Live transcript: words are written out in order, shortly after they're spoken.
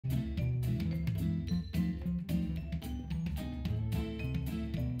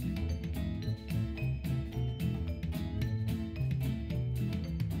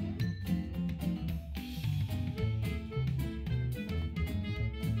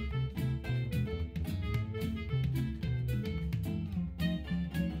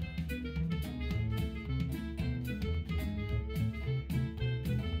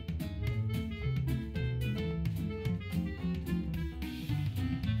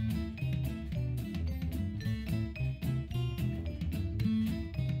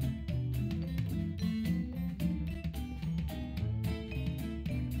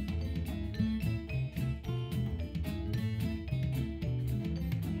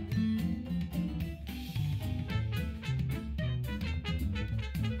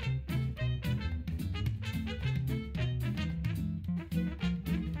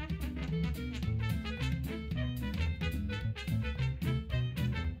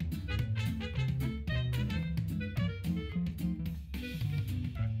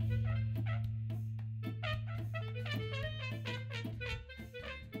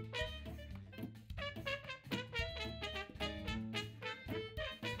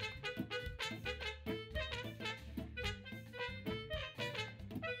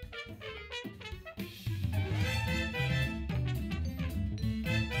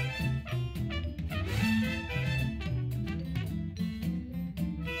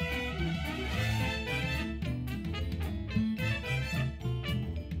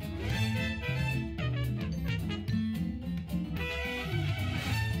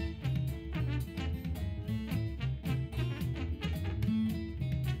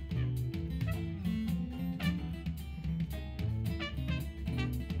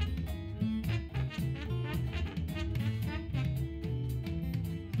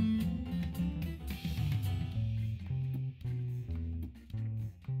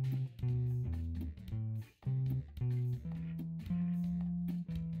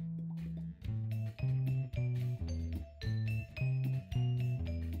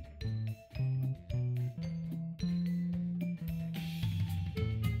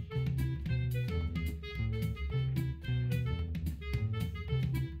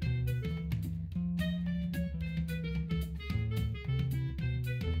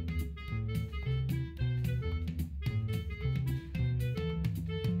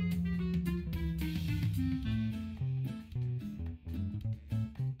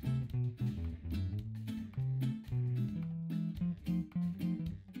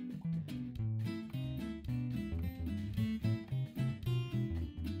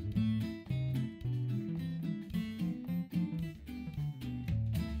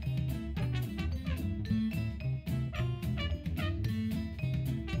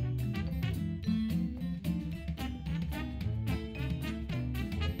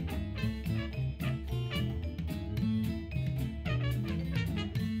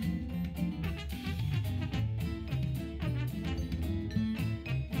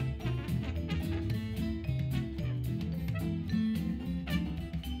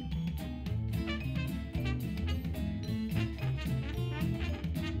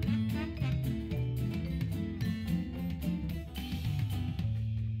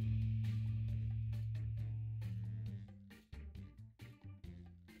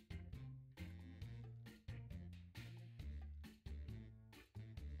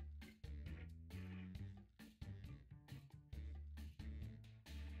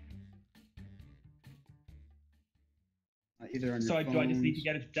either on your So phones. do I just need to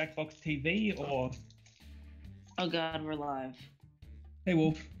get a Jackbox TV or? Oh god, we're live. Hey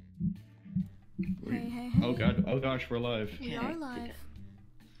Wolf. Hey. Oh god, oh gosh, we're live. We are live.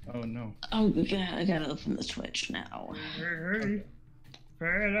 Oh no. Oh god, I gotta open the Twitch now.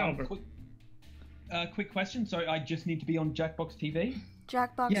 Quick question. So I just need to be on Jackbox TV?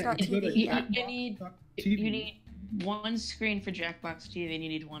 Jackbox.TV. You need one screen for Jackbox TV and you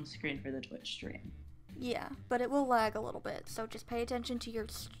need one screen for the Twitch stream. Yeah, but it will lag a little bit, so just pay attention to your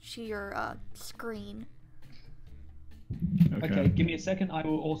screen. Okay, give me a second. I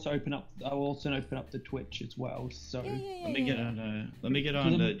will also open up the Twitch as well. So let me get on the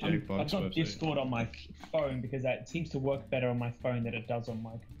Jackbox I've got website. Discord on my phone because that seems to work better on my phone than it does on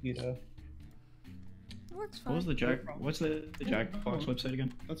my computer. It works fine. What's the Jackbox website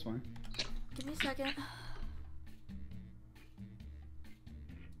again? That's fine. Give me a second.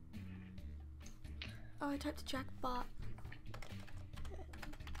 Oh, I typed Jackbot.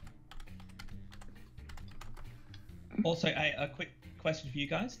 Also, a quick question for you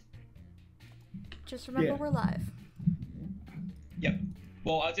guys. Just remember we're live. Yep.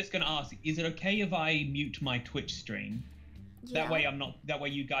 Well, I was just going to ask, is it okay if I mute my Twitch stream? Yeah. That way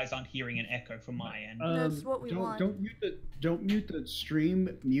you guys aren't hearing an echo from my end. That's what we want. Don't mute the stream,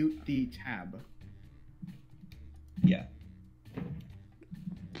 mute the tab. Yeah.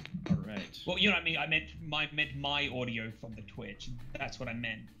 Alright. Well, you know what I mean? I meant my audio from the Twitch. That's what I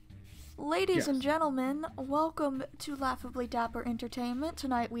meant. Ladies and gentlemen, welcome to Laughably Dapper Entertainment.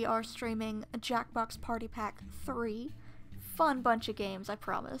 Tonight we are streaming Jackbox Party Pack 3. Fun bunch of games, I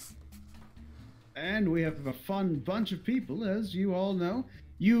promise. And we have a fun bunch of people, as you all know.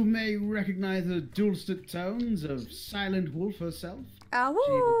 You may recognize the dulcet tones of Silent Wolf herself.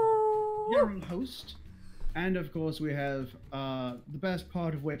 Ow! General host. And of course we have the best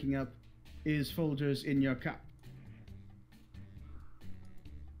part of waking up is Folgers in your cup.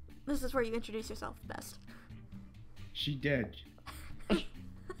 This is where you introduce yourself best. She dead. Uh-oh.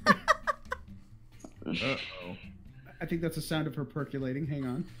 I think that's the sound of her percolating. Hang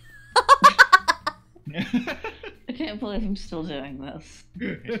on. I can't believe I'm still doing this.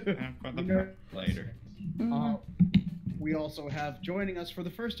 Later. We also have joining us for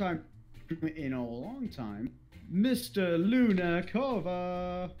the first time in a long time, Mr. Luna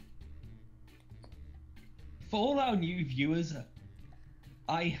Kova. For all our new viewers,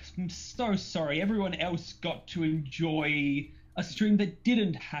 I am so sorry. Everyone else got to enjoy a stream that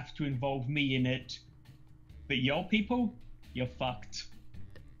didn't have to involve me in it. But y'all people, you're fucked.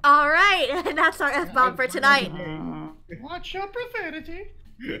 Alright, and that's our F-bomb for tonight. Watch your profanity.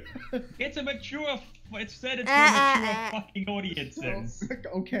 It's a mature, it's said it's for mature fucking audiences.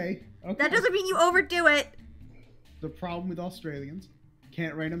 Okay. That doesn't mean you overdo it. The problem with Australians,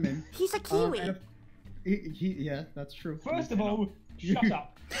 can't rein them in. He's a Kiwi. Yeah, that's true. First of all, shut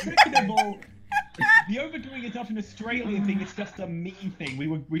up. Second of all, the overdoing is not an Australian thing, it's just a me thing.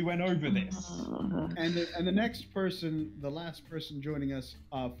 We went over this. And the next person, the last person joining us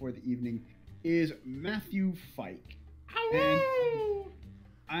for the evening is Matthew Fike. And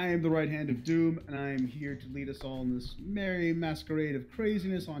I am the right hand of doom, and I am here to lead us all in this merry masquerade of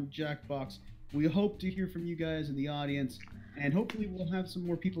craziness on Jackbox. We hope to hear from you guys in the audience, and hopefully we'll have some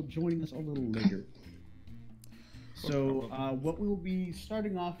more people joining us a little later. So, what we will be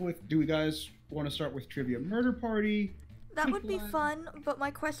starting off with, do you guys want to start with Trivia Murder Party? That would be fun, but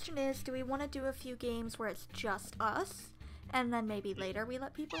my question is, do we want to do a few games where it's just us, and then maybe later we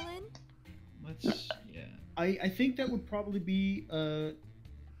let people in? Let's, yeah. I think that would probably be, I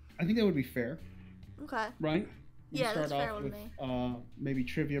think that would be fair. Okay. Right? Yeah, that's fair with me. Maybe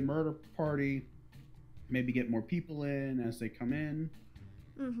Trivia Murder Party, maybe get more people in as they come in,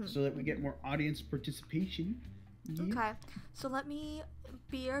 so that we get more audience participation. Yeah. Okay, so let me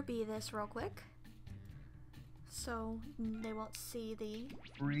BRB this real quick, so they won't see the...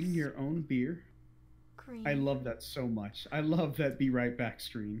 Bring your own beer. Green. I love that so much. I love that be right back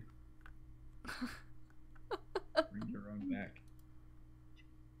screen. Bring your own back.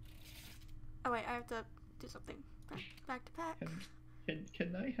 Oh wait, I have to do something. Back to pack.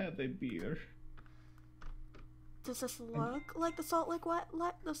 Can I have a beer? Does this look like the Salt Lake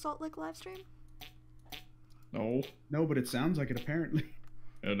live stream? No. No, but it sounds like it apparently.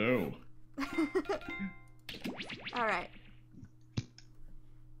 I know. All right.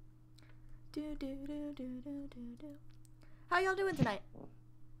 How y'all doing tonight?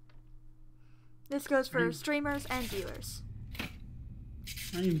 This goes for streamers and viewers.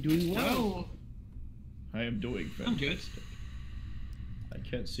 I am doing well. I am doing fantastic. I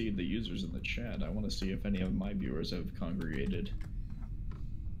can't see the users in the chat. I want to see if any of my viewers have congregated.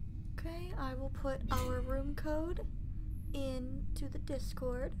 Okay, I will put our room code into the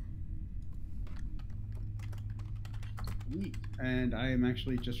Discord. Neat. And I am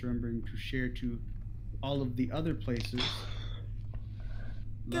actually just remembering to share to all of the other places.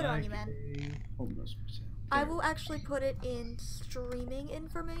 Good on you, man. Homeless percent. I will actually put it in streaming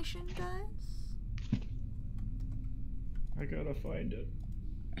information, guys. I gotta find it.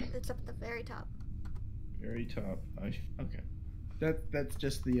 It's up at the very top. Very top. Okay. That's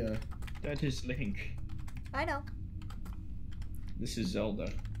just the That is Link. I know. This is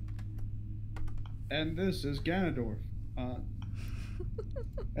Zelda. and this is Ganondorf.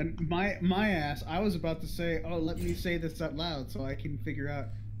 And my ass, I was about to say, oh, let me say this out loud so I can figure out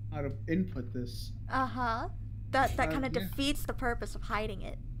how to input this. Uh-huh. That kind of yeah. defeats the purpose of hiding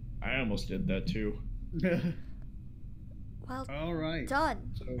it. I almost did that too. Well, All right.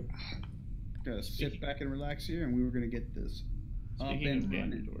 done. So, gotta sit back and relax here, and we were gonna get this up Speaking and of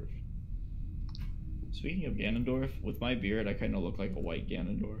running. Ganondorf, with my beard, I kind of look like a white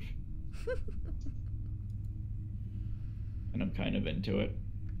Ganondorf. And I'm kind of into it.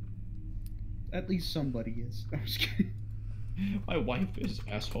 At least somebody is. I'm just kidding. My wife is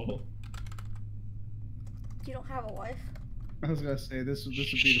asshole. You don't have a wife. I was gonna say this would be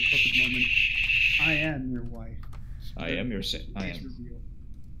the perfect moment. I am your wife. I am your I Nice am. reveal.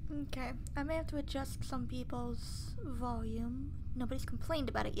 Okay. I may have to adjust some people's volume. Nobody's complained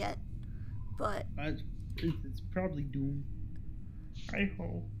about it yet. But It's probably Doom. I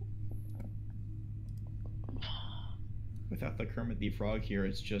hope. Without the Kermit the Frog here,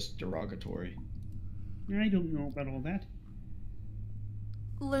 it's just derogatory. I don't know about all that.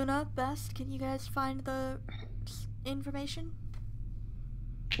 Luna, Best, can you guys find the information?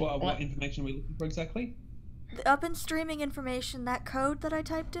 Well, what information are we looking for exactly? Up in streaming information, that code that I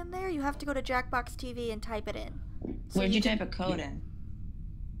typed in there, you have to go to Jackbox TV and type it in. So Where'd you type a code in?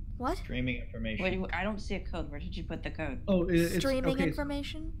 What? Streaming information. Wait, I don't see a code. Where did you put the code? Oh, it's Streaming okay,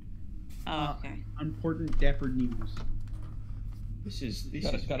 information? Oh, okay. Important Dapper news. This is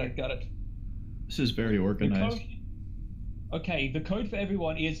Got it. This is very The organized. code, okay, the code for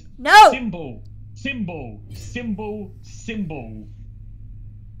everyone is No! symbol, symbol, symbol, symbol.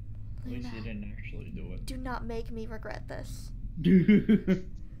 At least Luna, you didn't actually do it. do not make me regret this.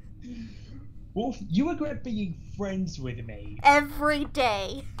 Wolf, you regret being friends with me. Every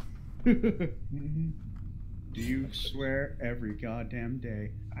day. Do you swear every goddamn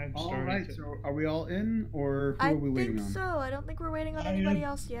day? I'm All starting right, to... so are we all in, or who I are we waiting think on? so. I don't think we're waiting on I anybody am-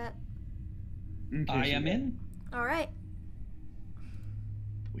 else yet. Okay, I so am in. Alright.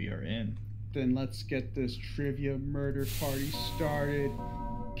 We are in. Then let's get this trivia murder party started.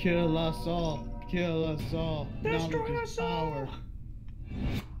 Kill us all. Kill us all. Destroy Knowledge us is all. power.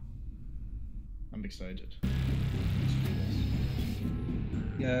 I'm excited.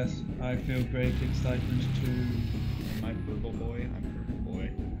 Yes, I feel great excitement too. Am I purple boy? I'm purple boy.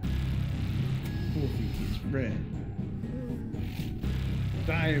 Wolfie is red.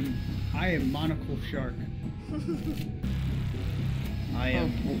 I am monocle shark. I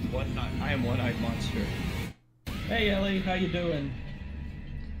am one-eyed monster. Hey Ellie, how you doing?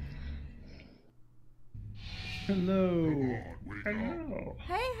 Hello. Hello.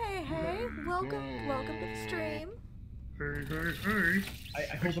 Hey. Welcome to the stream. Hey.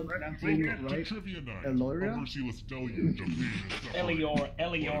 I hope I'm pronouncing it right. Eloria?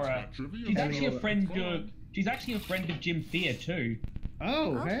 Eliora. She's actually a friend of. She's actually a friend of Jim Thea too.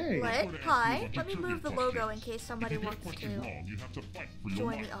 Oh, hey. Hi. Let me move the logo in case somebody wants to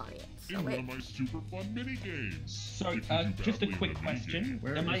join the audience. Oh, wait. my super fun mini games. So, just a quick question: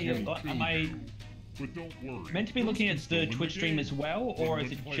 Am I But don't worry. meant to be looking at the Twitch stream as well, or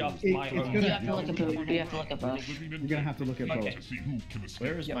is it just my It's own? gonna- You have to look at both. You have to look at both. You're gonna have to look at both. Okay. To see who can escape.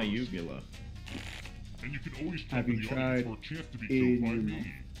 Where is my uvula? And you can always Have jump in you the audience tried for a chance to be killed by in-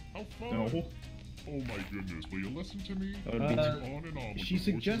 me. How fun! No. Oh my goodness, will you listen to me? That would be On too... and on with She the voices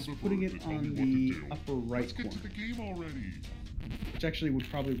suggests of the putting birds it that tell me on what to the do. upper right Let's get to corner, the game already. which actually would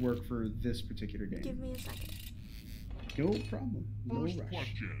probably work for this particular game. Give me a second. No problem. No First rush.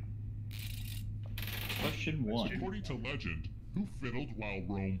 question. Question 1. According to legend, who fiddled while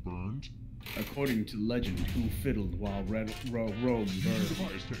Rome burned? According to legend, who fiddled while Rome Use your burned?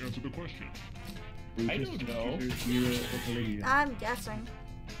 device to answer the question. I don't know. Nero, or Caligula? I'm guessing.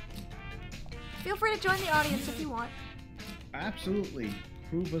 Feel free to join the audience if you want. Absolutely.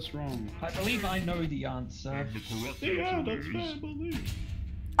 Prove us wrong. I believe I know the answer. And the correct Yeah, answer that's is family.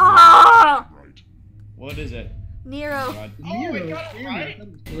 Ah! right. What is it? Nero. God. Nero, I got it damn right.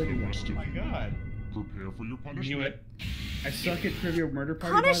 that was Caligula. Oh my god. Prepare for your punishment. Knew it. I suck at Trivia Murder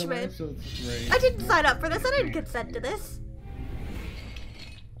Party, by the way, Punishment? so it's great. I didn't sign up for this. I didn't consent to this.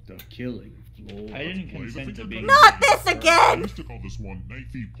 The killing I didn't consent to being. Not this I again! used to call this one knife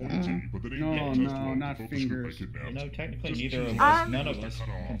feet pointy, but that ain't No, just no, one not focus fingers. group I You kidnapped. know, technically Just neither of keep us, it none of cut us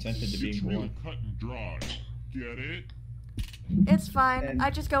off. consented to It's being real born. cut and dry. Get it? It's fine. And- I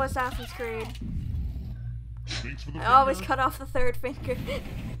just go Assassin's Creed. Thanks for the I always finger. cut off the third finger.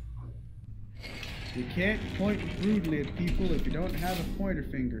 You can't point rudely at people if you don't have a pointer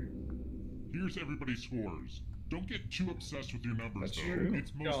finger. Here's everybody's scores. Don't get too obsessed with your numbers, That's though. true.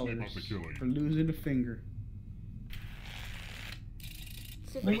 It's mostly about the killing. For losing a finger.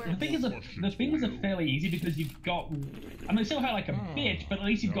 See if it Wait, works. the fingers are fairly easy because you've got. I mean, it's still have like a bit, but at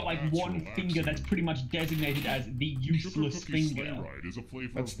least you've got like That's one relaxing. finger that's pretty much designated as the useless Sugar Cookie Sleigh finger. Ride is a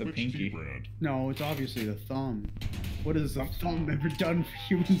flavor That's of the which pinky. tea brand? No, it's obviously the thumb. What has the thumb ever done for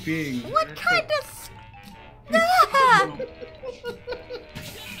human beings? What kind of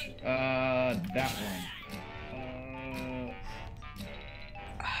Ah! That one.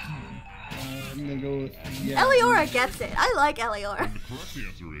 I'm gonna go with yeah. Eliora gets it. I like Eliora. And the correct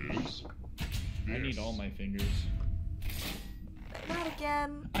answer is... I need this. all my fingers. Not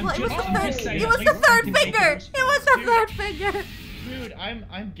again. I'm Well, it was just- the I'm third. just saying, It was at the least third you can make finger. it It was the Dude. third finger. Dude,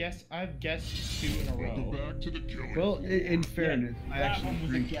 I've guessed 2 in a Welcome row. back to the killing. Well, in fairness, I that actually one was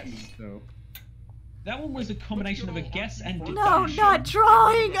a drink guess. tea, so. That one was a combination of a guess and No, deduction. not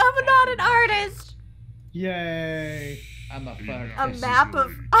drawing. I'm not an artist. Yay! I'm a fuck. A map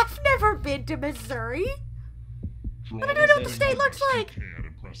of. I've never been to Missouri. Draw I don't know what the as state much looks as you like. can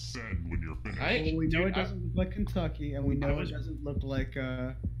and press send when you're finished. Well, we know Dude, it doesn't look like Kentucky, and we know was- it doesn't look like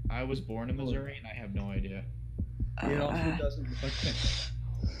I was born in Missouri and I have no idea. It also doesn't look like Texas.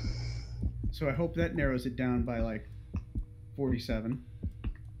 So I hope that narrows it down by like 47.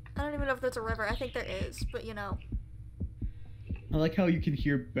 I don't even know if there's a river. I think there is, but you know. I like how you can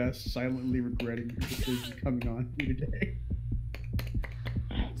hear Bess silently regretting her decision coming on here today.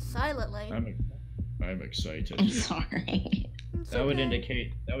 Silently. I'm excited. I'm sorry. It's That would okay.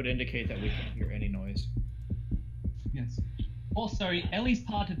 indicate that we can't hear any noise. Yes. Also, Ellie's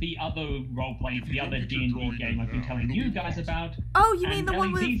part of the other roleplay, If the you other don't get your D&D drawing game I've been down, telling it'll you be guys lost. about. Oh, you mean And the one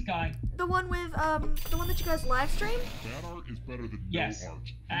Ellie, with these guys. the one that you guys live streamed? That art is better than Yes, no art.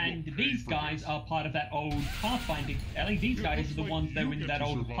 You and will pay these for guys this. are part of that old Pathfinder. Ellie, these It guys looks are the like ones that you were in get that to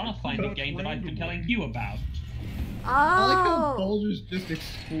old survive Pathfinder but game that I've been telling randomly. you about. I like how Oh. Bulger's just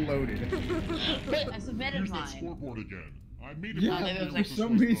exploded. I submitted Here's that mine. scoreboard again. I made it Yeah, maybe it was for like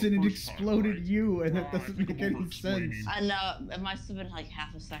some reason it First time, exploded right? you, and that I doesn't think make I'm any over-explaining. sense. I know, it must have been like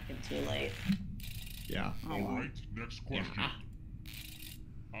half a second too late. Yeah. Oh, well. Alright, next question.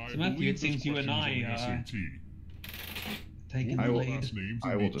 I So, Matthew, believe it seems this you and question is I, on the SAT. Taking What the were will- the lead. last names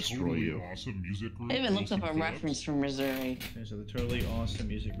I in will the destroy totally you. Awesome music group I even looked up Wilson a Phillips? reference from Missouri. Okay, so the totally awesome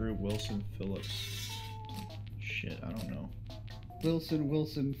music group Wilson Phillips. Shit, I don't know. Wilson,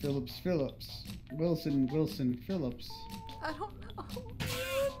 Phillips. Wilson, Phillips. I don't know.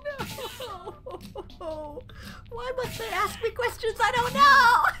 No. Why must they ask me questions I don't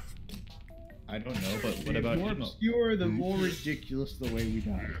know? I don't know, but what The about more emo? obscure, the more ridiculous the way we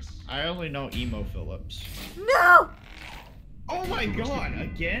die. Yes. I only know emo Phillips. No. Oh my god,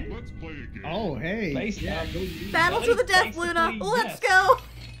 again? Let's play a game. Oh, hey. Based Yeah, on- go you. Battle to the death, Luna. Basically, Let's yes. go.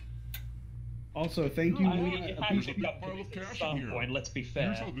 Also, thank you, I mean, Luna. you have There's to a pick big up pile of at cash in some here. point, let's be Here's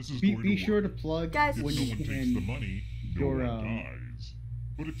fair. how this is Be going to sure work. to plug Guys, If when no you one takes the can. money, no your, one dies.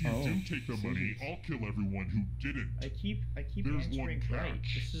 But if you oh, do take the money, I'll kill everyone who didn't. I keep There's answering one right.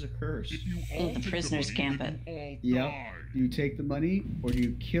 catch. This is a curse. If you Oh, all the take prisoners the camp money, then Yep. you all die. Do you take the money, or do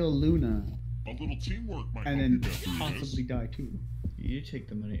you kill Luna A little teamwork might and help you then get through possibly this. die too? You take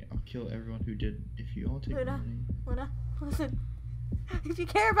the money, I'll kill everyone who did. If you all take the Luna. money. Luna, listen. If you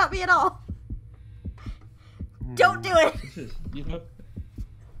care about me at all, don't do it.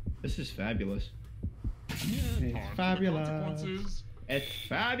 This is fabulous. It's Time for the fabulous. consequences. It's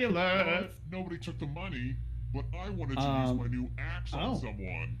Well, fabulous. if nobody took the money, but I wanted to use Um, my new axe on oh.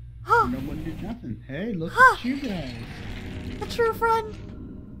 someone. No one did nothing. Hey, look Huh. at you guys. A true friend.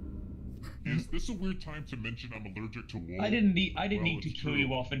 Is this a weird time to mention I'm allergic to wool? I didn't need Well, to it's kill true.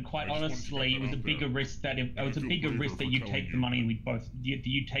 you off, and quite I just wanted to get honestly, that it was a out bigger there. risk that And I it was a feel bigger braver risk that for you telling take the you. money and we both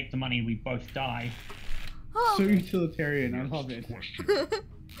you take the money and we both die. Oh, So utilitarian. I Next love it. question.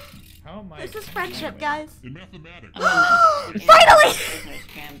 How am I? this is friendship, guys. In mathematics, Finally! Prisoner's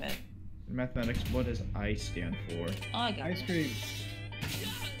Gambit. In mathematics, what does I stand for? Oh, I got Ice it. cream.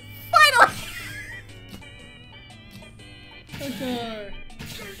 Finally! Okay.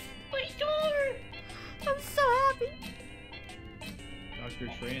 My door! I'm so happy. Dr.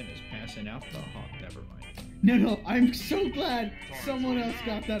 Tran is passing out the hot. Never mind. No, I'm so glad someone else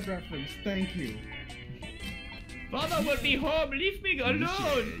got that reference. Thank you. Father will be home. Leave me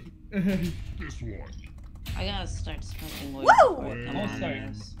alone. This one. I gotta start smoking weed. Woo! before I come Also- on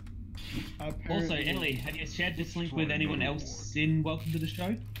this. Also, Ellie, have you shared this link with anyone else in Welcome to the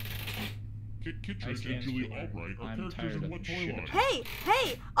Show? Kitrick can't and Julie do it. Albright are I'm characters tired in of what this toy shit. line?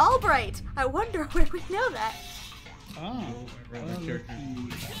 Hey, Albright. I wonder where we know that. Ah. Character.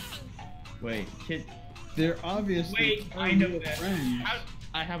 Wait, kid. They're obviously. Wait, I know that. friends.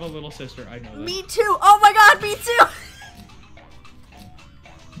 I have a little sister. I know that. Me too. Oh my god, me too.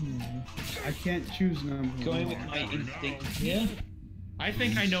 I can't choose number Going one. with my instinct here. I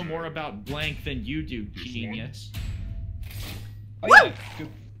think I know more about blank than you do, genius. Oh yeah, good.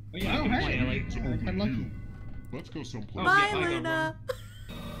 Oh yeah, Oh, good hey. point, Ellie. I'm lucky. Let's go someplace. Bye, yeah, I got Luna.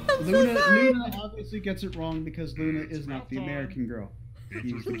 I'm so Luna, sorry. Luna obviously gets it wrong because Luna is not the American girl.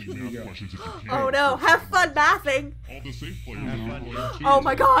 Answer as many math questions as you can. Oh no, have fun mathing. All the safe players Have are fun. going to Oh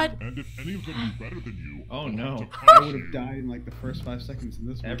my god. And if any of them do better than you, Oh, they'll no. have to I punish would have you. died in like the first 5 seconds in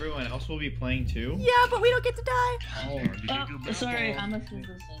this one. Everyone else will be playing too? Yeah, but we don't get to die. Oh, Time to get your Oh, math sorry, on. I'm a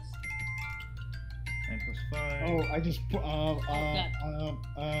physicist. 9 plus 5. oh, I just. God.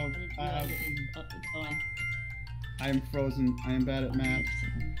 Going. I am frozen. I am bad at math.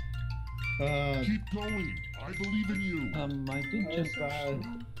 Keep going. I believe in you. I did just.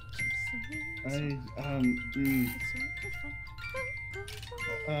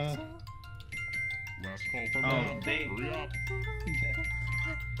 Last call for Oh, math. they- Hurry up.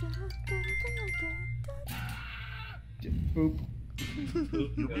 Boop.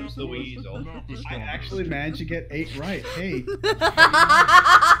 Your Goes math the was weasel. not the I strongest. actually managed to get 8 right. Hey.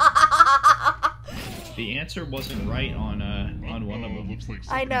 The answer wasn't right on one of them. Looks like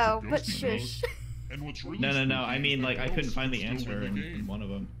I somebody's know, a but ghost in the shush. house. And what's really No. spooky I is mean, that like, I couldn't ghosts find the still answer win the in game. one of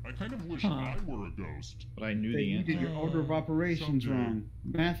them. I kind of wish Huh. I were a ghost. But I knew Hey, the you did answer. your order of operations Someday. wrong.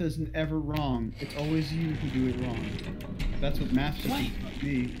 Math isn't ever wrong. It's always you who do it wrong. That's what math should Wait.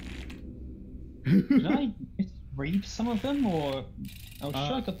 be. Did I read some of them, or oh, sure,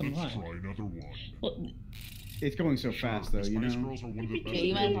 I got them Let's right. try another one. Well, It's going so Sure, fast, though, the you Spice know? Girls are one of the best yeah,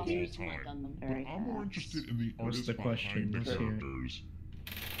 you might games have of all also time. done them But very I'm more fast. interested in the What's artists the question? behind the Let's hear it. characters.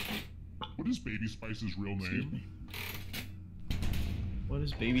 What is Baby Spice's real Excuse name? me. What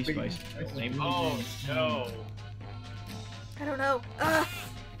is Baby Baby Spice's Spice's name? real Oh name. no! I don't know.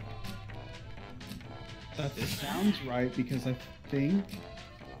 That sounds right because I think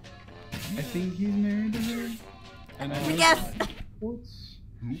he's married to her. And I know Yes. What's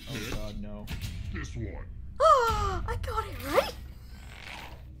Who Oh picked god, no. this one? I got it right.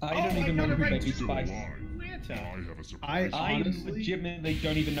 I don't even know who Baby Still Spice. alive. I have a surprise. I Honestly? legitimately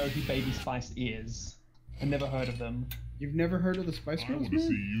don't even know who Baby Spice is. I've never heard of them. You've never heard of the Spice I Girls, want to see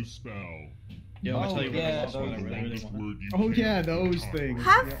man? you spell. Yeah, I'll Oh, tell you yeah, what I those want. I really longest want. word you Oh can yeah, those conquer. things.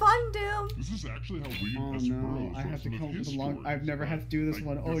 Have Yeah. fun, Doom. This is actually how we Oh as no, pros I wrote have to some of come up with his a long. stories, I've never but had to do this I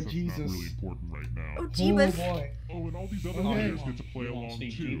one. guess Oh that's not Jesus. really important right now. Oh, Oh Jeebus. boy. Oh, and all these other Okay. players get to play You wanna along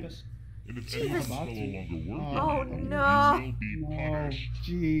see too. Jeebus? And if Jeebus. any of them spell About a to. longer word Oh, than you, no. you will be No, punished.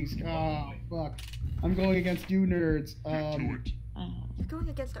 jeez. Oh fuck. I'm going against you nerds. Get to it. Oh, You're going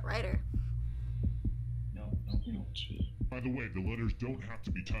against a writer. No. gee. By the way, the letters don't have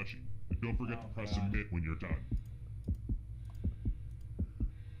to be touchy. And don't forget Oh, to press God. submit when you're done.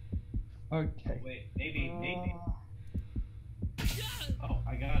 Okay. Wait, maybe. Oh,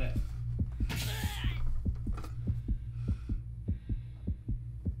 I got it.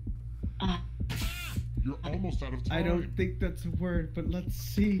 Ah, You're almost out of time. I don't think that's a word, but let's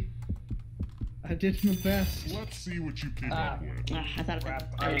see. I did my best. Let's see what you came Ah. up with. I thought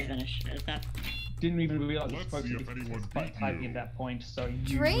I was finished. I thought Didn't even realize I was Let's supposed see to if be anyone beat typing you. at that point. So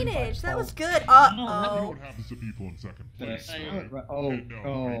you Drainage. That was good. You know Uh what happens to people in second Did I place, spell right? it right? Oh, And no, I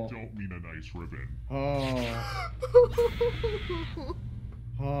oh, don't mean a nice ribbon. oh,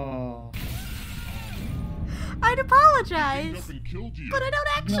 oh. oh. I'd They apologize, up and killed you. but I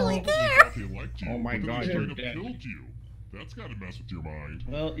don't actually No. They care. thought they liked you, Oh my but then God, they you're straight up dead. killed you. That's gotta mess with your mind.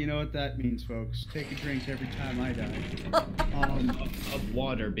 Well, you know what that means, folks. Take a drink every time I die. Of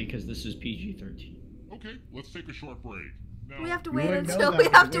water because this is PG-13. Okay, let's take a short break. Now, We have to You wait wouldn't know until that we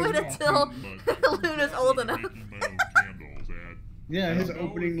with have the to way wait you until but Luna's old I'm enough. making my own candles, and Yeah, his I don't know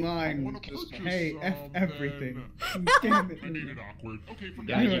opening if I line wanna was just, purchase "Hey, f some, everything." then Damn it. I made it awkward. Okay, forget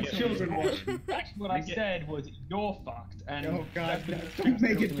Yeah, it. you Let's get- go. children watching. That's what I said was you're fucked. And Oh God! that's Don't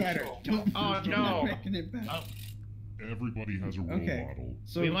make really it better. cool. Don't. Oh, you're no. not making it better. Oh, Everybody has a role Okay. model.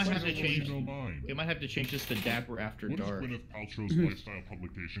 So we might have to Why change. don't you know mine? We might have to change this to Dapper After What is Dark. Gwyneth Paltrow's lifestyle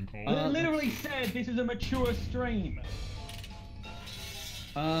publication called? I literally said this is a mature stream.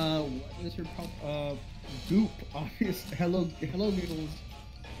 What is her pop? Goop. Obvious. Hello, Beatles.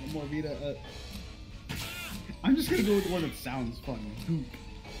 No more Vita. I'm just gonna go with the one that sounds funny. Goop.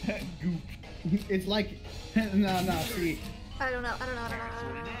 Goop. It's like no. See, I don't know.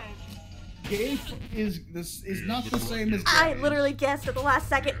 Gape is not the same as. I literally guessed at the last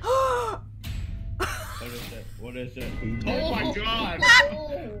second. What is it? Oh my god!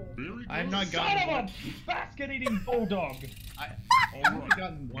 I've not Son gotten of a basket-eating bulldog! I've only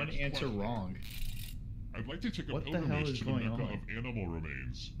gotten one answer wrong. I'd like to take a What the hell pilgrimage is to the going Mecca on? of animal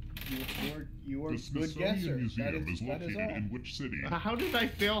remains. You are The a good Smithsonian guesser. Museum is That is located all. in which city? How did I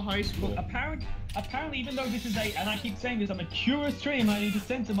fail high school? Apparently, even though this is and I keep saying this, I'm a mature stream, I need to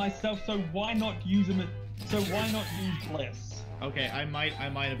censor myself, so why not use them? So why not use Bliss? Okay, I might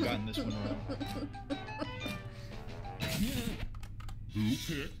have gotten this one wrong. Who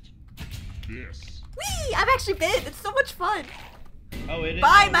picked this? Whee! I've actually been. It's so much fun. Oh, it is.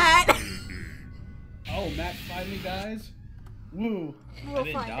 Bye, Matt. Oh, Matt finally dies. Woo. We'll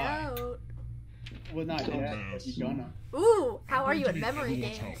didn't find die. out. Well, not yet, but you're gonna. Ooh, how are you at Need memory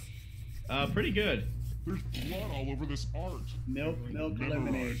everyone's games? help. Pretty good. There's blood all over this art. Milk, Memorize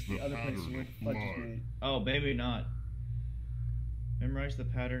lemonade. the The other places pattern where of fudge is blood. made. Oh, maybe not. Memorize the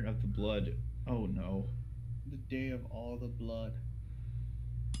pattern of the blood. Oh no. The day of all the blood.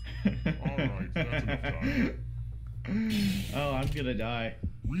 Alright, that's enough time. Oh, I'm gonna die.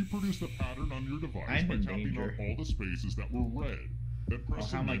 Reproduce the pattern on your device I'm by in tapping danger. on all the spaces that were red. Then Oh,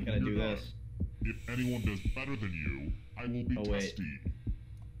 press how am I submit gonna when do you're this? done. If anyone does better than you, I will be Oh, wait. testy.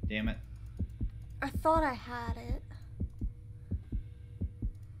 Damn it. I thought I had it.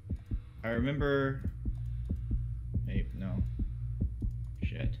 I remember. Hey, no.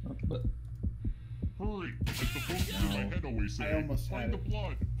 Shit. Hurry! As the folks in my No. head always say, I almost had find the it.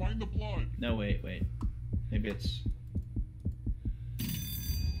 blood! Find the blood! No, wait. Maybe it's.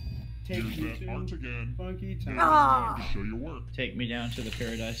 Take Here's me that art to again. funky Now's town. the Ah. time to show your work. Take me down to the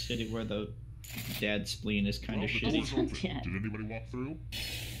Paradise City where the dad spleen is kind Well, of the shitty. door's open. Yeah. Did anybody walk through?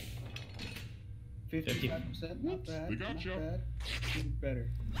 55%, not bad. They got not you. bad. Did better.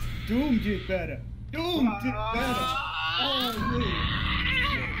 Doom did better. Doom did better.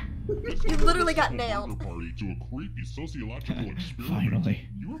 You literally got This nailed. party to a creepy sociological experiment. Finally.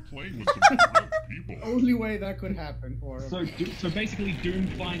 You were playing with some real people. Only way that could happen for him. So basically, Doom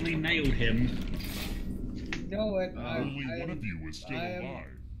finally nailed him. You know what? Only one of you is still I am alive.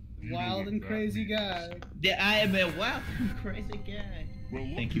 You know wild what and that crazy means. guy. Yeah, I am a wild, crazy guy. Well,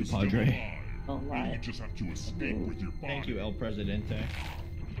 look Thank you, who's still Padre. alive. Don't Now you lie. just have to escape with your body. Thank you, El Presidente.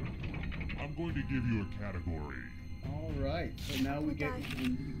 I'm going to give you a category. All right. So now we get Okay. into the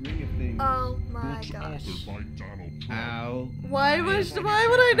nitty-gritty of things. Oh my Books gosh. authored by Donald Trump. Ow. Why would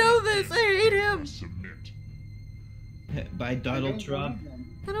I know this? I hate him. Submit. By Donald Trump.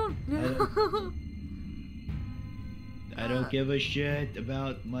 I don't know. I don't give a shit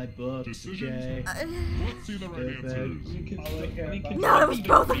about my books, Decisions? okay? Let's see the right Stupid. answers. No, it was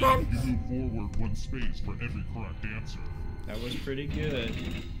both of them. You move forward one space for every correct answer. That was pretty good.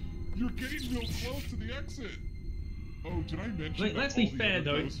 You're getting real close to the exit. Oh, did I mention? Like, that let's all be the fair other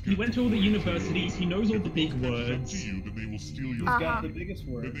though. ghosts He get went to to all the work? universities. He knows all the big If it catches up words. to you, then they will steal your He's Uh-huh. got the biggest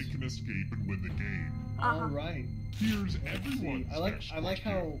Then words. they can escape and win the game. All right. Here's See, everyone's I like next how,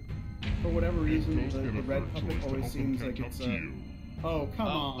 question. for whatever reason, Ghosts the get a red third puppet choice to always help them seems like catch it's up to you. oh come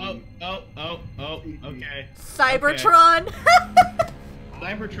on. Okay. Cybertron.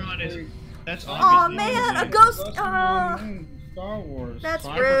 Cybertron is. That's Oh obviously. man, a music. ghost. Star Wars. That's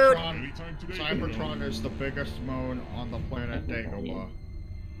rude. Anytime today. Cybertron is the biggest moon on the planet Dagobah.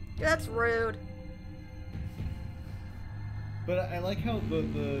 That's rude. But I like how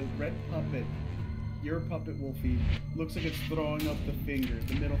the red puppet, your puppet Wolfie, looks like it's throwing up the finger,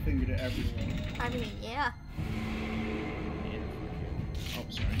 the middle finger to everyone. I mean, yeah. Oh,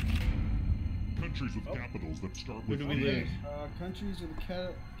 sorry. Countries with capitals that start Who with do we B. lose? Countries with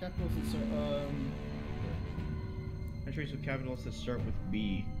capitals that Countries with capitals that start with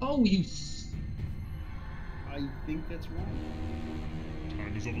B. Oh, you. I think that's wrong.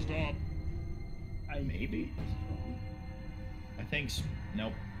 Time is almost up. Maybe. I think.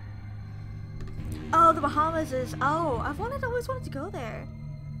 Nope. Oh, the Bahamas is. Oh, always wanted to go there.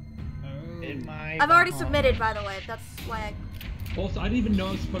 In my. I've already Bahamas. submitted, by the way. That's why Also, I didn't even know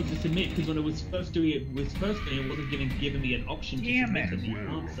I was supposed to submit because when I was first doing it, it wasn't giving me an option to Damn submit it. a new Beware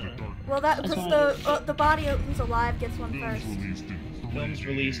of the answer. dark Well, that because the body who's alive gets one films first. released in 3D. Films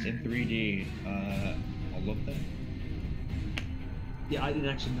released in 3D. All of them? Yeah, I didn't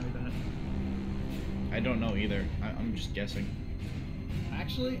actually know that. I don't know either. I'm just guessing.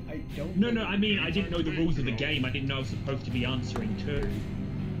 Actually, I don't. No, I mean, I didn't know the rules of the game. I didn't know I was supposed to be answering too.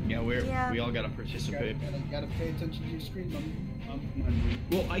 Yeah, Yeah. we all gotta participate. Gotta pay attention to your screen,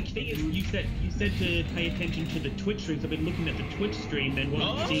 Well, I think it's, you said to pay attention to the Twitch streams. I've been looking at the Twitch stream and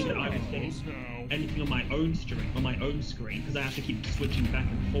wanted to see that I was getting anything on my own stream, on my own screen, because I have to keep switching back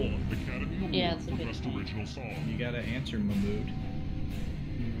and forth. Yeah, it's a bit Best original song. You gotta answer, Mahmood.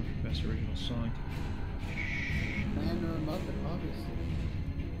 Best original song. Obviously.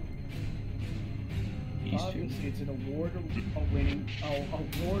 These two. Obviously, it's an award-winning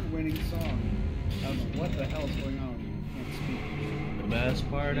song. I don't know what the hell's going on. Can't speak. The best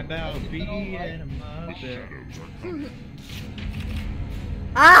part about being a Muppet.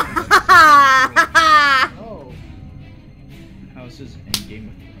 Oh. Houses and Game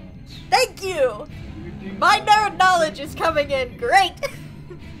of Thrones. Thank you! My nerd knowledge is coming in great!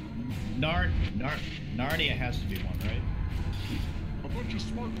 Narnia has to be one, right? A bunch of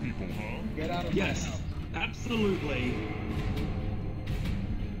smart people, huh? Get out of my Yes, house. absolutely.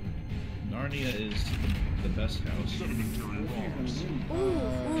 Narnia is the best house. Sedimentary rocks.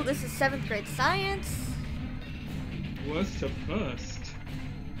 Ooh, this is 7th grade science. Worst to first.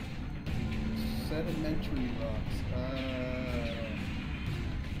 Sedimentary rocks.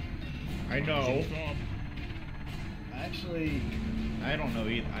 I know. Actually, I don't know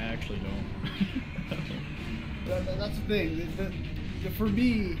either. I actually don't. that's the thing. For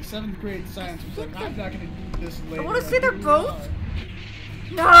me, 7th grade science was like, I'm not going to do this later. I want to say they're Here we both. are.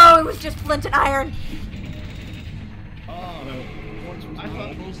 No, it was just flint and iron. Oh, I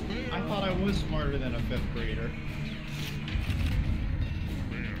thought I was smarter than a 5th grader.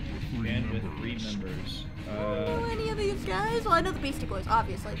 Man with 3 members. I don't know any of these guys. Well, I know the Beastie Boys,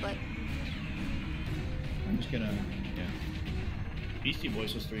 obviously, but I'm just gonna, yeah. Beastie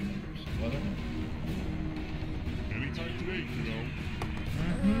Boys was 3 members, wasn't it? Anytime today, kiddo.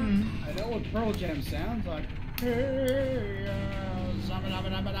 I know what Pearl Jam sounds like. Hey,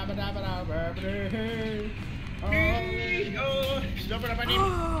 oh, Don't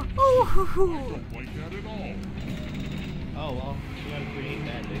like that at all. Oh well, you gotta create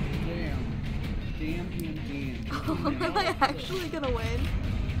that, dude. Am I actually gonna win?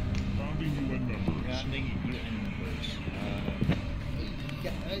 Founding UN members. Founding UN members.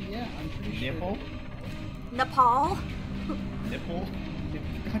 Yeah, I'm pretty sure. Nipple? Nepal? Nipple?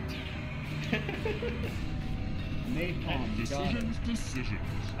 Napalm. Got it.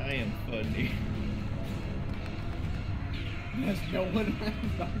 Decisions. I am funny. There's no one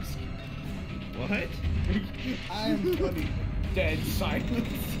else. What? I am funny. Dead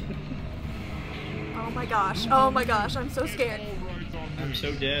silence. Oh my gosh, I'm so scared. I'm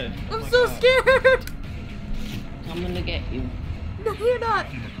so dead. I'm so scared! I'm gonna get you. No, you're not.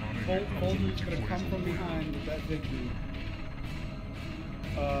 Holden's gonna come from behind with that victory.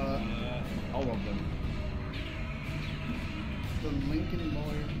 All of them. The Lincoln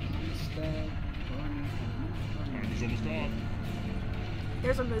lawyer, Stab, Time is almost up.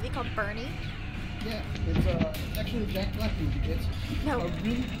 There's a movie called Bernie. Yeah, it's actually a Jack Black movie. It's No. a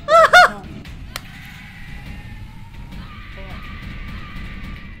really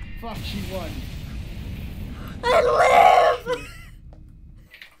Fuck, she won. I live!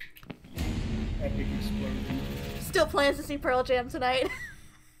 Epic explosion. Still plans to see Pearl Jam tonight.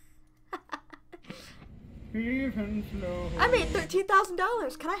 Even flow. I made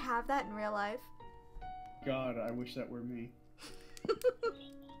 $13,000. Can I have that in real life? God, I wish that were me.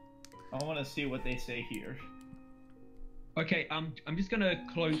 I want to see what they say here. Okay, I'm just gonna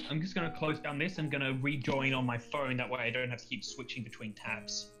close down this. I'm gonna rejoin on my phone. That way I don't have to keep switching between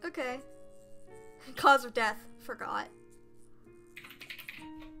tabs. Okay. Cause of death. Forgot.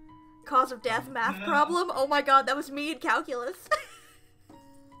 Cause of death math problem? Oh my god, that was me in calculus.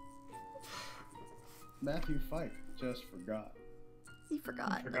 Matthew Fike just forgot. He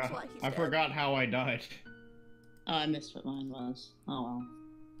forgot. That's why he's I dead. forgot how I died. Oh, I missed what mine was. Oh well.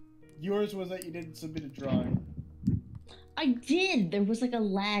 Yours was that you didn't submit a drawing. I did! There was like a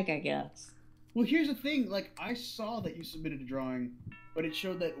lag, I guess. Well, here's the thing. Like, I saw that you submitted a drawing, but it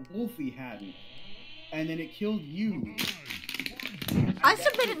showed that Wolfie hadn't. And then it killed you. I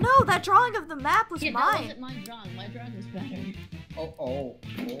submitted. No, that drawing of the map was Yeah, that mine. wasn't my drawing. My drawing was better. Oh.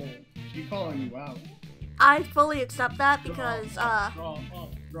 She calling you out. I fully accept that because,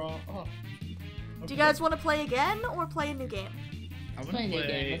 Draw up. do you guys want to play again or play a new game? I Play want to the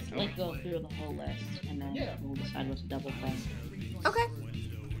game. play. Let's like go through the whole list and then Yeah. we'll decide what to double play. Okay.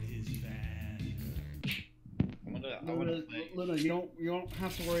 I want to play. Luna, you don't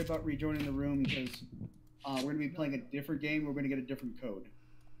have to worry about rejoining the room because we're gonna be playing a different game. We're gonna get a different code.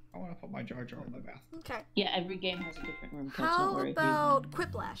 I want to put my Jar Jar in my bath. Okay. Yeah, every game has a different room code, so don't How worry. about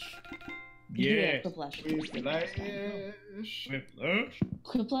Quiplash? Yeah, Quiplash.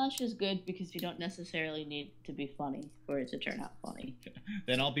 Quiplash is good because you don't necessarily need to be funny for it to turn out funny.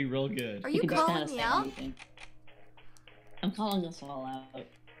 Then I'll be real good. Are you can just calling kinda me say out? anything. I'm calling us all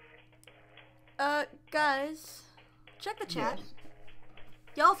out. Guys, check the chat.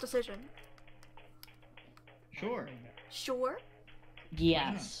 Y'all's decision. Sure. Sure?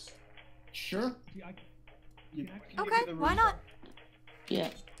 Yes. Sure. Okay, why not? Yeah.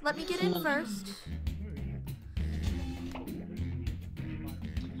 Let me get in first.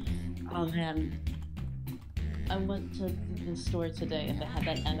 Oh man. I went to the store today and they had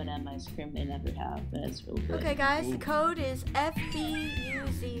that M&M ice cream they never have, and it's really good. Okay, guys, the code is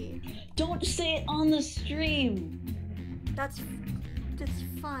FBUZ. Don't say it on the stream! That's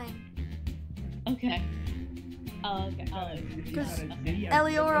fine. Okay. Oh, okay. Because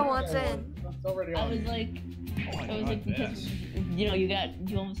Eliora wants in. I was like, because you know, you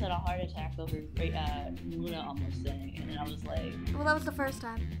almost had a heart attack over Luna almost saying it, and I was like, Well, that was the first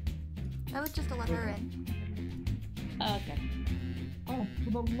time. That was just to let her in. okay. Oh,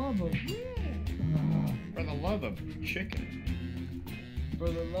 for the love of chicken. For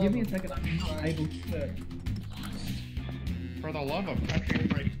the love Give me a second. I'm not able to. For the love of country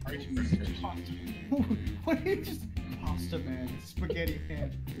fried rice burgers. What are you just pasta man, spaghetti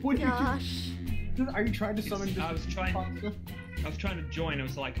pan? What are you Gosh. doing? Are you trying to summon this I was trying pasta? to join. I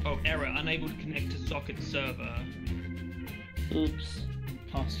was like, oh, error, unable to connect to socket server. Oops.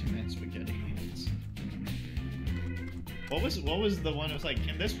 Pasta man spaghetti hands. What was the one that was like,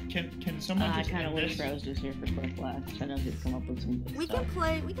 can someone I just kind of end wish this? Rose was here for Quiplash. I know he'd come up with some good We stuff.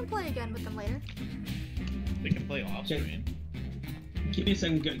 can play again with them later. They can play off screen. Give me a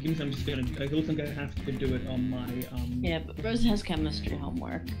second. I'm just gonna. I'm gonna have to do it on my. Yeah, but Rose has chemistry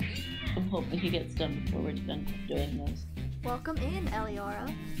homework. I'm hoping he gets done before we're done doing this. Welcome in,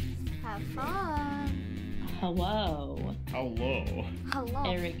 Eliora. Have fun. Hello. Hello. Hello.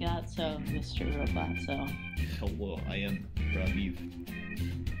 Arigato, Mr. Roboto. Hello, I am Raviv.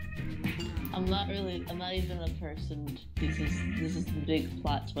 I'm not even a person. This is the big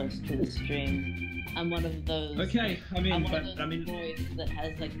plot twist to the stream. I'm one of those. Okay, I'm one of those boys that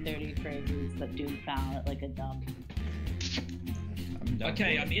has like 30 phrases that do foul it like a dump.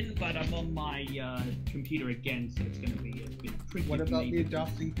 Okay, I'm in, but I'm on my computer again, so it's gonna be a bit tricky. What for about me. the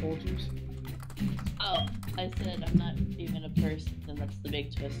adopting cultures? Oh, I said I'm not even a person. That's the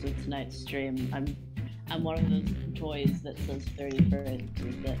big twist of tonight's stream. I'm one of those toys that says 30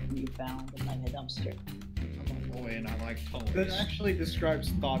 phrases that you found in like a dumpster. I'm a boy and I like toys. That actually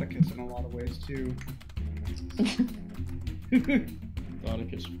describes Thoticus in a lot of ways too.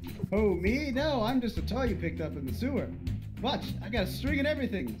 Thoticus. Oh, me? No, I'm just a toy you picked up in the sewer. Watch, I got a string and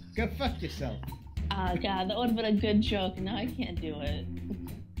everything. Go fuck yourself. Ah, God, that would have been a good joke. No, I can't do it.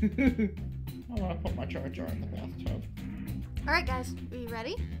 Oh, I put my charger in the bathtub. Alright, guys, are you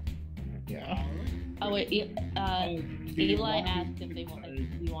ready? Yeah. Oh wait, Eli asked if we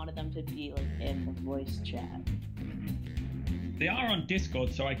wanted them to be like in the voice chat. They are on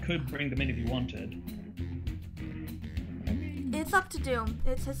Discord, so I could bring them in if you wanted. It's up to Doom.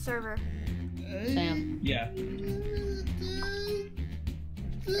 It's his server. Sam. Yeah.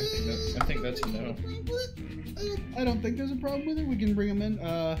 I think that's a no. I don't think there's a problem with it. We can bring him in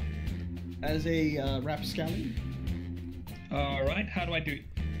as a rapscallion. All right. How do I do?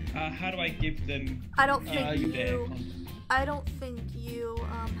 How do I give them? I don't think their you. contact? I don't think you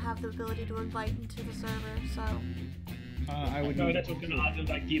have the ability to invite into the server. So. I would. No, that's what I'm gonna ask.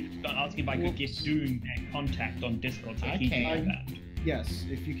 Asking if I could give Doom their contact on Discord, so I he can can. do that. Yes,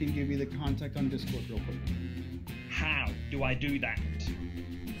 if you can give me the contact on Discord real quick. How do I do that?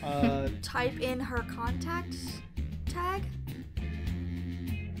 Type in her contacts tag.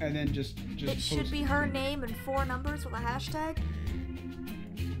 And then just It should be her name and 4 numbers with a hashtag.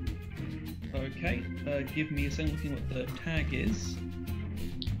 Okay. Give me a second. Looking what the tag is.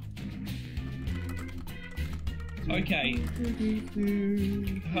 Okay.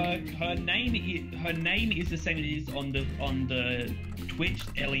 Her name is the same as it is on the Twitch,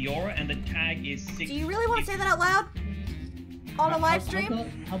 Eliora, and the tag is 6. Do you really want to say that out loud? On a live stream?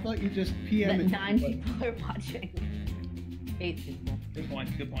 How about you just PM That it? 9 people are watching. 8 people. Good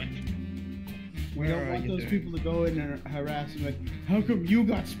point. Good point. We don't want those people to go in and harass him like, how come you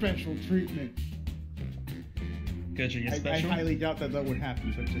got special treatment? Good, you're I special. highly doubt that would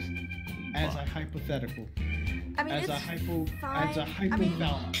happen, but just as a hypothetical. I mean, As it's a hypo, fine. as a I mean,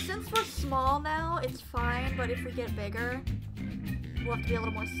 hypo since we're small now, it's fine. But if we get bigger, we'll have to be a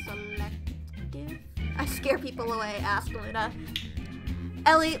little more selective. I scare people away. Ask Luna.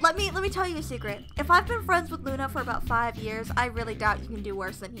 Ellie, let me tell you a secret. If I've been friends with Luna for about 5 years, I really doubt you can do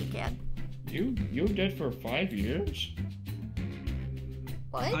worse than he can. You did for 5 years?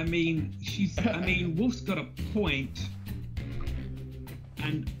 What? I mean, Wolf's got a point.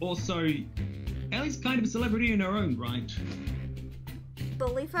 And also, Ellie's kind of a celebrity in her own right.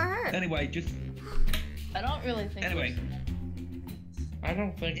 Bully for her. Anyway, I don't really think. Anyway. I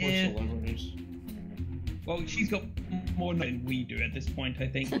don't think we're celebrities. Well, she's got more than we do at this point, I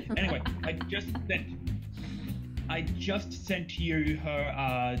think. Anyway, I just sent you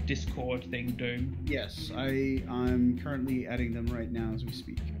her Discord thing, Doom. Yes, I'm currently adding them right now as we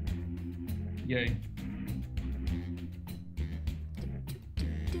speak. Yay.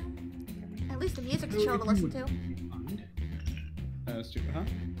 At least the music's chill to listen to. Stupid, huh?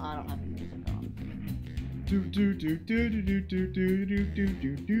 I don't have the music on.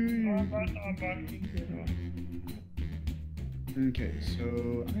 Okay,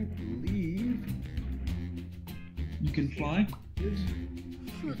 so I believe You can fly? Do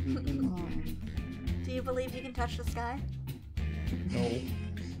you believe you can touch the sky? No.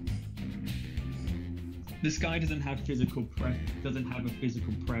 The sky doesn't have a physical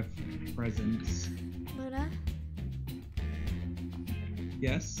presence. Luna,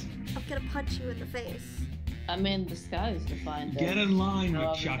 Yes? I'm gonna punch you in the face. I mean, the sky is defined. Get as in line,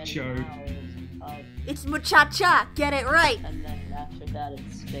 however muchacho. many miles of- It's muchacha! Get it right! And then after that,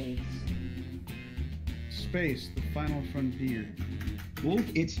 it's space. space, the final frontier. Wolf,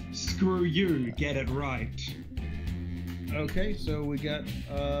 it's screw you. Get it right. Okay, so we got,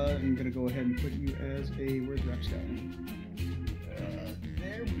 I'm gonna go ahead and put you as a, where's Rapscott?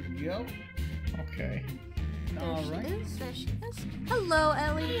 There we go. Okay. Alright. There she is. Hello,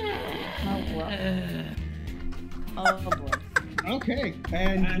 Ellie. Oh, well. Oh, boy. Okay,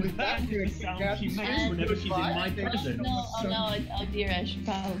 and with that that, we're is the gonna sound get she this makes whenever she's in my goodbye. presence. Oh no, oh dear, I should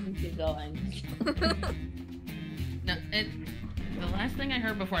probably keep going. No, the last thing I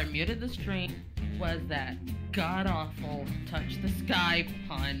heard before I muted the stream was that god-awful touch the sky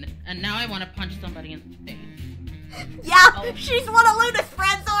pun, and now I want to punch somebody in the face. Yeah, Oh. she's one of Luna's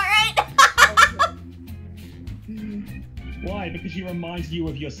friends, alright? Why? Because she reminds you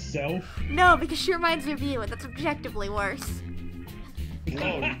of yourself? No, because she reminds me of you, and that's objectively worse.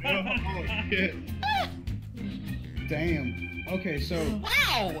 Oh, no. Oh, shit. Damn. Okay, so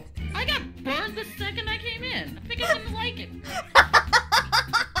Wow! I got burned the second I came in. I think I didn't like it.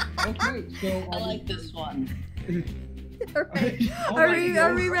 okay, so I like this one. Alright,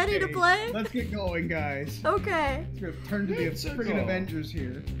 are we ready to play? Let's get going, guys. Okay. It's gonna turn to the Let's freaking go. Avengers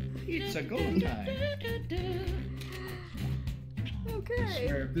here. It's a go time. Okay.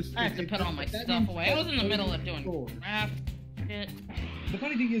 Swear, this- I have to it- put all my that stuff means away. I was in the middle of that doing goes. craft shit. The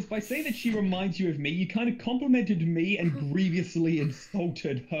funny thing is, by saying that she reminds you of me, you kind of complimented me and grievously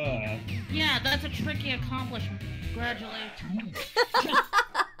insulted her. Yeah, that's a tricky accomplishment. Congratulations.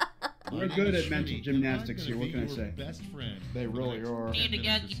 We're good at mental gymnastics here, what can I say? Best friend. They really are. You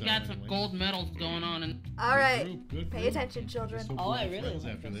got some gold medals going on, and Alright. Good Pay group. attention, children. So Oh, we're I really friends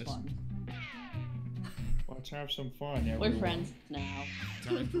like after this this. one. Let's have some fun, everyone. We're friends now.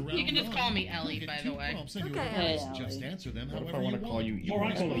 Time for round you can just one. call me Ellie, Get by two the way. prompts and your Okay. advice. Hey, Just Ellie. answer them What if however I want you to call want. you Or I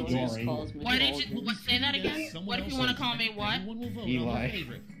Eli? call you Always Yori. calls me Why the did old you one. what, say that again? Someone What if you else want to says call me what? everyone will vote on Eli. their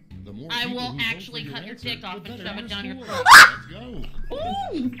favorite. The more I people will who vote actually for cut your answer, dick the off and better shove it down your score. throat.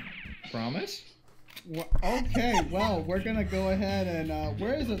 Let's go. Promise? Okay, well, we're gonna go ahead and,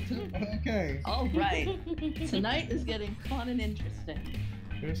 where is it? Okay. All right. Tonight is getting fun and interesting.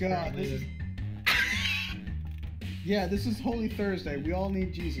 God, this is... Yeah, this is Holy Thursday. We all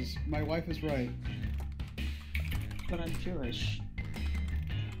need Jesus. My wife is right. But I'm Jewish.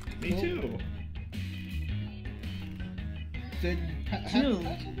 Me too.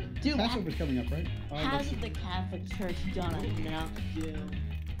 Dude, Passover's coming up, right? hasn't the Catholic Church done enough to do?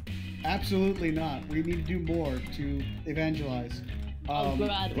 Absolutely not. We need to do more to evangelize. Oh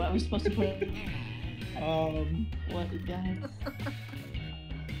God, what are we supposed to put? What, guys?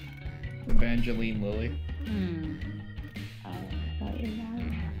 Evangeline Lilly.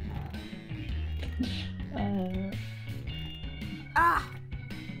 Ah!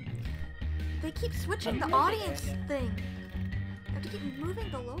 They keep switching the audience thing. I have to keep moving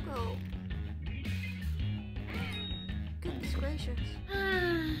the logo. Goodness gracious.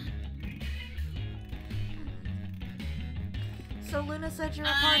 So Luna said you're a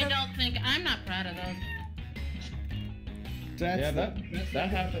part I of... don't think I'm not proud of those. Yeah,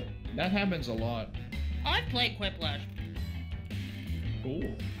 that happens a lot. Oh, I played Quiplash.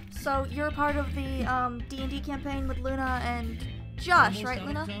 Cool. So you're a part of the D&D campaign with Luna and Josh, Almost right, out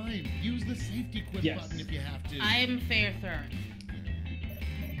Luna? of time. Use the safety quit Yes. button if you have to. I'm Fair Thurn.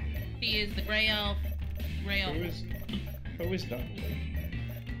 He is the Grey Elf. Who is Dudley?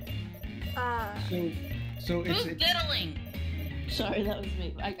 So Who's it's diddling? Sorry, that was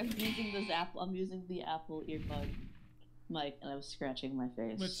me. I'm using this Apple. I'm using the Apple earbud mic, and I was scratching my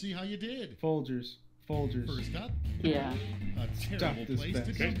face. Let's see how you did. Folgers. First up, Yeah. a terrible this place to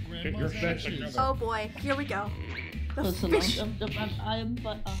fest. dump Get your grandma's fest ashes. together. Oh boy, here we go. The Listen, fish. I'm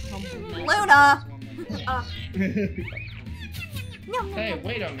but a humble man. Luna! Hey,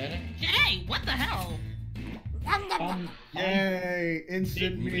 wait a minute. Hey, what the hell? Yay!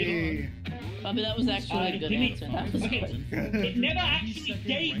 Instant me. I mean, that was actually a good give me- answer. That was good. It never actually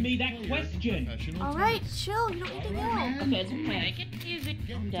gave me that question. Alright, chill, you don't need to go. Okay, it's okay. Make it easy.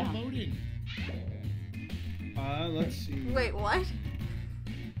 Calm down. Promoting. Let's see. Wait, what?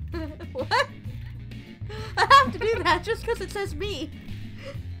 What? I have to do that just because it says me.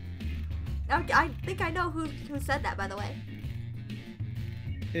 I think I know who said that, by the way.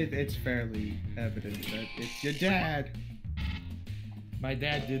 It's fairly evident that it's your dad. My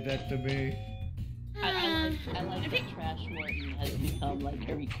dad did that to me. I like that Trash Morton has become like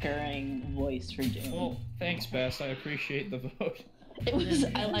a recurring voice for Doom. Well, thanks, Bess. I appreciate the vote. It was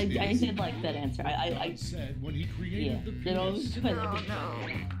I did like that answer. I said when he created yeah. the It always penis. good. Oh no.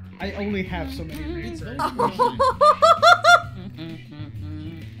 I only have so many reasons.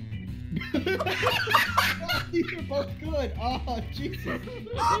 These are both good. Oh, Jesus.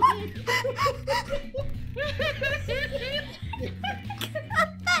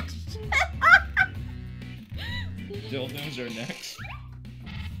 Dildos are next.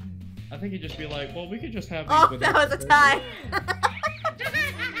 I think you'd just be like, well, we could just have these Oh, with that was a tie.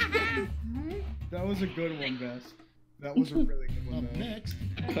 That was a good one, Bess. That was a really good one, Up though. next,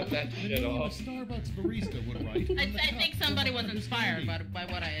 Cut that the shit name of a off. Starbucks barista would write. on the I cup think somebody was of inspired candy. by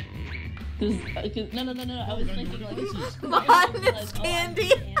what I had. Cause no. I was thinking like Modernist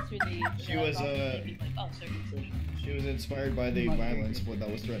candy. She was, oh, circumcision. She was inspired by the violence that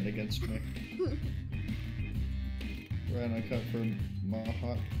was threatened against me. Ran I cut for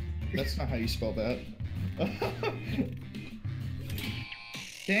Mahat. That's not how you spell that.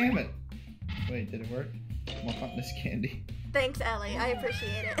 Damn it! Wait, did it work? Mahatness candy. Thanks, Ellie. I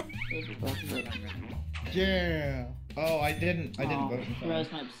appreciate it. Yeah. Oh, I didn't vote in time.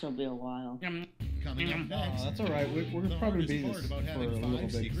 Rose might still be a while. Coming up next, That's alright. We're the probably hardest be part this about for a having little 5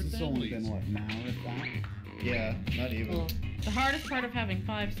 bit. 'Cause secret it's only been, families. what, an hour, if that? Yeah, not even. Well, The hardest part of having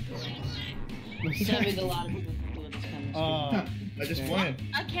 5 schools. he's having a lot of difficulty with this chemistry. I just won.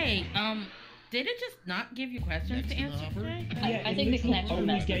 Okay, did it just not give you questions Next to in the answer hopper, today? I think the connection only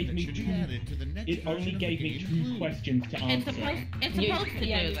messed gave up. me should be two. added to the next It only version of gave the me game 2 Clue. questions to It's answer. supposed to You're do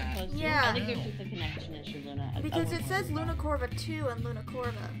you're that. supposed to. Yeah. I think there's just a connection issue, Luna. Because it says Luna Corva 2 and Luna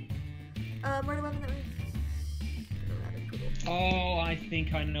Corva. Murder weapon that was... Oh, I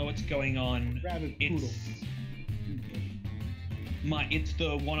think I know what's going on. Rabbit poodle. It's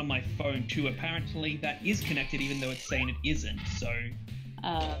the one on my phone too. Apparently that is connected, even though it's saying it isn't. So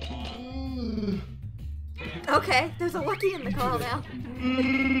Okay, there's a Lucky in the call now.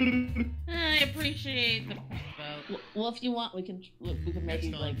 I appreciate the vote. Well, if you want, we can Next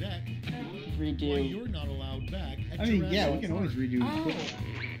maybe on like deck, why redo. you're not allowed back at I mean, Jurassic yeah, we can always redo Oh. it.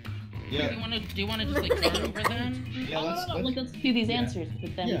 Yeah. Do you want to just like start over then? Yeah, let's. No, like let's do these Yeah. answers,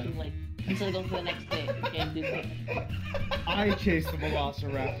 but then Yeah. we can like instead of going for the next day, okay, do the I chase the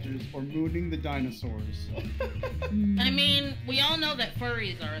velociraptors or mooning the dinosaurs. I mean, we all know that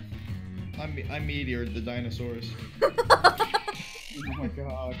furries are a I meteored the dinosaurs. Oh my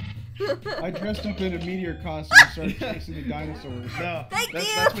god. I dressed up in a meteor costume and started chasing the dinosaurs. No, Thank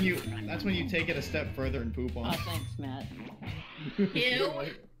you. that's when you take it a step further and poop Oh, on. thanks, Matt. Ew.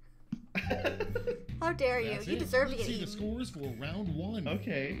 How dare you? That's You it. deserve to Let's get see the eaten. scores for round 1.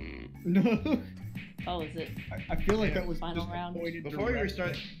 Okay. No. Oh, is it? I feel like that was Final just round? pointed Before we directly.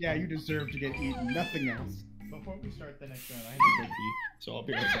 restart, Yeah, you deserve to get eaten. Nothing else. before we start the next round, I have to go pee, so I'll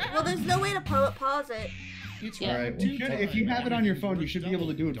be right back. Well, there's no way to pause it. It's Yeah. round Alright, two You should, time. if you have it on your phone, you should be able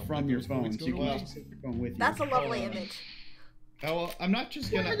to do it Don't from let your those phone, points so go you to can waste. just take your phone with you. That's a lovely image. Oh, well, I'm not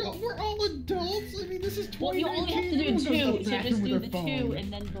just gonna. We're all adults. I mean, this is Well, you only have to do 2, so just do the 2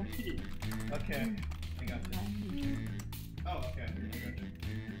 and then go pee. Okay, I got this. Oh, okay, I got you. Here,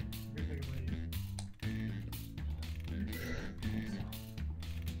 take a break.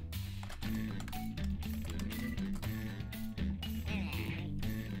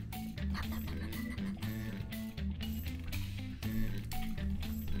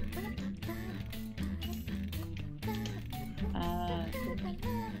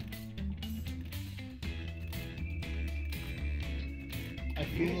 I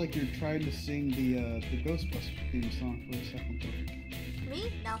feel like you're trying to sing the Ghostbusters theme song for a second there.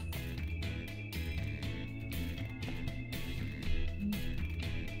 Me? No.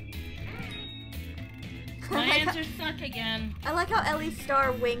 answers suck again. I like how Ellie's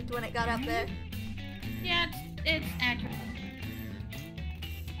star winked when it got up there. Yeah, it's accurate.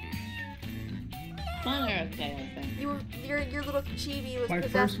 Mine are okay, I think. Your little chibi was My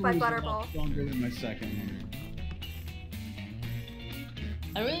possessed first by one was a Butterball. lot stronger than my second one.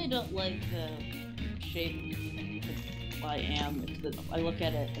 I really don't like the shape of I am. I look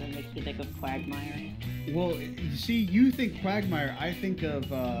at it and it makes me think of Quagmire. Well, you see, you think Quagmire, I think of,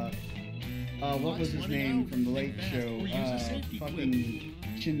 what was his name from The Late Show? Fucking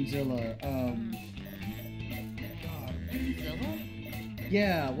Chinzilla. Zilla?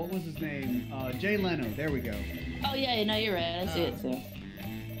 Yeah, what was his name? Jay Leno, there we go. Oh yeah, no, you're right. I see it too.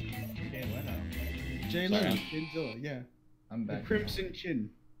 Jay Leno, Chinzilla, yeah. I'm The back. Crimson Chin.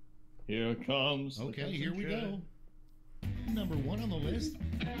 Here comes. the Okay, here we Crimson go. Number 1 on the list.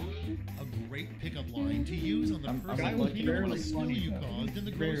 A great pickup line to use on the I'm first like opinion on barely a spill funny, you though. caused in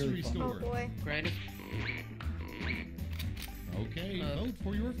the Barely grocery funny. Oh store. boy. Great. Okay, vote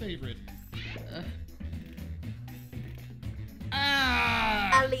for your favorite.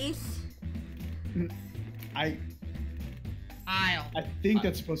 Alice. I Aisle. think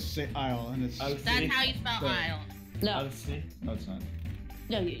that's supposed to say aisle, and it's I'll see. That's how you spell So- aisle. No, I'll see. No, it's not.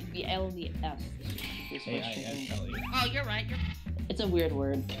 no, the L and the S. is what you're saying. A-I-S-L-E. Oh, you're right. It's a weird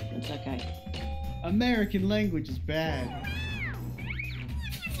word. It's okay. American language is bad.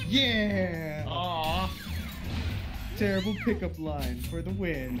 Yeah! Aww. Terrible pickup line for the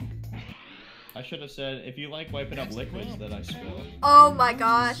win. I should have said, if you like wiping up liquids that I spill. Oh my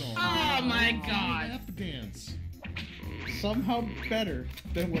gosh. Oh my god. Lap dance. Somehow better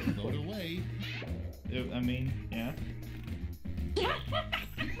than what Vote away. I mean, yeah.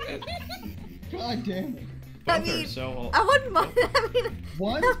 God damn it. I Both mean, are so. I wouldn't mind. I mean,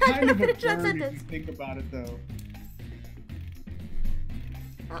 One's I'm not kind of gonna a finish that burn if you sentence. think about it, though.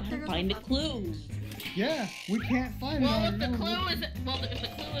 Oh, there Gotta goes find my the clues. Yeah, we can't find Well, it. if the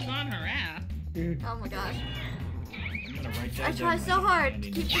clue is on her ass. Oh my gosh. I'm gonna write that I try down so right hard now.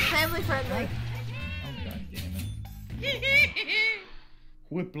 to keep this family friendly. Oh, god damn it.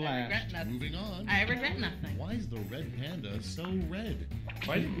 I Whiplash. regret nothing. Moving on. I regret nothing. Why is the red panda so red?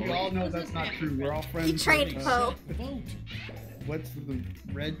 Why did We all know that's not true. We're all friends. He trained with, Poe. Vote. What's the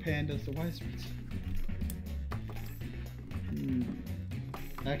red panda? So why is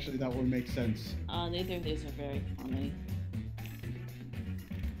Actually, that would make sense. Neither of these are very funny.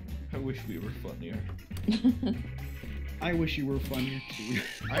 I wish we were funnier. I wish you were funnier too.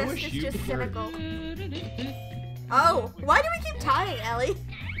 I This wish is you just were. cynical. Oh, why do we keep tying, Ellie?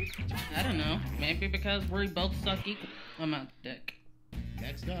 I don't know. Maybe because we both suck equal amounts of dick.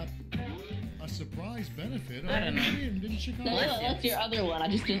 Next up, a surprise benefit I don't know. of wind in Chicago. No, that's your other one. I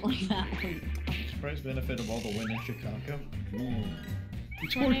just didn't like that one. Surprise benefit of all the wind in Chicago.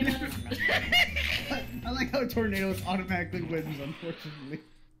 Tornado. I like how tornadoes automatically wins, unfortunately.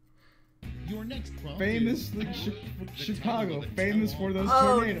 Your next prompt Famously, is Chicago, famous for those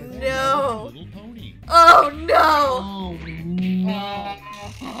Oh tornadoes. no. Little Pony. Oh no. Oh no.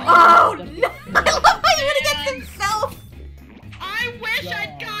 Oh no. I love how he went against himself. I wish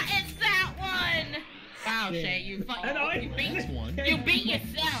I'd gotten that one. Wow, Shay, you Next one. you beat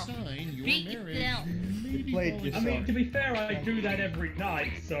yourself. Sign your Beat marriage. yourself. Maybe played fall yourself. I mean, to be fair, I do that every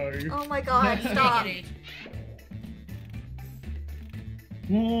night, so. Oh my god, stop. Take it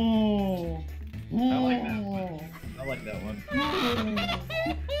Whoa. I like that one. I like that one.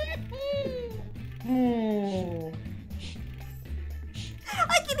 Oh.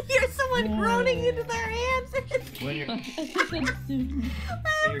 I can hear someone groaning into their hands. When your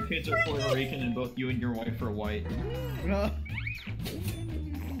kids are Puerto Rican and both you and your wife are white.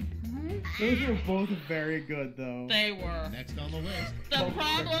 Those are both very good, though. They were. Next on the list. The a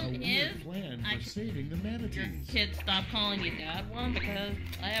problem weird is, plan I- for saving the your manatees. kids stop calling you dad one because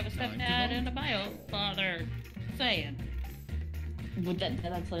I have a Time to stepdad vote. and a bio father. Saying. But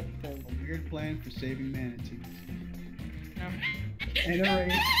that's like the. A weird plan for saving manatees. Um,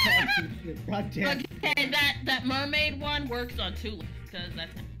 NRA sponsorship. God damn. Okay, that mermaid one works on two levels because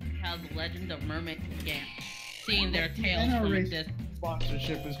that's how the legend of mermaids began. Seeing their tails from a NRA distance.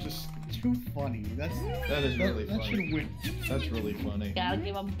 sponsorship is just too funny. That is really that funny. should win. That's really funny. Gotta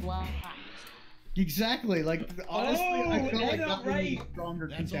give them black. Exactly. Like honestly, I feel like that was a right. stronger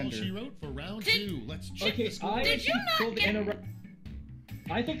That's all contender. she wrote for round 2. Let's check Okay, the score. I Did you not thought the get- NRA.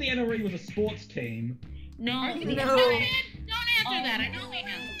 I thought the NRA was a sports team. No, No. the- Don't answer that. I know the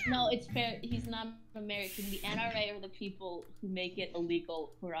answer. No, it's fair. He's not American. The NRA are the people who make it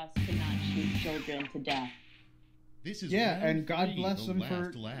illegal for us to not shoot children to death. This is Yeah, round and God 3, bless the them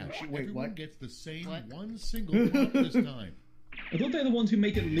last for- laugh. wait, Everyone what? gets the same What? one single prompt this time. I thought they're the ones who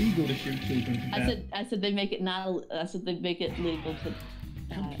make it legal to shoot children to death. I said they make it not. I said they make it legal to.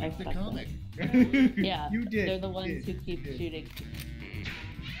 I the fucked comic. up. Yeah, You did. They're the ones you who keep did. shooting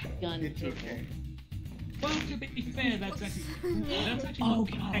gun It's people. okay. Well, to be fair, that's actually Oh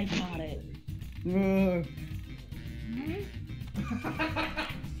not god, I got it.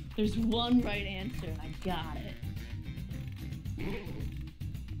 There's one right answer, and I got it.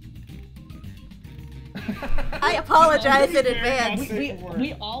 I apologize in advance.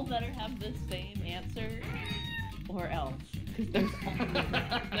 We all better have the same answer, or else. Because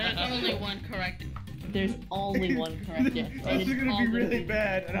There's only one correct. there's only one correct answer. and This is it's gonna all be gonna really be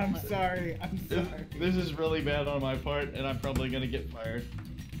bad, and I'm one. sorry. I'm sorry. This is really bad on my part, and I'm probably gonna get fired.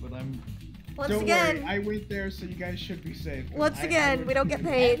 But I'm. Once Don't again, worry, I went there, so you guys should be safe. once I again, we don't get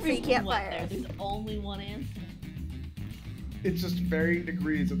paid, so you Everyone can't went fire there. us. There's only one answer. It's just varying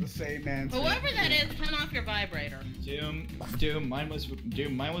degrees of the same answer. Whoever that is, turn off your vibrator. Doom, mine was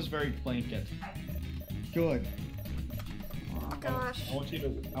very blanket. Good. Oh gosh. I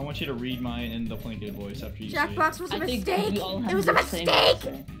want you to read mine in the blanket voice after you see it. Jackbox was a I think mistake. we all have It was a the same mistake.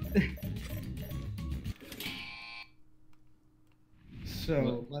 answer.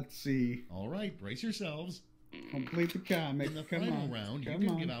 So let's see. All right, brace yourselves. Complete the comic. In the Come final on. round, you Come can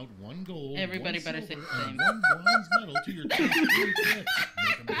on. give out 1 gold, Everybody 1 better say silver, the same. and 1 bronze medal to your top 3 clips.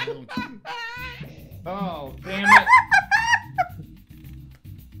 Make 'em count. Oh, damn it!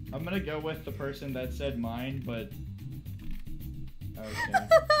 I'm gonna go with the person that said mine, but. Okay.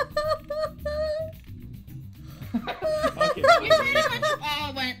 Okay. We pretty much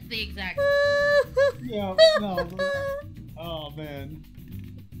all went the exact. Yeah, no. Oh man.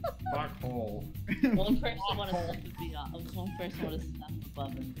 Fuck hole. One person want to step beyond. One person want to step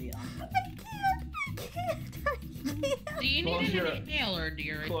above and beyond. Do you Close need an your- inhaler,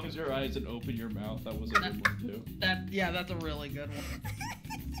 dear? Close your eyes and open your mouth. That was a good one too. That's a really good one.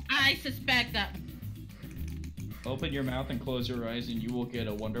 I suspect that. Open your mouth and close your eyes, and you will get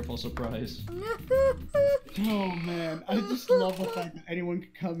a wonderful surprise. Oh man, I just love the fact that anyone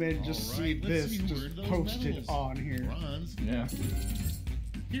could come in and just All see right, let's this see who just earned those posted medals. on here. Bronze. Yeah.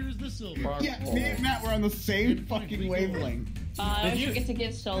 Here's the silver. Yeah, me and Matt were on the same fucking wavelength. I forget to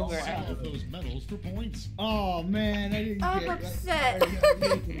give silver All out. of those medals for points. Oh man, I didn't I'm get upset.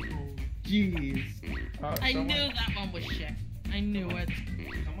 Jeez. I knew that one was shit. I knew it.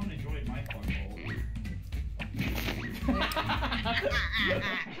 Someone enjoyed my fuck hole.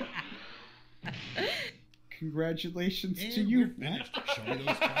 Congratulations to And you, we're Matt. finished. Show me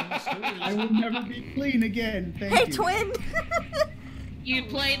those final scores. I will never be clean again. Thank Hey, you. twin! You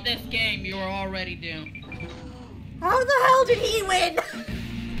played this game. You were already doomed. How the hell did he win?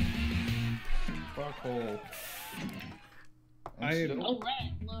 Fuck hole. Oh, right. Look.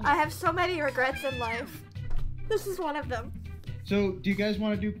 I have so many regrets in life. This is one of them. So, do you guys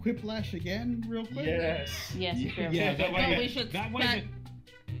want to do Quiplash again, real quick? Yes. Yes, sure. Yeah, that way, But we should that way, spec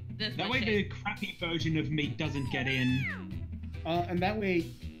this that much way the crappy version of me doesn't get in. And that way,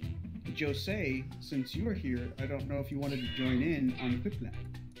 Jose, since you are here, I don't know if you wanted to join in on Quiplash.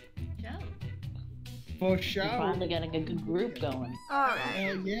 For We're sure. finally getting a good group going.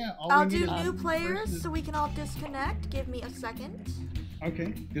 Alright. Yeah. all I'll we do need is new one players person. so we can all disconnect. Give me a second.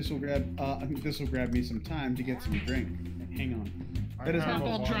 Okay, this will grab. I think this will grab me some time to get some drink. Hang on. That is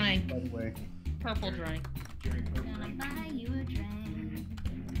Purple my drink. by the way. Purple drink.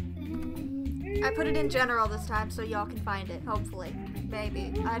 I put it in general this time so y'all can find it, hopefully.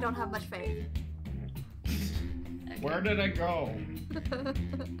 Maybe. I don't have much faith. Where did it go?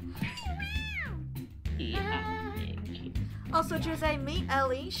 Also, Jose, meet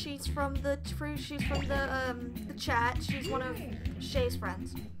Ellie. She's from the chat. She's one of Shay's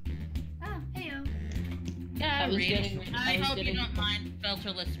friends. Oh, heyo. Yeah, I was read. getting- I I was hope you getting- don't mind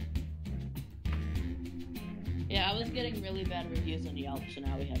filterless. Yeah, I was getting really bad reviews on Yelp, so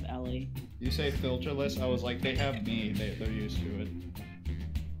now we have Ellie. You say filterless? I was like, they have me. They're used to it.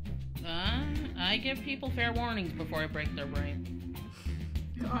 I give people fair warnings before I break their brain.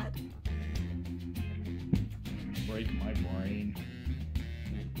 God. Break my brain.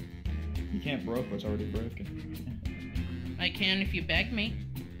 You can't broke what's already broken. I can if you beg me.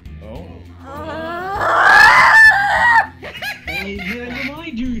 Oh. Ellie, may I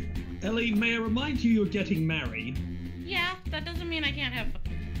remind you? Ellie, may I remind you you're getting married? Yeah, that doesn't mean I can't have.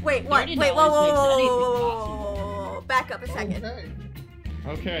 Wait, what? $30 Wait, whoa, whoa, makes whoa, anything whoa, whoa, possible. whoa, whoa, whoa. Back up a second.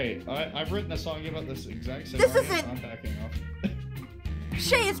 Okay, I've written a song about this exact same. This audience. isn't- I'm backing off.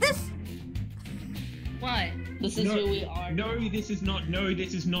 Shay, is this? What? This is who we are. No, this is not. No,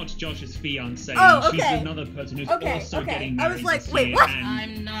 this is not Josh's fiance. Oh, She's okay. another person who's Okay, also okay. getting I married. was like, this wait, year, what?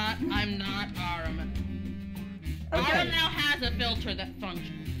 and- I'm not Aram. Aura now has a filter that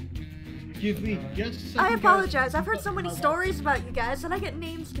functions. Give me just a second, I guys. apologize. I've heard so many stories about you guys that I get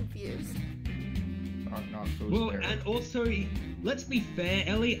names confused. Well, and also, let's be fair,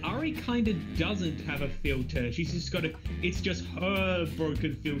 Ellie, Ari kinda doesn't have a filter. She's just got a... It's just her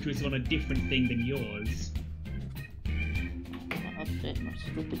broken filter is on a different thing than yours. I'll update my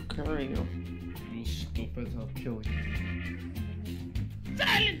stupid courier. You stupid, I'll kill you.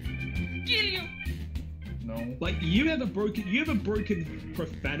 Silence! Kill you! No. Like, you have a broken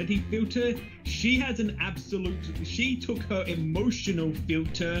profanity filter. She has an absolute... She took her emotional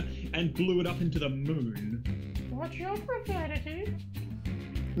filter and blew it up into the moon. What's your profanity?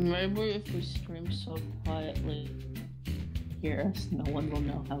 Maybe if we stream so quietly, hear us, no one will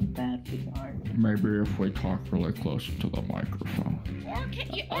know how bad we are. Maybe if we talk really close to the microphone.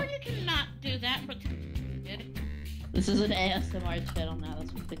 Or you cannot do that, but... This is an ASMR channel now,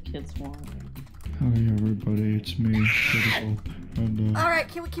 that's what the kids want. Hi everybody, it's me, Critical, and Alright,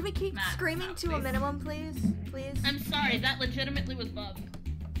 can we keep screaming to a minimum, please? Please? I'm sorry, that legitimately was Bub.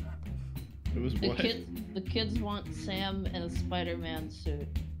 It was what? The kids want Sam in a Spider-Man suit.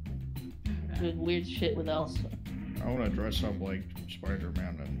 Doing weird shit with Elsa. I want to dress up like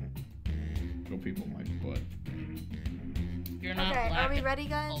Spider-Man and show people my butt. You're not Okay, black. are we ready,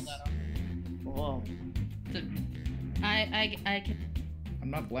 guys? Whoa. I can... I'm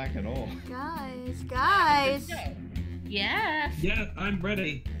not black at all. Guys! Yes! Yeah, I'm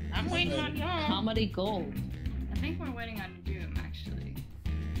ready. I'm waiting on y'all. Comedy gold. I think we're waiting on Doom, actually.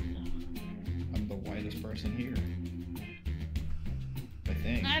 I'm the whitest person here. I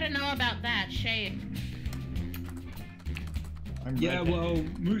think. I don't know about that, Shay. I'm Yeah, red. well,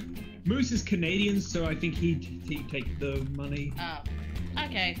 Moose is Canadian, so I think he'd take the money. Oh.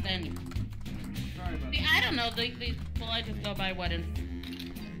 Okay, then... See, I don't know, these people, I just go by what in...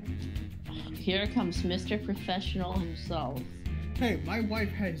 Here comes Mr. Professional himself. Hey, my wife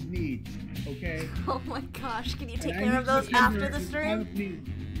has needs, okay? Oh my gosh, can you take And I care of need those to after remember the if I stream? have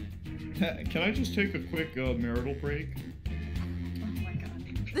needs. Can I just take a quick marital break? Oh my god.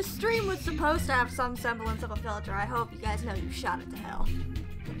 The stream was supposed to have some semblance of a filter. I hope you guys know you shot it to hell.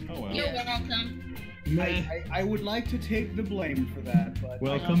 Oh well. You're welcome. I would like to take the blame for that, but...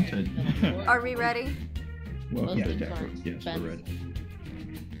 Welcome to... Are we ready? Welcome Most to of the Dapper. time, Yes, we're ready.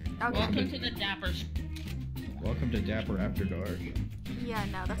 Okay. Welcome to the Dapper... Welcome to Dapper After Dark. Yeah,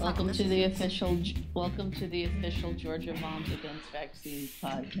 no, that's Welcome not to the official. Welcome to the official Georgia Moms Against Vaccines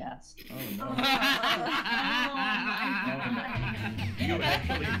podcast. Oh no. You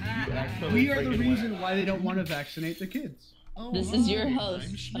actually We are the freaking reason why they don't want to vaccinate the kids. Oh, This is your hi, host,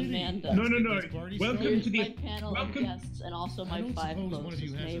 I'm Schmitty. Amanda. No. This party Welcome started. to Here's the... my panel of guests and also I my don't 5 suppose one of closest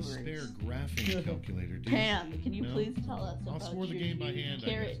you has a neighbors. spare graphing calculator, do you? Pam, can you No? please tell us I'll about score the your game by new hand, I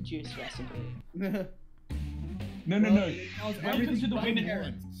carrot guess. juice recipe? No. Welcome to the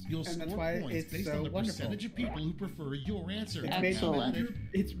women. You'll And that's score why points it's based so on the wonderful. percentage of people who prefer your answer. Excellent.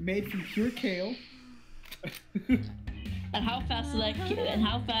 It's made from pure kale. And how fast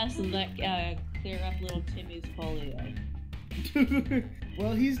does that? Clear up little Timmy's polio?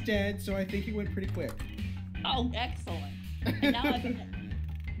 Well, he's dead, so I think he went pretty quick. Oh, excellent! And now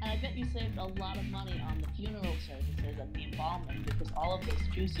I bet you saved a lot of money on the funeral services and the embalming because all of those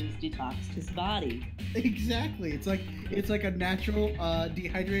juices detoxed his body. Exactly. It's like a natural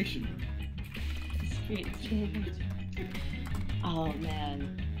dehydration. Sweet. Oh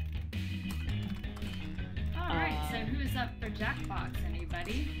man. Alright, so who's up for Jackbox?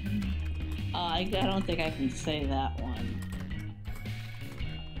 Anybody? I don't think I can say that one.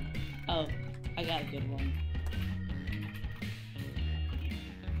 Oh, I got a good one.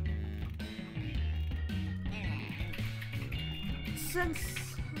 Since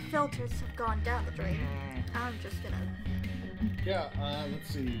filters have gone down the drain, I'm just gonna... Yeah, let's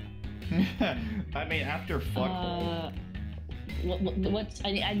see. I mean, after fuckhole. What's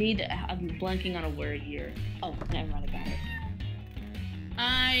I'm blanking on a word here. Oh, never mind, I got it.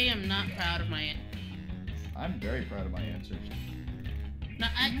 I am not proud of my... I'm very proud of my answers. No,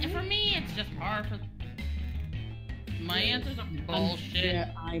 for me, it's just par for... My answers are bullshit.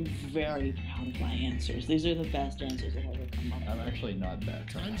 I'm very proud of my answers. These are the best answers I've ever come up with. I'm actually not that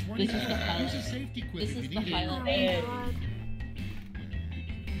proud. Time's running This is the out. highlight. Use a safety quiz This if is you the need it. highlight.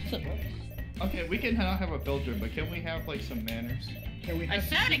 Okay, we can now have a filter, but can we have like some manners? Can we I have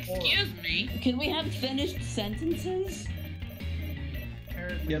said excuse me. Can we have finished sentences?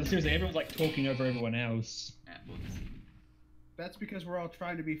 Yeah, seriously, everyone's like talking over everyone else. That's because we're all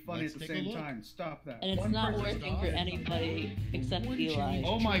trying to be funny Let's at the take a same look. time. Stop that. And it's One not person working stop. for anybody except What a Eli. change.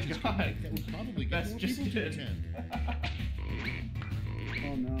 Oh my Changes god. that would probably get That's more just people to it. attend.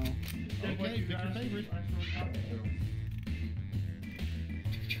 Oh no. Okay, pick your favorite.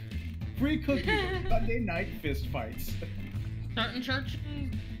 Free cookies. Sunday night fist fights. Certain churches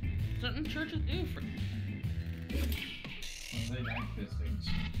do for. Sunday night fistings.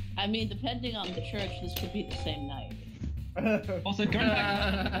 I mean, depending on the church, this could be the same night. Also, going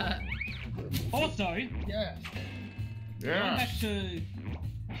back. Also, Yes.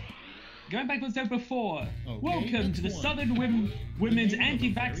 going back to what I said before. Okay, Welcome to the next one. Southern Women's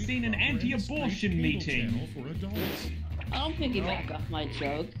Anti-Vaccine and Anti-Abortion meeting. Channel for adults. I'll piggyback off my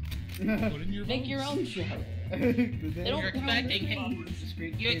joke. Put in your Make your votes. own joke. You're expecting him.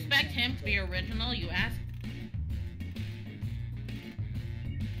 You expect him to be original. You ask.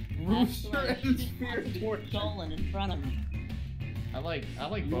 Rooster and Spear Torch. Stolen in front of me. I like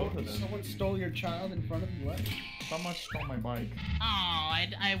both of them. Someone stole your child in front of you. What? Someone stole my bike. Oh,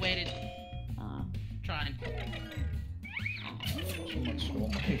 I waited. Trying. Someone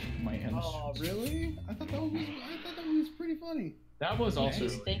stole my hands. Oh, really? I thought that was pretty funny. That was also.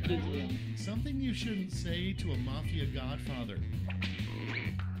 Thank you, Dean. Something you shouldn't say to a mafia godfather.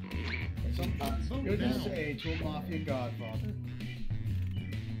 Something good to say to a mafia godfather.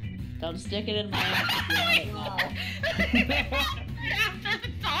 Don't stick it in my ass. After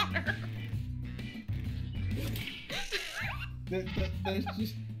the daughter.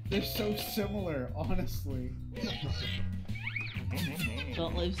 They're so similar, honestly.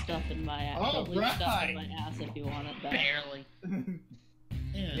 Don't leave stuff in my ass. Oh, Don't leave stuff in right. my ass if you want it back. Barely. And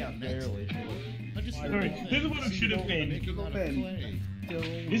Yeah, next, barely. I just Alright, this is what it should have been. Making out of clay.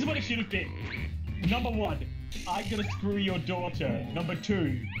 This is what it should have been. Number 1, I'm gonna screw your daughter. Number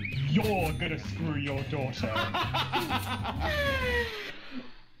 2, you're gonna screw your daughter.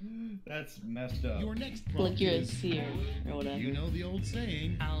 That's messed up. Your next Like prompt you're a is, seer or whatever. you know the old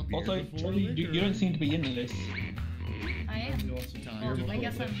saying, I'll- beer Also, before Charlie, liquor. you don't seem to be into this. I am. Time Well, to I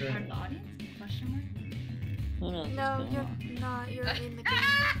guess vote. I'm part of the audience? Question mark? Who knows what's No, going you're on? not. You're in the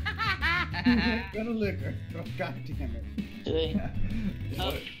game. Gonna liquor. Oh, God damn it. Doing.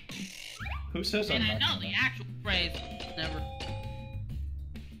 Oh, Who says I'm And I not know gonna? the actual phrase never.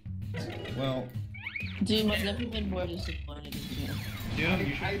 Well, Doom, I've never been more disappointed in you. Doom,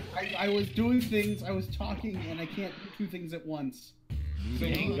 you should. I was doing things, I was talking, and I can't do two things at once. So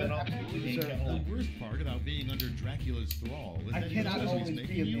Being you been absolutely being deserve kept The that. worst part about being under Dracula's thrall is I that cannot he's always always be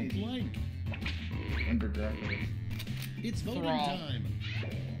making you amazing. blank. Under Dracula. It's voting Thrall. time.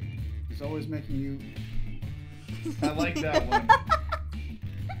 He's always making you. I like that one.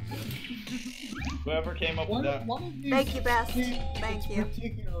 Whoever came up with that. One of these Thank you, Beth. scenes Thank is you.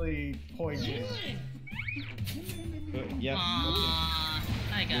 particularly poignant. Yeah,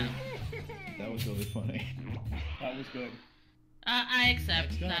 I got it. that was really funny. That was good. I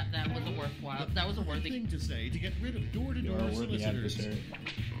accept Next up. that was a worthwhile. That was a worthy. thing to say to get rid of You are door-to-door a worthy solicitors. adversary.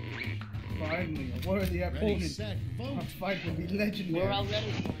 Finally, a worthy Ready, opponent. set, Our vote. fight will be legendary. We're all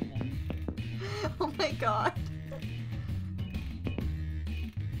ready for them. Oh my god.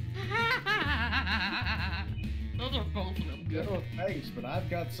 Those are both of them good. Oh, thanks, but I've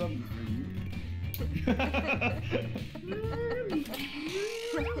got something for you.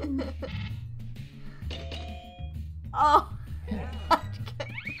 Oh.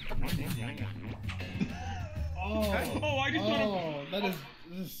 Oh, I just that is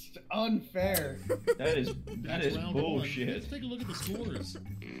just unfair. That is That's round one. bullshit. Let's take a look at the scores.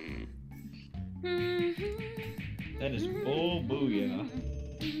 That is bull booyah.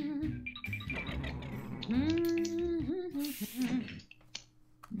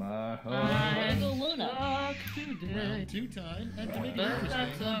 My heart. Go Luna. Round two time, and to make it But interesting,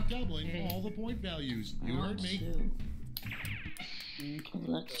 that's I'm okay. doubling all the point values. You heard me.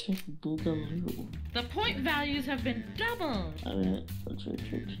 Electric Boogaloo. The point values have been doubled. Alright, that's right,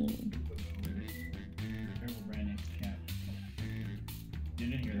 13. Careful, Brandon. Cat. You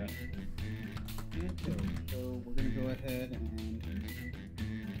didn't hear that. Okay, so we're gonna go ahead and.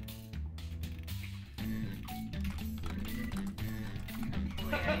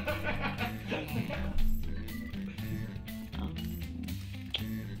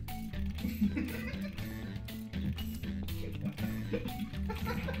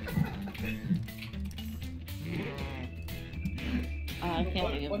 I can't think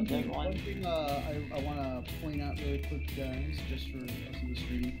of a One good thing I want to point out really quick, guys, just for us in the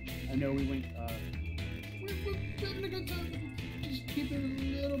stream. I know we went, we're having a good time. Just keep it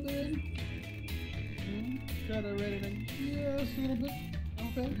a little bit. Try to rate it in just a little bit.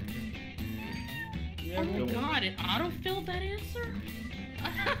 Okay. Yeah, Oh my god, it autofilled that answer?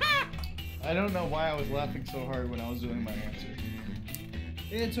 I don't know why I was laughing so hard when I was doing my answer.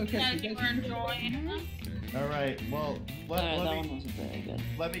 It's okay. Guys, you were enjoying it. All right. Well, that one wasn't very good.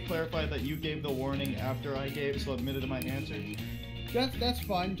 let me clarify that you gave the warning after I gave, so admitted to my answer. That's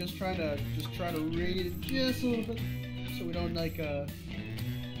fine. Just trying to read it just a little bit, so we don't like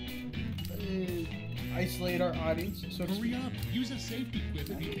isolate our audience. So Hurry up! Use a safety quip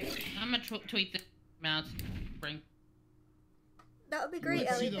if you can. I'm gonna tweet the mouse. Bring. That would be great,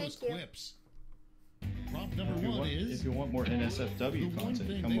 Let's see Ellie. those Thank you. quips. Prop number one is... If you want more NSFW the one content,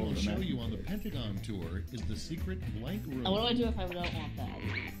 thing come they over will to show Matt. you on the Pentagon tour is the secret blank room. And what do I do if I don't want that?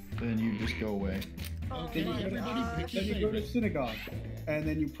 Then you just go away. Okay, Oh my everybody gosh. pick your then you go to favorite. synagogue, and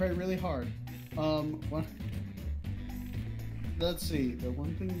then you pray really hard. Let's see. The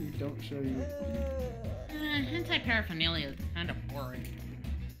one thing we don't show you. Hentai paraphernalia is kind of boring.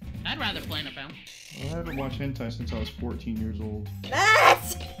 I'd rather play in a film. I haven't watched hentai since I was 14 years old.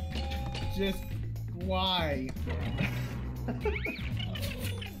 That's Just why?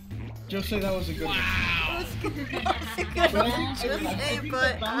 Just say that was a good one. Wow. that's a good one to say,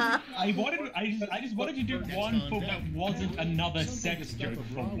 but I just wanted to do one for that wasn't another sex joke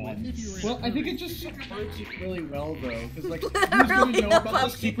for once. Well, I think it just supports it really well, though, because like, who's Literally gonna know a about the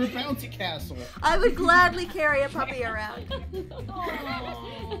puppy. secret bounty castle? I would gladly carry a puppy around.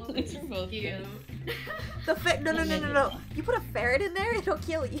 Thanks for both. Cute. No. You put a ferret in there, it'll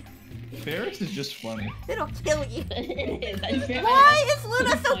kill you. Ferris is just funny. It'll kill you. It is. I feel Why is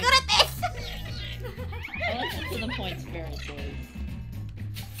Luna so good at this? I like to the points Ferris is.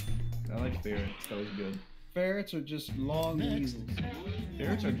 I like ferrets. That was good. Ferrets are just long Next. weasels.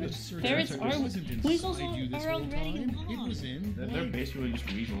 Ferrets are just. Ferrets It are wasn't inside weasels you this are whole already time. It long. was in They're blank. basically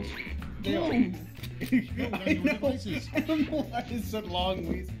just weasels. They are. on your devices. I don't know why I said long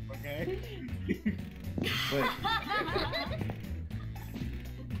weasels, okay? Wait.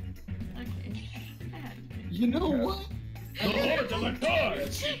 Okay. You know what? The Lord of the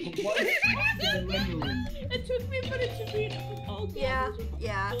Cards! It took me a minute to read. Oh, God.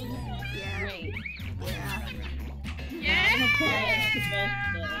 Yeah. Great. Yeah.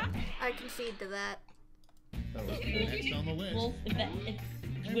 I concede to that. That was good. Next on the list. Well, if that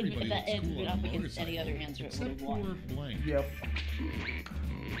Everybody answer looks cool been on up a against any other answer, it would Except have for won. blank. Yep.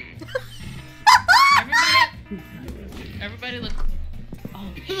 Everybody look.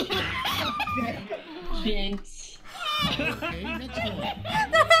 Oh, Jinx. Okay, next one.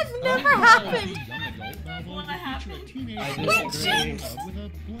 That has never happened. Young adult novel What will feature a happened? teenage I girl disagree. in love with a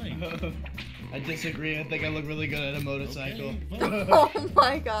blank. I disagree. I think I look really good at a motorcycle. Okay, vote. Oh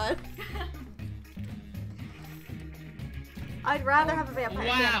my god. I'd rather have a vampire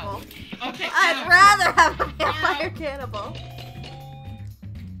Wow. cannibal. Okay. I'd rather have a vampire cannibal.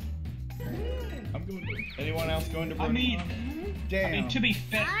 I'm going to. Anyone else going to? I mean, Damn. to be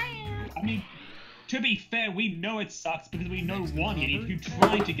fair, we know it sucks because we know one idiot who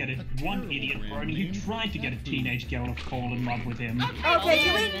tried to get a teenage girl to fall in love with him. Okay,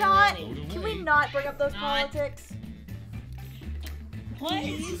 can we not bring up those politics? What?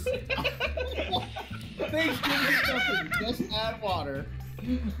 Thanks, Jimmy. Just add water.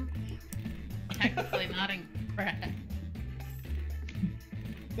 Technically not incorrect.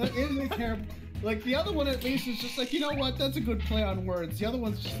 That is a terrible. Like, the other one at least is just like, you know what, that's a good play on words. The other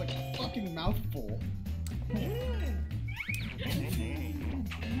one's just like a fucking mouthful.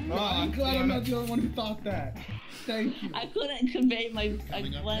 Oh, I'm glad I'm not the only one who thought that. Thank you. I couldn't convey my. I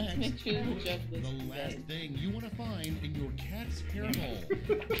Coming up wanted to make next, sure the joke was the last good. thing you want to find in your cat's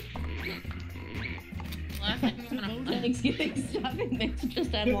hairball. Last thing I'm gonna. Thanksgiving stuffing makes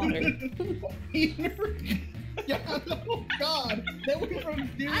just add water. Yeah, oh god. That went from I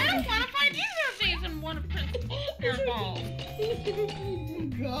zero don't want to find either of these in one hairball. Oh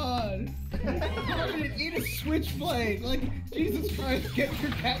god. How did it eat a switchblade? Like, Jesus Christ, get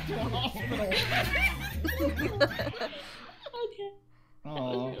your cat to a hospital. Okay. That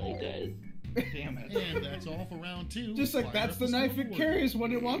Aw. was really good. Damn it. And that's all for round two. Just like, Fire that's up the knife it scoreboard. carries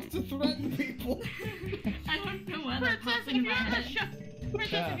when it wants to threaten people. I don't know what Princess, popped if in you my ever head.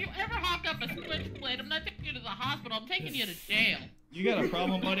 Princess, if you ever hawk up a switchblade, I'm not taking you to the hospital. I'm taking you to jail. You got a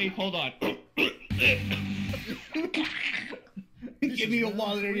problem, buddy? Hold on. This Give is me a round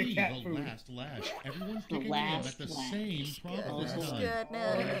wallet and your three, cat the food. last lash. Everyone's The taking aim last at the lash. same prompt this Oh, time.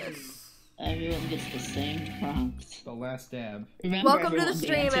 goodness. Everyone gets the same prompts. The last dab. Remember, Welcome to the everyone,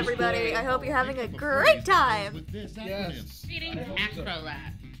 stream, answer's everybody. correct. I hope you're having a Think of great phrase that goes time. with this acronym. Yes. Eating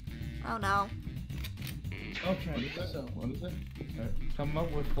Acrolat. Oh no. Okay, so. What is it? Come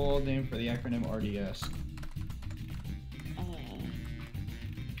up with full name for the acronym RDS.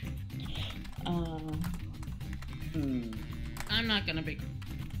 I'm not gonna be.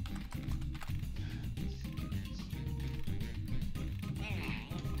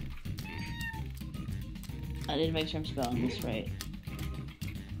 I need to make sure I'm spelling this right.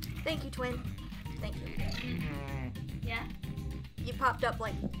 Thank you, twin. Thank you. Yeah? You popped up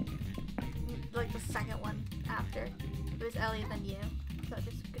like the second one after. It was Ellie then you. So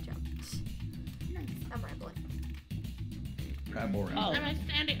just good job. I'm rambling. Oh.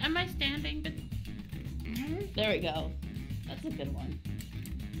 Am I standing? But... There we go. That's a good one.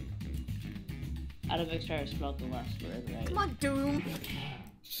 I had to make sure I spelled the last word right. Come on, Doom.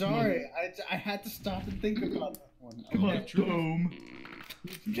 Sorry, I had to stop and think about that one. Come on, Doom.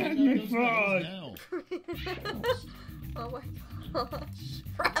 Get me frog. Oh my gosh.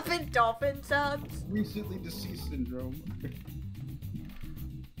 Rapid dolphin sounds. Recently deceased syndrome.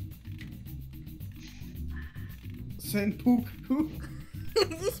 Senpuku.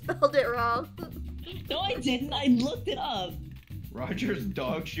 You spelled it wrong. No, I didn't. I looked it up. Roger's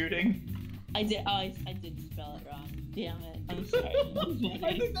dog shooting. I did. Oh, I did spell it wrong. Damn it. I'm sorry.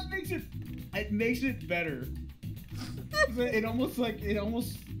 I think that makes it better. It almost like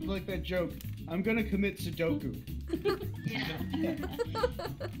that joke. I'm gonna commit Sudoku.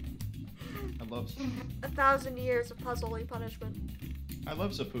 I love. 1,000 years of puzzling punishment. I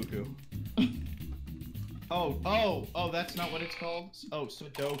love seppuku. Oh, that's not what it's called? Oh,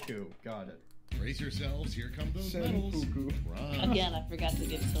 Sudoku. Got it. Brace yourselves, here come those medals. Again, I forgot to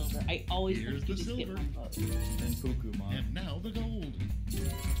get silver. I always Here's forget the to get silver. one vote. Senpuku, Mom. And now the gold.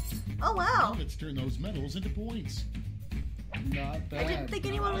 Oh wow. Now let's turn those medals into points. Not bad. I didn't think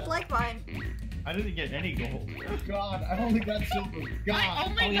anyone would like mine. I didn't get any gold. Oh God, I only got silver. God. I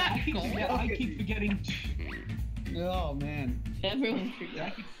only got gold. I keep forgetting. Oh man. Everyone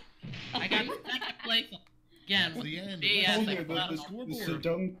forgot. I got second place again. That's the end. BS.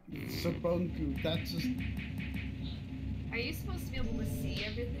 Sudoku. That's just. Are you supposed to be able to see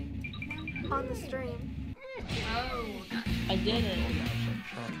everything? On the stream. Oh. I did it.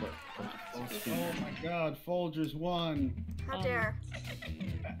 Oh my God, Folgers won. How dare.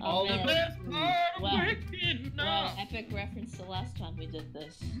 All man. the Best part of Well, wicked well, epic reference to last time we did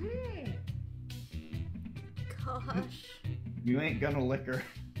this. Gosh. You ain't gonna lick her.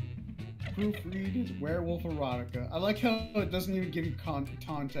 Proofread is werewolf erotica. I like how it doesn't even give you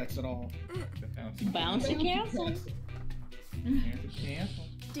context at all. Bouncy castle.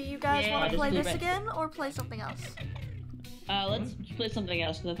 Do you guys Yeah, want to just play do this it. again or play something else? Let's play something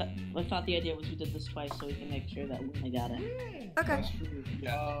else. Cause I thought the idea was we did this twice so we can make sure that Luna got it. Okay.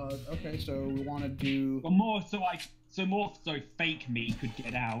 Okay, so we want to do. Well, more so fake me could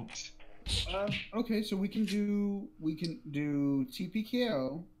get out. Okay, so we can do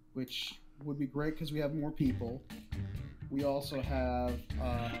TPKO, which would be great because we have more people. We also have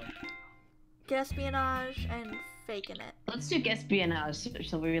Espionage and faking it. Let's do espionage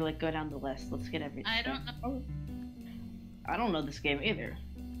so we like go down the list. Let's get everything. I don't know. I don't know this game either.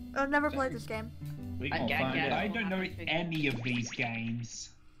 I've never played this game. We can find it. I don't know any of these games.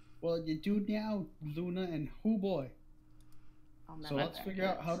 Well, you do now, Luna and Who Boy. So let's figure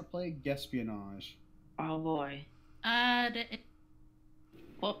out how to play Espionage. Oh boy.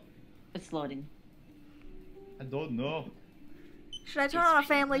 Well, it's loading. I don't know. Should I turn on a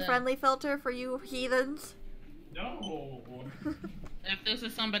family-friendly filter for you heathens? No. If this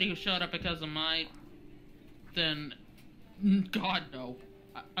is somebody who showed up because of mine, then God no.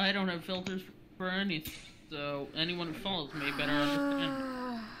 I don't have filters for anything, so anyone who follows me better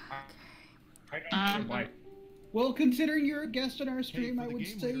understand. Well, considering you're a guest on our stream, Hey, I for the would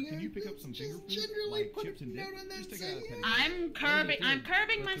game say winner, can you pick up some fingerprints, generally like put chips a and note dip? on that Just take out a penny. I'm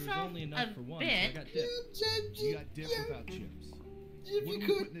curbing myself only a enough for one, so I bit. got dip. You got dip without chips. If What you do we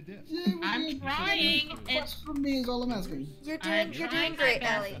could, put in the dip? I'm trying. Request from me is all I'm asking. You're I'm doing trying great, my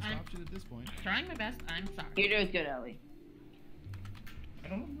best. Ellie. Best option at this point. Trying my best. I'm sorry. You're doing good, Ellie. I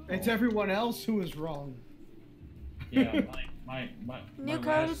don't know. It's everyone else who is wrong. Yeah, my New code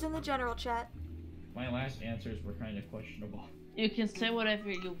last, is in the general chat. my last answers were kind of questionable. You can say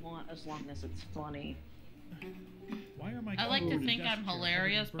whatever you want as long as it's funny. Why are my I like to code think I'm industrial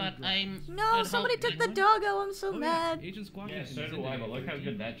hilarious, covered but in I'm. No, good somebody hope took the anyone- doggo. I'm so Oh, yeah. mad. Agent Squawk Yeah, is so do I, but look how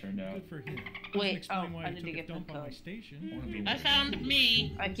good that turned out. Good for him. Wait, Explain why I he need took to a get the dump on my code. station. I found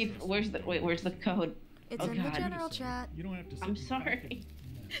me. I keep. Where's the code? It's Oh, in the God. general chat. You don't have to. I'm sit sorry.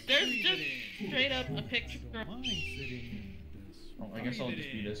 There's just straight up a picture. Mine sitting in this. Oh, I guess I'll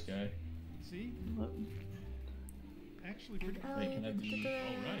just be this guy. See? Actually, pretty. Wait, can I be?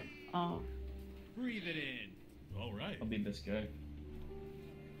 All right. Oh. Breathe it in. All right. I'll be this guy.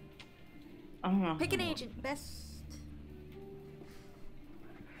 Pick an agent. Best.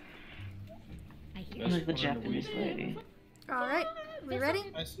 I like the Japanese lady. All right. We ready?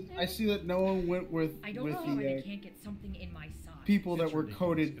 I see that no one went with I don't know how I the can't get something in my size. people that were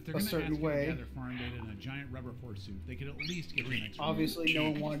coded If they're a gonna certain ask you to way. gather farm data in a giant rubber horse suit, they could at least give you an extra. Obviously, no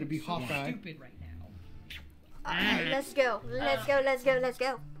one wanted to be Hawkeye. Stupid right now. Alright, let's go. Let's go. Let's go. Let's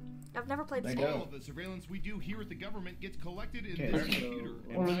go. I've never played this game. All of the surveillance we do here at the government gets collected in Okay, this so- computer. What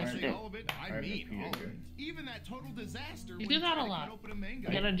And are we when I gonna say do? all of it, I mean all of it. Even that total disaster. You when do that trying a to lot. cut open a mango.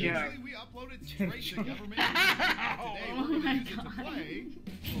 Get a joke. Usually we upload it straight to government. Today we're going to use it to play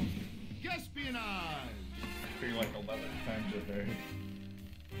espionage. Pretty like 11 times a day.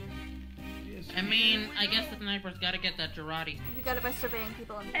 I mean, I guess the sniper's gotta get that Girardi. You got it by surveying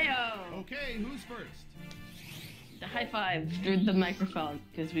people on the Heyo! Okay, who's first? The high five through the microphone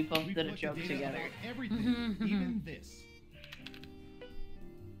because we both We did a collected joke data together. about everything, even this.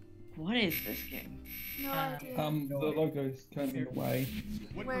 What is this game? No idea. The logo's kind of in the way.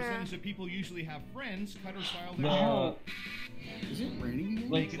 What Where? percentage of people usually have friends cutter style their No. Is it raining again?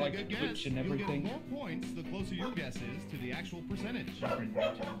 Like, Making a good guess, Twitch and you'll get everything. more points the closer your guess is to the actual percentage.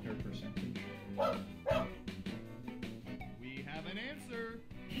 We have an answer.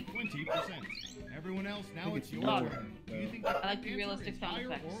 20%. Everyone else, now it's your turn. Do you think the I like correct the answer realistic is sound higher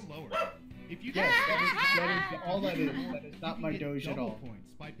effects. or lower? If you Yes, think that is all that is. That is not my you get Doge at double all. points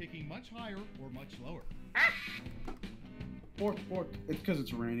by picking much higher or much lower. Fork. It's because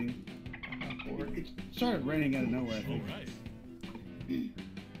it's raining. It started raining out of nowhere, I think.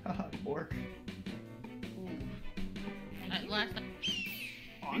 Haha, fork. Last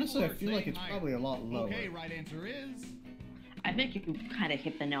Honestly, I feel like it's probably a lot lower. Okay, right answer is I think you kind of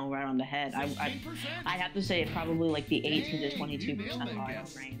hit the nail right on the head. I 16%. I'd have to say it's probably like the 18 to Dang, you 22% nailed it, oil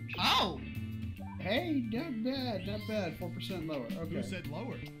guess. range. Oh! Hey, not bad, not bad. 4% lower. Who Okay. said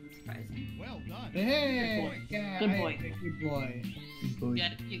lower? Surprising. Well done. Hey, Good yeah, Good boy. Good boy.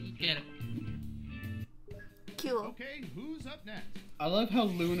 Get it, you get it. Cool. Okay, who's up next? I love how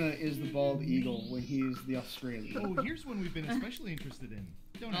Luna is the bald eagle when he's the Australian. Oh, here's one we've been especially interested in.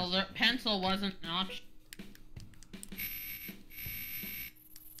 Don't Well, ask. the pencil wasn't an option.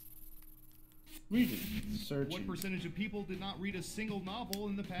 Reading. Searching. What percentage of people did not read a single novel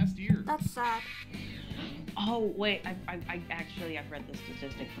in the past year? That's sad. Oh wait, I actually I've read this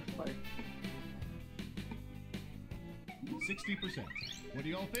statistic before. 60%. What do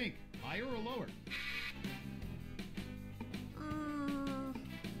y'all think? Higher or lower?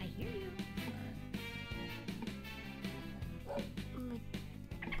 I hear you.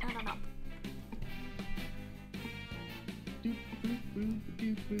 I don't know.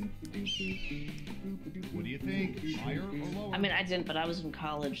 What do you think? Higher or lower? I mean, I didn't, but I was in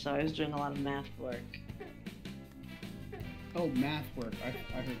college, so I was doing a lot of math work. Oh, math work. I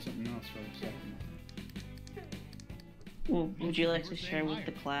heard something else for a second. Well, would you like to share with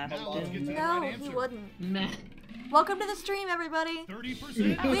the class? Now let's get to the No, right he answer. wouldn't. Welcome to the stream, everybody.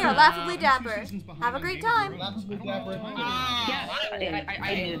 30%. We are laughably dapper. Seasons behind Have a on great Game of time. Thrones. Laughably dapper. Yeah,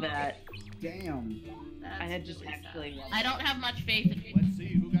 I knew that. Damn. I had just actually. I don't have much faith in you. Let's see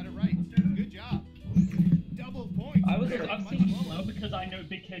who got it right. Good job. Double points. I'm Much thinking lower. slow because I know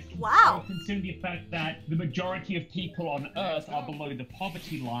Wow. considering the fact that the majority of people on Earth are below the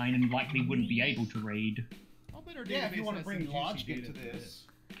poverty line and likely wouldn't be able to read. I'll bet our Yeah, if you database want to has bring some logic juicy into data. this.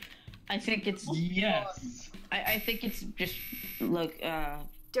 I think it's. Yes. I think it's just look.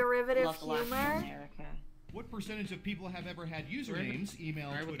 Derivative love the laugh in humor. America. What percentage of people have ever had usernames, email,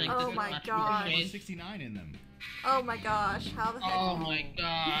 I would Twitter, think Oh this my is much gosh. more with faith. 69 in them? Oh my gosh, how the heck? Oh my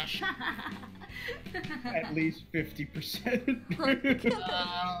gosh. At least 50%.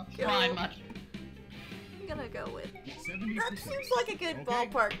 Try much. I'm gonna go with. 70%. That seems like a good Okay,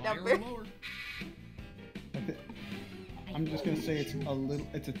 ballpark higher or number. lower? I'm just gonna say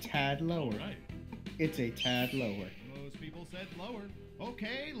it's a tad lower. Right. It's a tad lower. Most people said lower.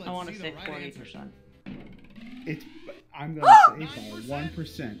 Okay, let's I want to see say the right 40%. answer. It's. I'm gonna say by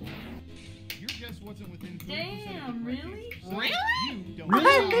 1%. Your guess wasn't within 30% of Damn, the really? correct. So Really? You don't I'm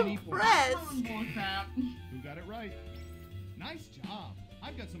have any points. impressed. Bullcrap. Who got it right? Nice job.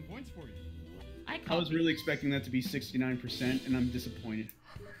 I've got some points for you. I was really expecting that to be 69%, and I'm disappointed.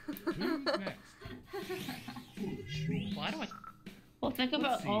 Who's next? Why do I? Well, think Let's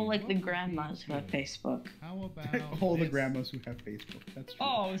about see, all like the what grandmas who have Facebook. How about All the this? grandmas who have Facebook. That's true.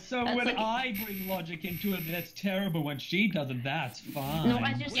 Oh, so That's when like- I bring logic into it, that's terrible. When she does it, that's fine. No,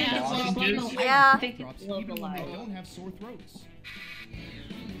 I just think Yeah, it's well, localized. yeah. I think Drops it's even when they localized. don't have sore throats.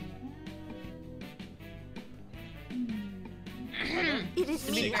 It is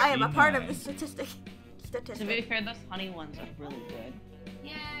To be me. fair- I am a part of the statistic. To be Statistic. fair, those honey ones are really good.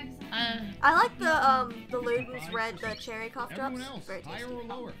 Yeah, I like the Luden's red, the cherry cough drops. Everyone else, Very higher tasty. or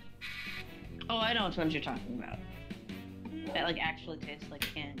lower? Oh, I know which ones you're talking about. That like actually tastes like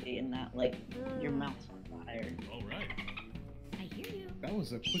candy and not like your mouth's on fire. All right. I hear you. That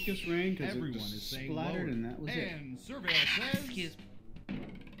was the quickest rain because it Everyone just is saying splattered lower. and that was it. And survey says Excuse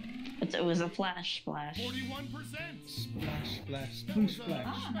It was a flash splash. 41%. Splash, splash, sploosh, splash.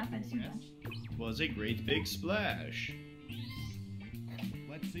 Ah, not bad, too bad. Was a great big splash.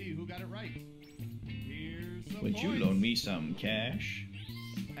 Let's see who got it right. Here's some Would you points. loan me some cash?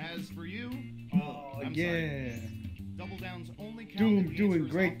 As for you, Oh, I'm yeah. sorry. Double Down's only count Doom if the doing answer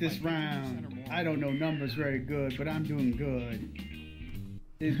is great off this by 50% or round. more. I don't know numbers very good, but I'm doing good.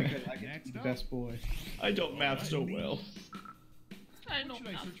 It's because I get Next to be the up. best boy. I don't math so well. I What know. should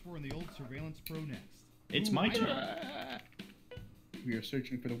I search for in the old Surveillance Pro next? It's Ooh, my I turn. know. We are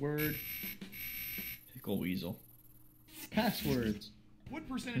searching for the word Pickle weasel. passwords. What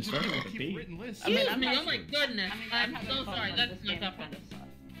percentage It's of starting people with a keep B. written lists? Excuse me, oh my goodness. I'm I'm having so fun sorry, with that's this not game that kind fun. of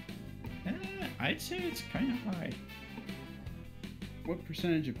sucks. I'd say it's kind of high. What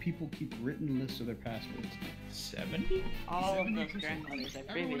percentage of people keep written lists of their passwords? 70? All of those 70%. grandmothers I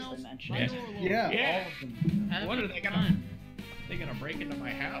Everyone previously else, mentioned. higher or lower? Yeah, Yeah. all of them. Have What are some they gonna- fun. They gonna break into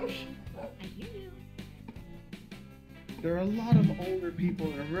my house? I hear you. There are a lot of older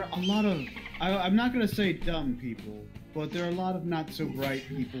people. There are a lot of. I'm not gonna say dumb people, but there are a lot of not so bright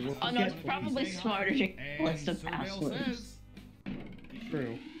people. We'll Oh no, it's forget probably Say hi. smarter to And list of Surveil passwords. says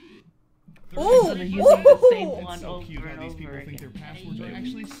True. Ooh, Instead of using the same ooh. one It's so cute over how and these over people think again. their passwords are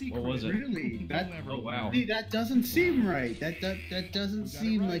actually secret. was it? Really? That. Never Oh, wow. mind. See, that doesn't seem right. That doesn't You got it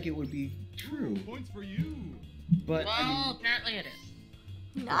seem right. like it would be true. Points for you. But Well, apparently it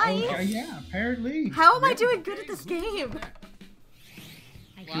is. Nice. okay, yeah, apparently. How am I doing good at this game?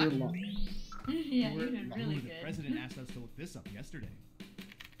 You're lying. Yeah, We're- you did really The good. president asked us to look this up yesterday.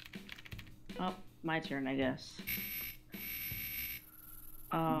 Oh, my turn, I guess.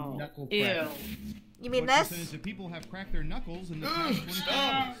 Oh, Knuckle ew. crack. You mean What this? percentage of people have cracked their knuckles in the past 24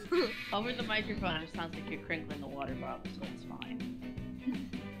 hours? Over the microphone, it sounds like you're crinkling a water bottle, so it's fine.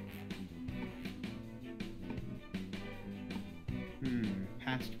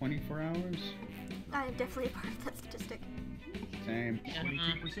 Past 24 hours? I am definitely a part of that statistic. Same.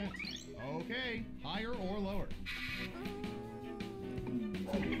 22%. Okay, higher or lower?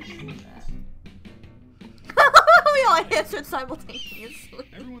 We all answered simultaneously.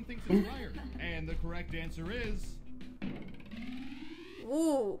 Everyone thinks it's higher. And the correct answer is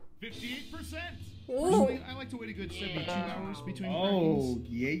Ooh. 58%. Ooh. Personally, I like to wait a good 72 hours between Oh,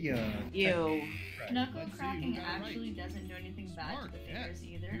 crackings. yeah. Ew. Knuckle Let's see cracking who got it right. actually doesn't do anything bad Smart, to the yes. fingers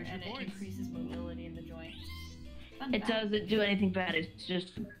either, Here's your and it points. increases mobility in the joint. Fun It fact. doesn't do anything bad, it's just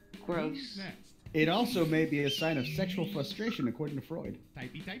Who's gross. next? It also may be a sign of sexual frustration, according to Freud.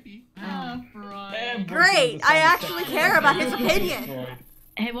 Typey. Ah, Freud. Great. I actually care about his opinion.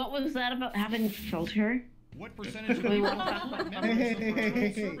 Hey, what was that about having filter? What percentage of We people won't talk are about members Hey, of hey, hey, hey, professional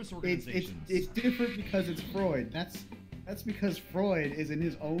hey. service organizations? It's different because it's Freud. That's because Freud is in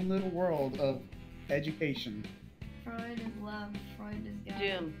his own little world of education. Freud is love. Freud is God.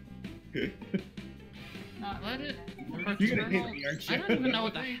 Doom. Not What really is- that. You're gonna hit me, aren't you? I don't even know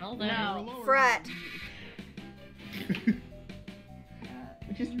what the hell that Higher or is. lower? Fret.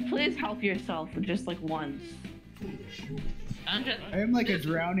 Just please help yourself just like once. I'm just. I am like a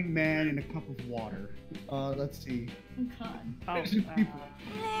drowning man in a cup of water. Let's see. Oh, God. Oh, There's people.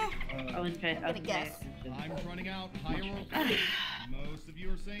 I was paying I'm gonna guess. Time's running out. Higher or lower? Most of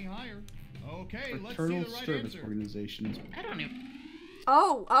you are saying higher. Okay, let's see Fraternal the right service answer. organizations. I don't even.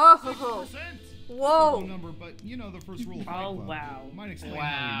 Oh, oh, 6%. whoa. Low number, but you know the first rule of Fight Oh, Club. wow. Might explain how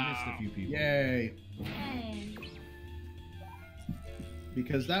Wow. we missed a few people. Yay! Hey.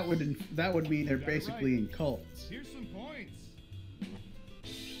 Because that would mean they're Got it basically right. in cults. Here's some points.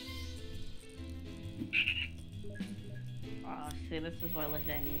 Oh, see, this is why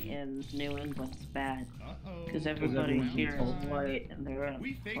living in New England's bad. Uh-oh. Because everybody everyone's here in is cults. white and they're in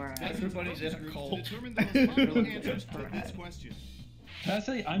We faked crap. dozens of Everybody's in a focus groups cult. to determine the most popular answers to this question.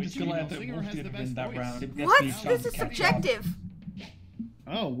 Personally, I'm just gonna let Which the female wolf singer has did the win best that voice? round. It gets What? me a This chance is to catch up. subjective.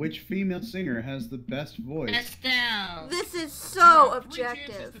 Oh, which female singer has the best voice? Estelle. This is so You have 3 chances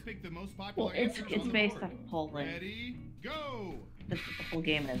objective. to pick the most Well, popular it's answers on the based board. on polling. Ready, go! The whole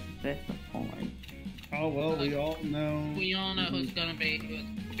game is based on polling. Oh well, we all know. We all know who's gonna be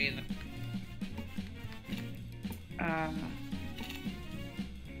the.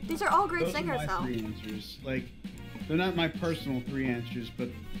 These are all great Those are singers, my though. 3 answers. Like, they're not my personal 3 answers, but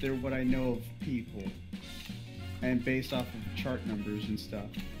they're what I know of people, and based off of chart numbers and stuff.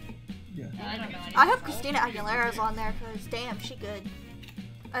 Yeah. I don't know. I hope Christina Aguilera's on there, because damn, she good.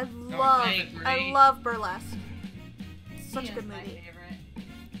 I agree. love Burlesque. Such a She good is my movie. favorite.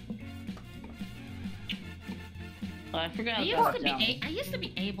 Oh, I forgot I about used, to that. be I used to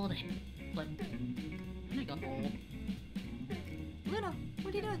be able to, like, I got old. Luna,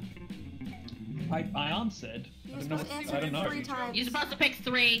 what are you doing? I answered. You're I don't supposed to know. answer I don't it know. 3 times. You're supposed to pick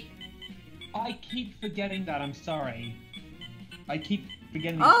 3. I keep forgetting that. I'm sorry. I keep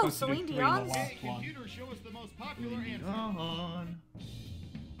forgetting. Oh, you're supposed Celine to do 3 in the Dion's? last one. Computer, show us the most popular answer. On.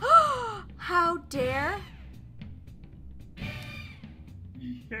 How dare?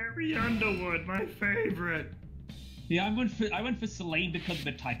 Carrie Underwood, my favorite. Yeah, I went for Celine because of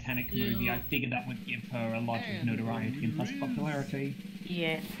the Titanic movie. I figured that would give her a lot of notoriety and plus popularity.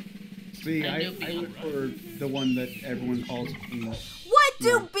 Yeah. See, I went for the one that everyone calls King. What?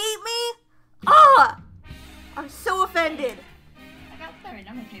 Dude beat me? Ah! I'm so offended. I got third.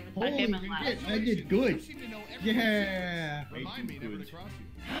 I'm okay with Holy that. shit, I did good. Yeah. Remind me never to cross you.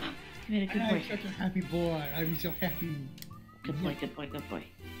 You made a good boy. I'm such a happy boy. I'm so happy. Good boy, good boy, good boy.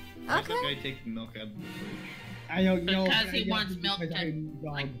 Why's that guy taking milk out of the fridge? I don't know. Because he wants milk because to, I'm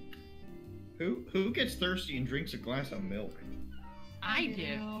like, Who gets thirsty and drinks a glass of milk? I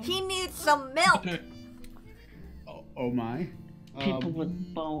do. He needs some milk. Oh my. People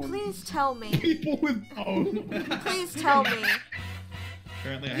with bones. Please tell me. People with bones. Please tell me.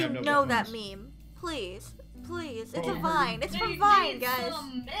 Apparently I You have no know bones. that meme. Please. Please. It's a Oh. Vine. It's from You Vine, need guys.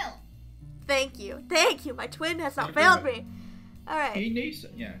 some milk. Thank you. Thank you. My twin has not failed me. He Alright. needs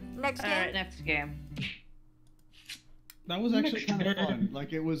it, yeah. Next game. Alright, next game. That was actually kind of fun.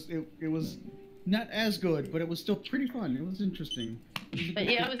 Like it was not as good, but it was still pretty fun. It was interesting. But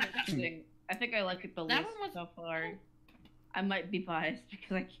yeah, it was interesting. I think I like it the That least one was- so far. I might be biased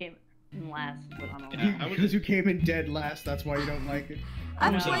because I came in last, but I don't know. Yeah, Because you came in dead last, that's why you don't like it.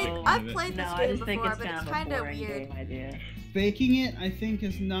 I've No. played No, this I game just think before, it's but kind it's of a kind of boring weird. game idea. Faking it, I think,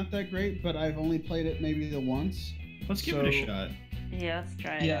 is not that great, but I've only played it maybe the once. Let's give it a shot. Yeah, let's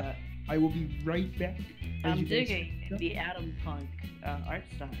try Yeah. it. I will be right back. As I'm you guys- digging the Atom Punk art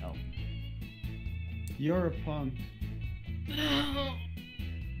style. You're a punk.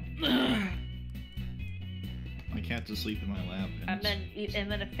 My cat's asleep in my lap. And then if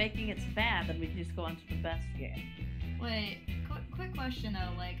faking it's bad, then we can just go on to the best game. Wait, quick question though.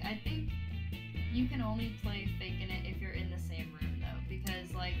 Like, I think you can only play faking it if you're in the same room though,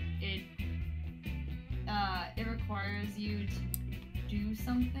 because like it requires you to do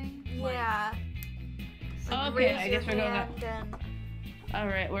something. Yeah. Like, Okay, raise I your guess we're going hand and...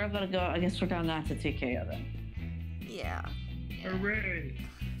 Alright, we're gonna go. I guess we're going on to TKO then. Yeah. Hooray!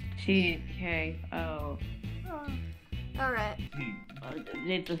 TKO. Alright.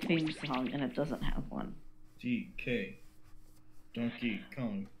 It's a theme song and it doesn't have one. DK. Donkey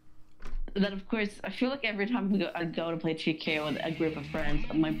Kong. Then of course, I feel like every time I go to play TKO with a group of friends,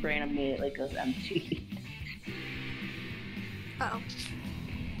 my brain immediately goes empty. Uh-oh.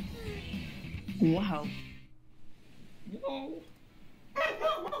 Wow. Whoa!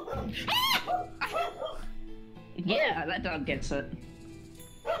 Yeah, that dog gets it.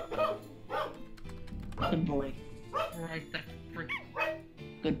 Good boy. Right, that frick.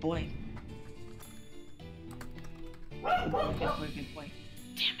 Good boy. Good boy, good boy, good boy.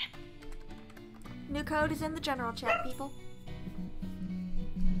 Damn it. New code is in the general chat, people.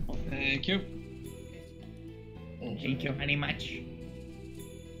 Thank you. Thank you very much.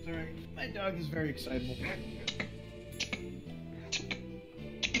 Sorry, my dog is very excitable. Hang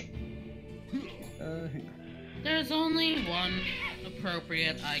on. There's only one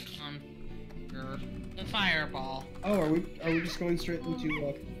appropriate icon for the fireball. Oh, are we just going straight into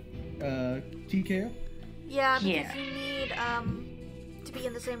TKO? Yeah, because Yeah. you need to be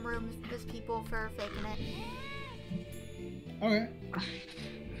in the same room as people for faking it. Okay.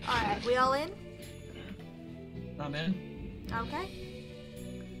 Alright, we all in? I'm in. Okay.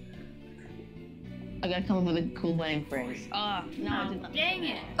 I gotta come up with a cool laying phrase. Ah, no, I did not. Dang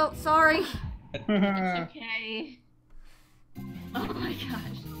it! Oh, sorry. It's okay. Oh my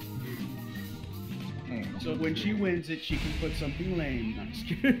gosh. So when she wins it, she can put something lame. No, I'm just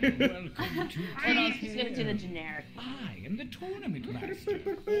kidding. Welcome to And I was just gonna do the generic. I am the tournament master.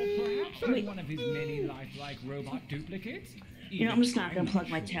 Or perhaps I'm one of his many lifelike robot duplicates. You know, I'm just not gonna plug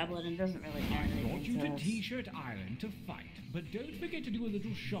my tablet in. It doesn't really I add brought you anything to to us. T-shirt Island to fight, but don't forget to do a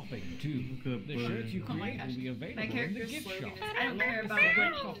little shopping too. The shirts you Oh my create gosh. will be available My in the character's gift slogan shop. is, I don't care about Along with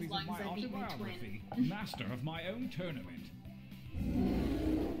winning as copies long of my as I beat my autobiography, twin. master of my own tournament.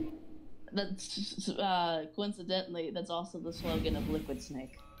 That's coincidentally, that's also the slogan of Liquid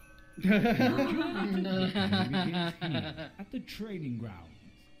Snake. Begins here, at the training grounds.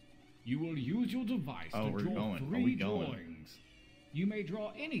 You will use your device Oh, to we're draw going. Are 3 we going? drawings. You may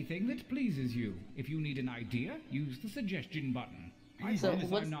draw anything that pleases you. If you need an idea, use the suggestion button. So promise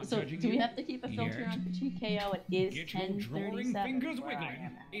what's I'm not so? judging Do we you have to keep a filter yet. on for TKO? It is Get your drawing 10:37. fingers where I wiggling.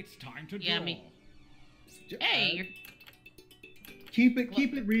 am at. It's time to draw. Yeah, me. Hey, you're. Keep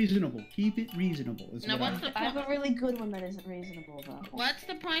it reasonable. Keep it reasonable. Is Now, what what's I'm- the I have point? a really good one that isn't reasonable though. What's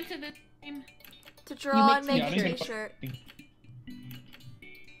the point of this game? To draw and make make a t-shirts. t-shirt.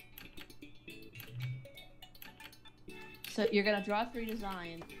 So you're gonna draw 3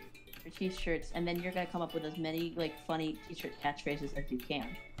 designs for t-shirts, and then you're gonna come up with as many like funny t-shirt catchphrases as you can,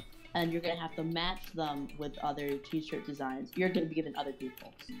 and you're gonna have to match them with other t-shirt designs. You're gonna be given other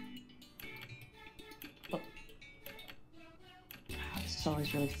people's. Oh. This is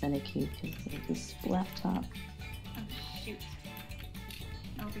always really finicky because of this laptop. Oh shoot.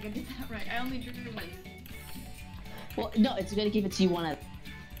 I don't think I did that right. I only drew one. Well, no, it's gonna give it to you one at.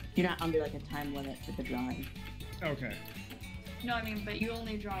 You're not under like a time limit for the drawing. Okay. No, I mean, but you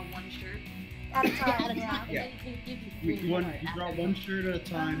only draw one shirt. At a time, yeah. Yeah. You draw one shirt at a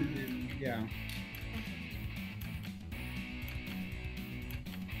time, and then yeah.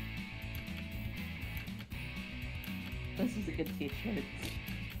 This is a good t-shirt.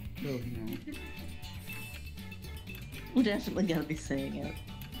 Oh no. We're definitely gonna be saying it.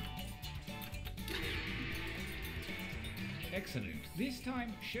 Excellent. This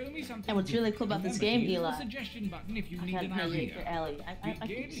time, show me something. And what's really cool about this game, Remember, use Eli. the suggestion button if you I need got an no idea. for Ellie. I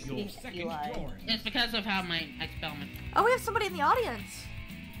Begin keep your seeing second Eli. drawing. It's because of how my experiment. Oh, we have somebody in the audience.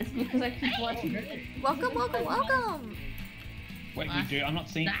 It's because I keep watching. Welcome, welcome, welcome. Wait, we do. I'm not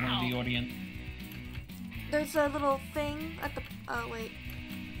seeing one in the audience. There's a little thing at the. Oh wait.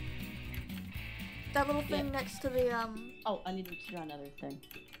 That little thing Yeah. next to the Oh, I need to draw another thing.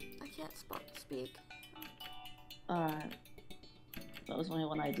 I can't speak. That was only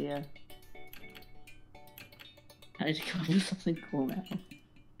one idea. I need to come up with something cool now.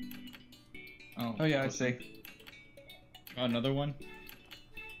 Oh. Oh yeah, I see. Another one?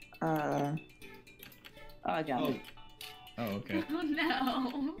 Oh, I got it. Oh, okay. Oh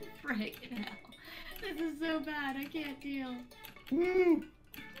no! Freaking hell. This is so bad, I can't deal. Woo!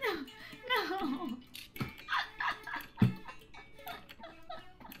 No!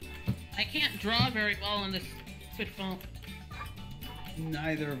 I can't draw very well on this stupid phone.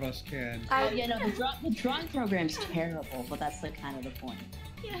 Neither of us can. Oh yeah, no, the drawing program's terrible, but that's like kind of the point.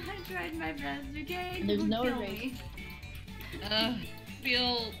 Yeah, I tried my best, okay? There's Don't no kill erase. me.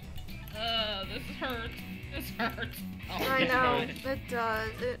 This hurts. This hurts. Oh, I know, God. it does.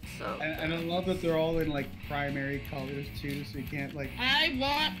 It's so. And I love that they're all in like primary colors too, so you can't like. I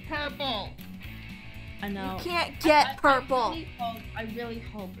want purple. I know. You can't get purple. I really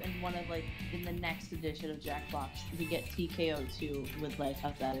hope in one of like in the next edition of Jackbox we get TKO2 with like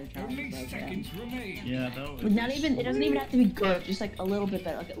a better drawing Only program. seconds remain. Yeah, that But would not be even. It sweet. doesn't even have to be good. Just like a little bit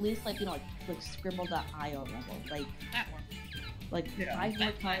better. Like at least like like Scribble.io level. Like That one. like Yeah. 5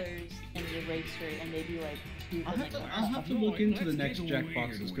 more colors and an eraser and maybe like 2. I'll have to look into the next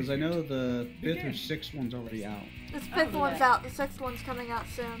Jackboxes because I know the 5th or 6th one's already out. This 5th one's yeah. out. The 6th one's coming out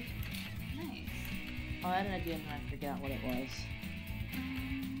soon. Nice. Oh, I had an idea and I forgot what it was.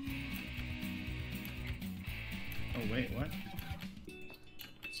 Oh, wait, what?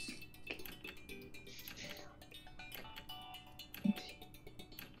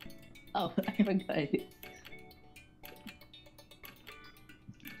 Oh, I have a good idea.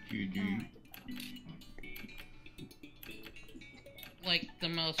 GG. Like the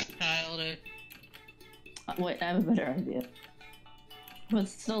most childish. Wait, I have a better idea. But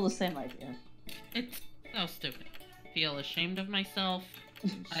it's still the same idea. It's so stupid. Feel ashamed of myself.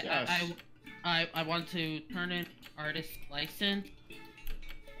 Yes. I want to turn in artist license.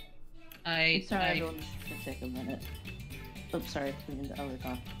 Sorry, everyone. This is gonna take a minute. Oops, sorry. We need to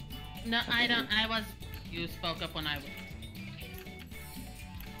overtalk. No, I don't. I was. You spoke up when I was.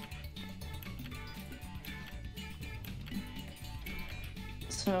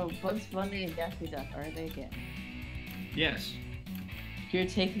 So, Bugs Bunny and Daffy Duck, are they again? Yes. You're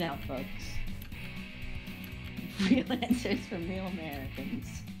taken out, folks. Real answers from real Americans.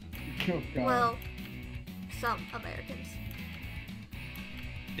 Oh god. Well, some Americans.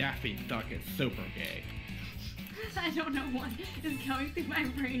 Daffy Duck is super gay. I don't know what is going through my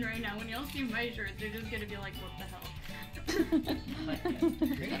brain right now. When y'all see my shirts, you're just gonna be like, what the hell?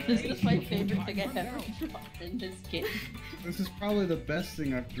 This is my favorite thing I've ever drawn in this game. This is probably the best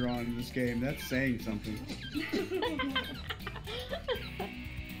thing I've drawn in this game. That's saying something.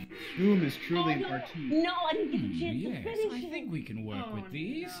 Doom is truly an artiste. No, I didn't get a chance to Yes, finish I it. think we can work with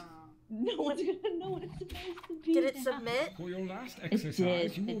these. No one's gonna know what it's supposed to be. Did it now. submit? For your last It exercise,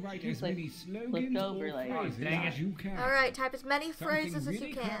 did. you will It write just, as like, many flipped slogans over, or like, phrases dang it. as you can. Alright, type as many Something phrases as really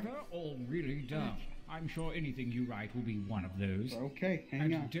you can. clever or really dumb. I'm sure anything you write will be one of those. Okay, hang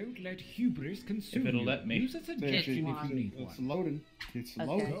and on. don't let hubris consume If it'll you. let me. Use a suggestion if you need It's one. loading. It's Okay.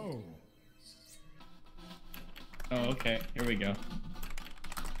 loading. Go. Oh, okay. Here we go.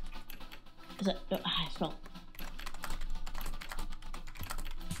 Is it? I smell.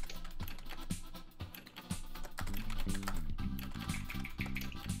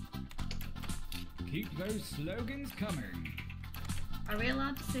 Keep those slogans coming. Are we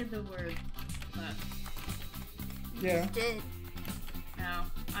allowed to say the word left? Yeah. Did. No.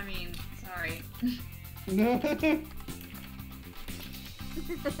 I mean, sorry. No.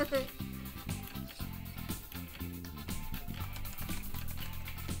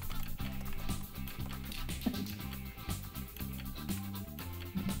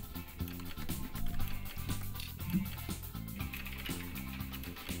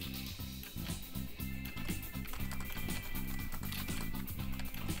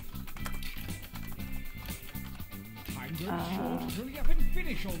 Time goes short. Hurry up and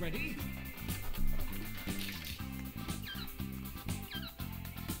finish already.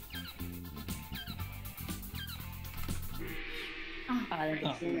 I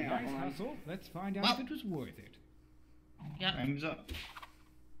Nice didn't see that one. hustle. Let's find out if it was worth it. Yep. Time's up.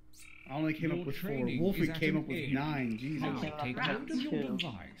 I only came Your up with 4. training Wolfie is at came an up with end. 9. Jesus. Now, came up take with note of your 2.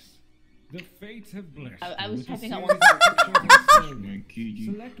 device. The fates have blessed I you was with a typing out series one. of pictures and slogans.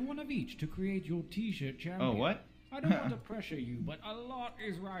 Select one of each to create your t-shirt champion. Oh, what? I don't want to pressure you, but a lot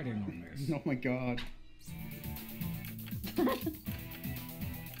is riding on this. Oh my god.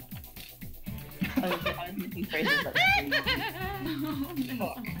 I was making phrases that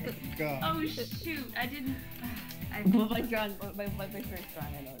God. Oh shoot! I didn't. Well, my first drawing, I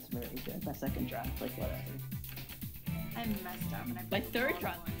know it's very good. My second drawing, it's like whatever. I messed up and I. My put the third wrong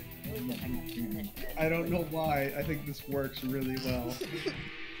drawing, one. really good. I got finished it. I don't know why. I think this works really well.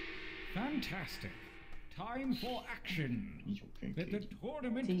 Fantastic. Time for action. Let the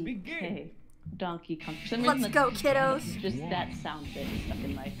tournament begin. DK. Donkey Kong. For some Let's reason, go, kiddos. Just that sound bit is stuck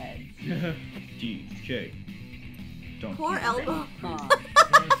in my head. DK. Don't. Poor elbow.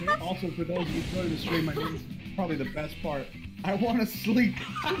 Also, for those of you joining the stream, I think this is probably the best part. I want to sleep.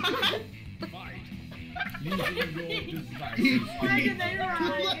 Fight. Using your devices. Why did they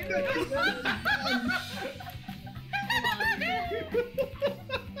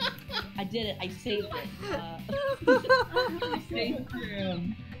I did it. I saved it. I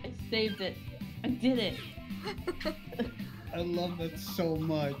saved it. I did it. I love that so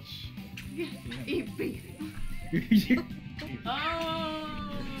much. Eat beef. Oh.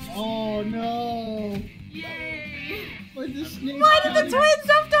 Oh no! Yay! Why did the twins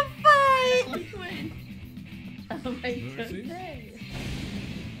have to fight? Twins. Oh my goodness.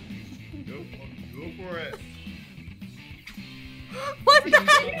 Go for it. What the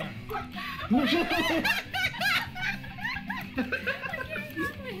heck?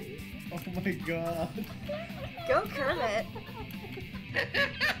 Oh my god. Go Kermit.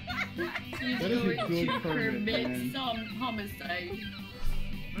 That is a good Kermit, man. Some homicide.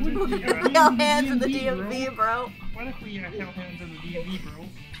 Hell hands in the DMV, bro. What if we held hands in the DMV, bro?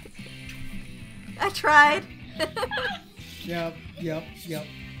 I tried. Yep.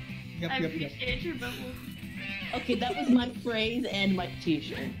 I appreciate your bubble. Okay, that was my phrase and my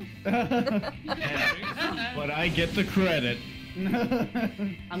t-shirt. But I get the credit.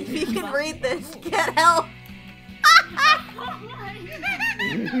 If you can read this, get help.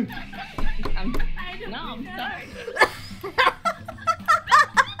 I'm sorry.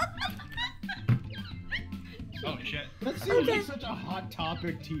 Oh shit. That seems like such a hot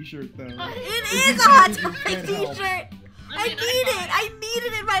topic t-shirt though. It is a hot topic t-shirt. I need it. I need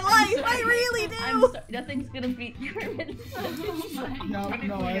it in my life. I really do. I'm sorry. Nothing's gonna beat Kermit. No,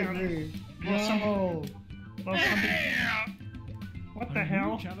 I agree. No. What the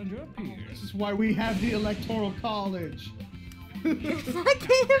hell? Challenger appears. This is why we have the Electoral College.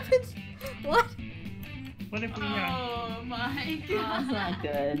 What? What if we? Oh my That's god. not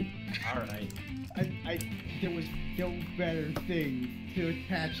good. All right. There was no better thing to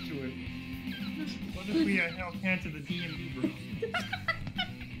attach to it. What if we held hands in the DMV, bro?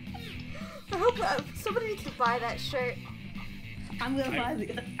 I hope somebody needs to buy that shirt. I'm gonna buy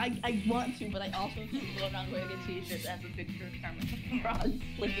the. I want to, but I also keep going around wearing a t-shirt that has a picture of Kermit Frog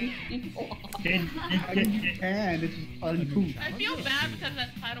flicking people off. You can, it's just uncouth. I feel bad because that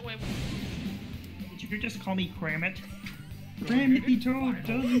tidal wave. Did you just call me Kramit? Kramity Toad,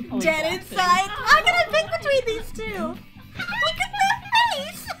 doesn't. Dead inside. I'm gonna pick between these two. Look at that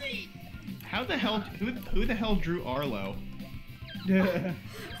face. How the hell? Who the hell drew Arlo?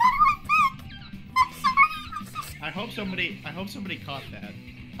 I hope somebody caught that.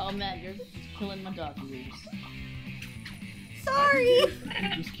 Oh man, you're just killing my dog ears. Sorry.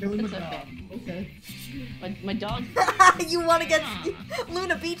 Just killing It's the dog. Okay. My dog. You want to get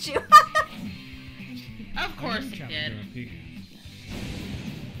Luna beat you. Of course it did.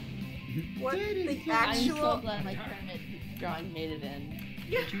 What the I'm actual? so glad my Kermit drawing made it in.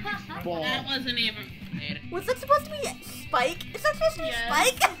 That wasn't even made. Was it supposed to be Spike? Is that supposed to be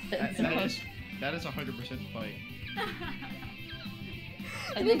Spike? That is 100% Spike.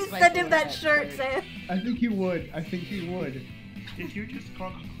 You need to send him that shirt, Sam. I think he would. I think he would. Did you just call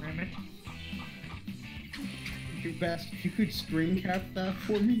me Kermit? Your best. If you could screen cap that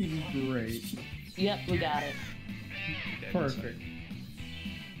for me, it'd be great. Yep, we got it. Perfect.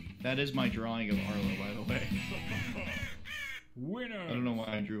 That is my drawing of Arlo, by the way. Winner. I don't know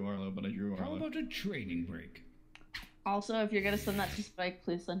why I drew Arlo, but I drew How Arlo. about a training break? Also, if you're gonna send that to Spike,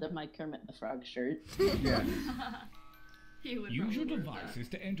 please send him my Kermit the Frog shirt. Yeah. Use your devices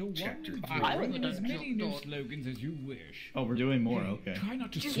to enter one I would and as have many new done. slogans as you wish. Oh, we're doing more. Okay. Try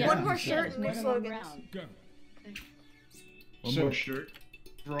not to Just say one more anything. shirt and new slogans. Go. One So- more shirt.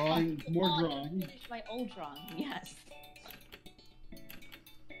 Drawing. More Oh, I drawing. finished my old drawing. Yes.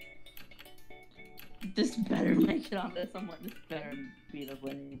 This better make it onto someone. This better be the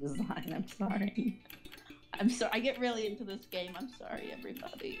winning design. I'm sorry. I'm sorry. I get really into this game. I'm sorry,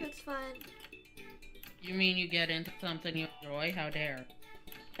 everybody. That's fine. You mean you get into something you enjoy? How dare?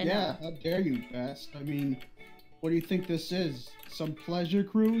 Yeah, how dare you, Best? I mean, what do you think this is? Some pleasure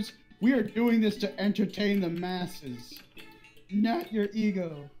cruise? We are doing this to entertain the masses. Not your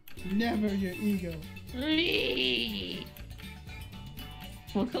ego. Never your ego.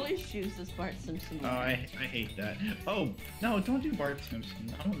 What color shoes does Bart Simpson Oh, wear? I hate that. Oh, no, don't do Bart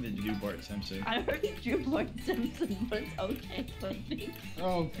Simpson. I wanted to do Bart Simpson. I already drew Bart Simpson, but it's okay, please.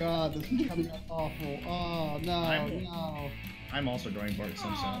 Oh god, this is coming out awful. Oh no, no. I'm also drawing Bart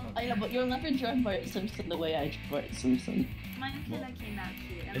Simpson. I know, but you'll never draw Bart Simpson the way I drew Bart Simpson. Mine kinda came out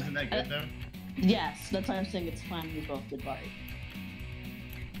cute. Isn't that good though? Yes, that's why I'm saying it's fine. We both did Bart.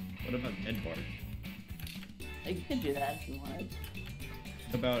 What about Dead Bart? You could do that if you wanted.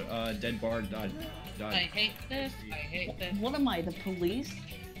 What about Dead Bart dot? I hate this. I hate this. What am I, the police?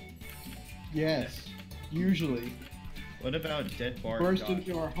 Yes, usually. What about Dead Bart? Burst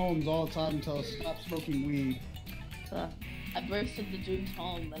into our homes all the time and tell us stop smoking weed. I burst into Dude's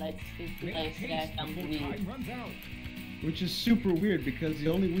home and I snack on the weed. Which is super weird because the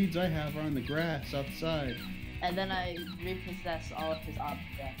only weeds I have are on the grass outside. And then I repossess all of his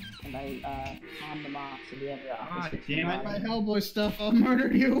objects and I pawn them off to the other office. damn it. My Hellboy stuff, I'll murder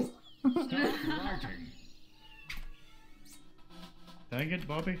you. Dang it,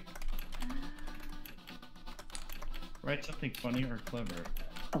 Bobby. Write something funny or clever.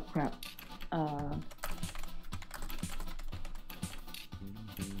 Oh crap.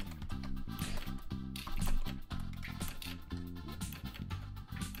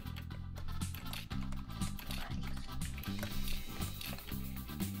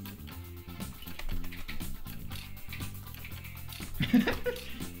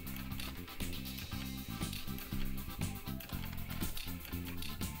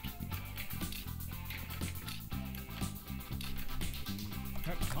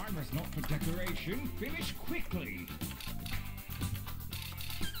 That timer's not for decoration. Finish quickly.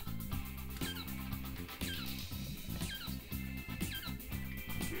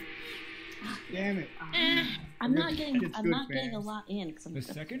 Damn it. I'm not getting It's I'm good, not getting a fans. lot in because I'm The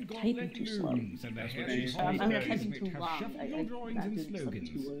second typing gauntlet too slow. looms, and the heavy I'm not hearted typing too have long. shuffled your I'm drawings not and doing some slogans.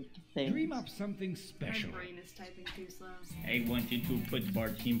 two-word things. Dream up something special. My brain is typing too slow. I wanted to put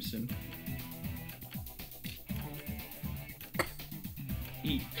Bart Simpson.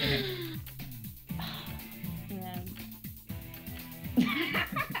 Eat. Man.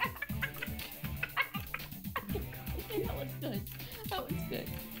 Okay, that one's good. That one's good.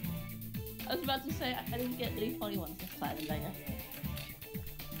 I was about to say I didn't get any funny ones this time, and I got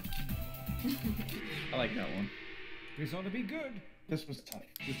I like that one. This ought to be good. This was tough.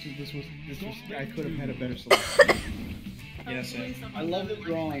 This was. I could have had a better selection. Yes, I love the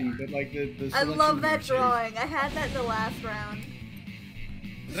drawing, but like the I selection love that was- drawing. I had that in the last round.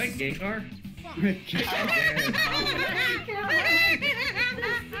 Is that Gengar?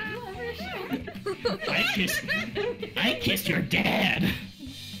 I kissed your dad.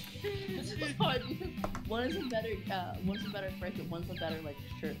 This is hard because one is a better break and one's a better like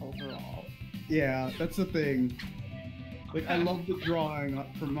shirt overall. Yeah, that's the thing. Like I love the drawing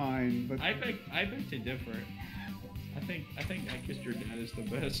for mine, but I beg to differ. I think I Kissed Your Dad is the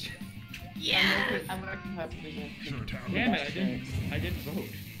best. Yeah. I'm working hard for this. Damn it! I didn't vote.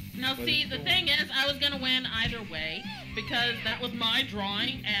 Now, see, the thing is, I was gonna win either way because that was my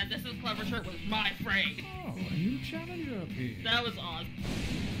drawing, and this is clever shirt was my phrase. Oh, a new challenger appeared. That was awesome.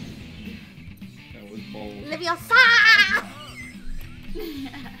 That was bold. Leviosa!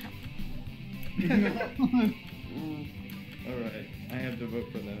 Alright, I have to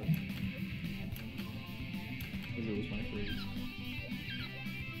vote for that. Because it was my phrase.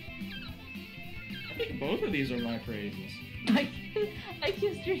 I think both of these are my phrases. I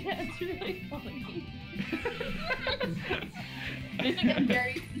kissed your dad. It's really funny. There's like a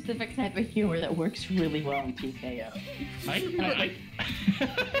very specific type of humor that works really well in TKO. Like,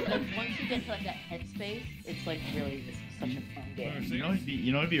 once you get to like that headspace, it's like really it's such a fun game.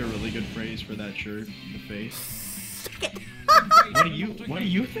 You know what'd be a really good phrase for that shirt? The face. What do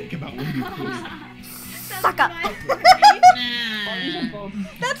you think about when you face? Suck up.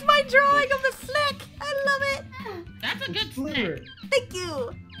 That's my drawing of the slick. I love it. That's a good slick. Thank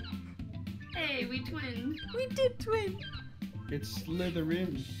you. Hey, we twin. We did twin. It's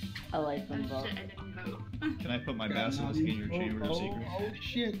Slytherin. I like them both. Shit, I didn't vote. Can I put my basilisk in your chamber of secrets? Oh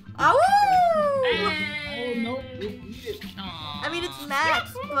shit. Oh! Oh no. I mean, it's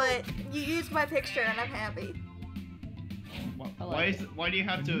Max, but you used my picture and I'm happy. Why do you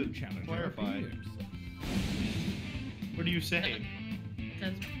have to clarify? What do you say?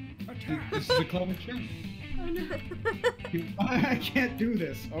 This is a clever trick. Oh no. I can't do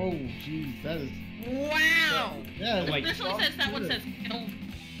this. Oh jeez, that is. Wow. Yeah. Like, this one says that one says kill.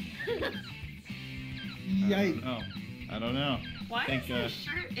 Yikes. I don't know. Why think, is it a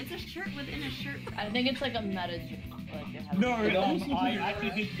shirt? It's a shirt within a shirt. I think it's like a meta joke. Like No, I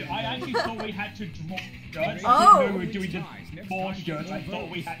actually thought we had to draw shirts. Oh. I didn't know we were doing the draw shirts. I thought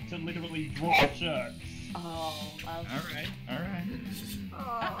we had to literally draw shirts. Oh, Alright.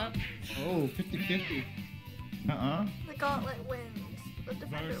 Oh, 50-50. The gauntlet wins. The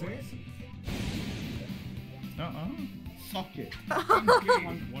defender wins. Suck it.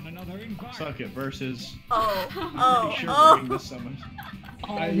 One another in Suck it versus. Oh. I'm pretty sure we're doing this summon.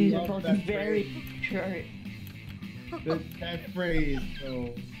 Oh, these are both very short. That phrase,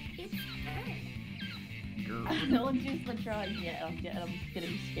 though. No one's used my drawing yet. I'm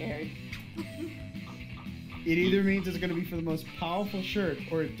getting scared. It either means it's gonna be for the most powerful shirt,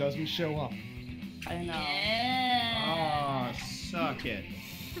 or it doesn't show up. I know. Ah, suck it.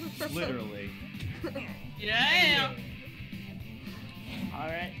 Literally. Yeah.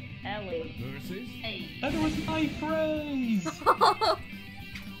 Alright, Ellie. Versus. Hey. That was my phrase!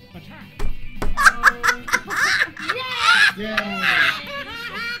 Attack. Yes! Yes!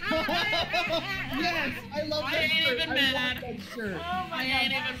 I love that shirt. I love that shirt. Oh my I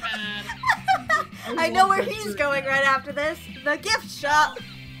ain't even mad. I know where he's going right after this. The gift shop.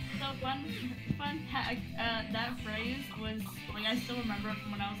 So fun fact, that phrase was, like, I still remember it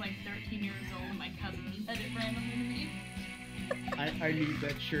from when I was like 13 years old and my cousin said it randomly to me. I need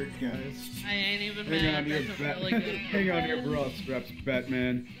that shirt, guys. I ain't even Hang mad. on here, That's a really good hang on here, bro. Scraps,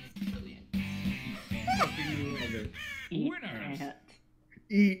 Batman. Winners.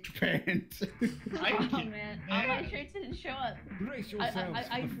 Eat pants. Oh man, all my shirts didn't show up. Brace yourselves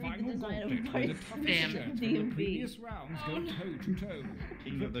I for the read the final design of gauntlet my where the toughest Damn. shirts from the DMV. previous rounds go toe to toe.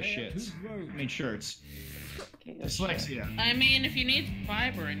 King of the Prepare to shits. vote. I mean shirts. Okay, Dyslexia. I mean, if you need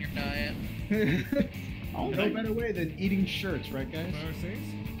fiber in your diet. No better way than eating shirts, right, guys? Versus.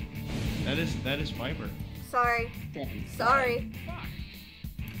 That is fiber. Sorry. Sorry.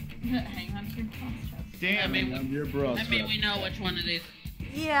 Hang on to your constructs. Damn. I mean, Your bro. I mean, we know which one it is.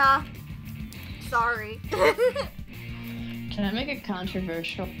 Yeah. Sorry. Can I make a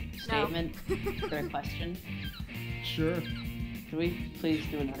controversial statement for a question? Sure. Could we please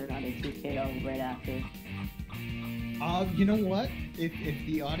do another round of TKO right after? You know what? If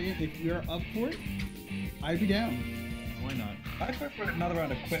the audience, if you're up for it, I'd be down. Why not? I'd go for another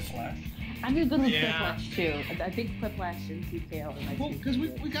round of Quiplash. I'm good with Yeah. Quiplash too. I think Quiplash and TKO are my Well, two because we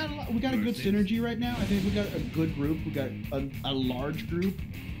favorites. got we got a good synergy right now. I think we got a good group. We got a large group,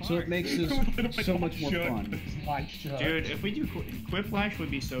 so it makes this so much more fun. Dude, if we do Quiplash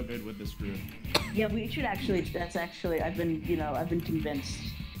would be so good with this group. Yeah, we should actually. That's actually. I've been convinced.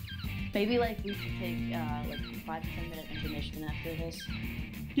 Maybe like we should take like 5 to 10 minute intermission after this.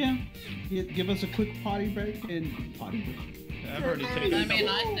 Yeah. Give us a quick potty break and potty break. I've already taken. I mean,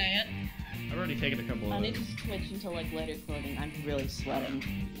 I say it. I've already taken a couple I of need those. to switch until like later clothing. I'm really sweating.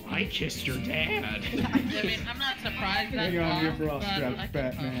 I kissed your dad. I mean, I'm not surprised that's Hang on to your off, bra but straps, I can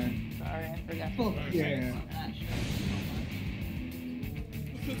Batman. Sorry, I forgot. Fuck yeah.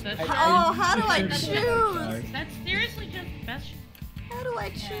 Oh, how do I choose? That's seriously just the best. How do I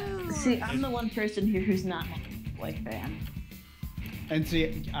choose? See, I'm the one person here who's not a boy fan. And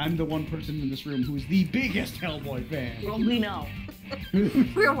see, I'm the one person in this room who's the biggest Hellboy fan. Well, we know.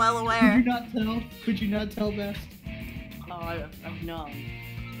 We're well aware. Could you not tell? Could you not tell, Best? Oh, I know.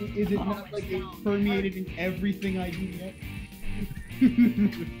 Is it not like it permeated in everything I do yet?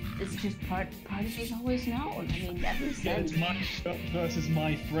 It's just part of me's always known. I mean, ever Yeah, since. it's my shot versus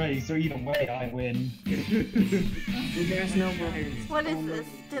my phrase, so either way I win. There's no winners. What is this?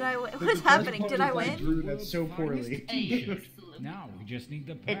 Did I win? What's happening? Did I win? Drew that so poorly. Now we just need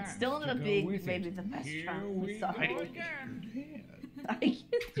the It parts still to ended up go being with maybe it. the best Here round. we So go again. I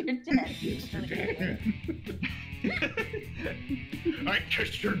kissed your dad. I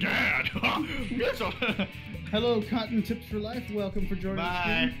kissed your dad. Hello, Cotton Tips for Life. Welcome for joining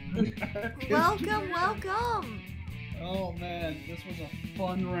Bye. us. Welcome. Oh man, this was a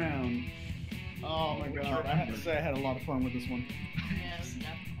fun round. Oh my god, I have to say I had a lot of fun with this one.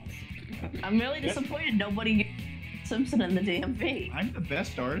 I'm really disappointed nobody gets Simpson in the DMV. I'm the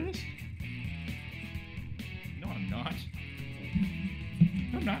best artist? No, I'm not.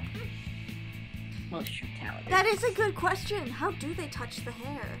 I'm not. Most your talent. That is a good question. How do they touch the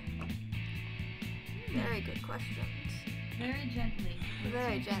hair? Very good questions. Very gently.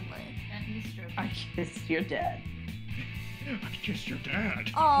 Very gently. Gently stroke. I kissed your dad. I kissed your dad.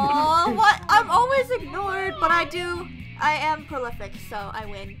 Aw, what? I'm always ignored, but I am prolific, so I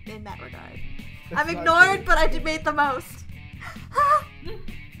win in that regard. I'm ignored, but I made the most.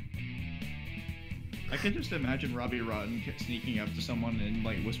 I can just imagine Robbie Rotten sneaking up to someone and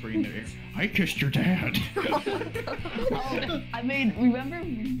like whispering in their ear, "I kissed your dad." I mean, remember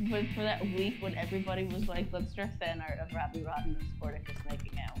for that week when everybody was like, let's draw fan art of Robbie Rotten and Sporticus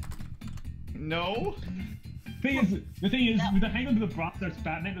making out? No. The thing is, with the Hang On to the Process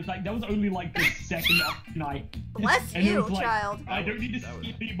Batman, it was like, that was only like the second night. Bless And it you, was like, child. I don't need to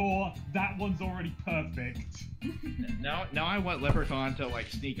see anymore. That one's already perfect. Now I want Leprechaun to like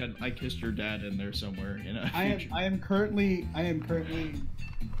sneak a "I kissed your dad" in there somewhere. In a future. I am currently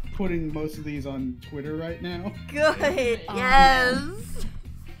putting most of these on Twitter right now. Good. Yes.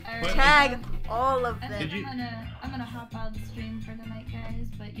 Alright, Tag all of I them. think I'm gonna hop out of the stream for the night, guys.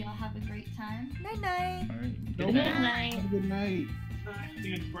 But y'all have a great time. Night night. Good night. Have a good night.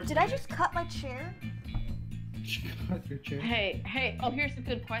 Did I just cut my chair? Cut your chair. Hey, oh, here's a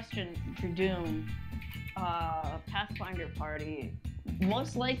good question for Doom. Pathfinder party.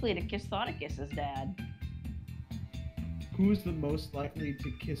 Most likely to kiss Thoticus's dad. Who's the most likely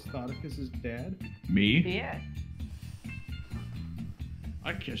to kiss Thoticus's dad? Me? Yeah.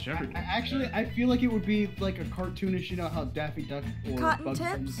 I kissed everyone. Actually, I feel like it would be like a cartoonish, you know how Daffy Duck or Cotton Bugs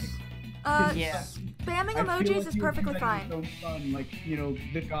Bunny, tips? Yeah. Spamming I feel emojis like is he would do perfectly that fine. to his own son, like, you know,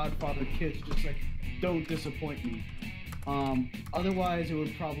 the Godfather kiss, just like, don't disappoint me. Otherwise, it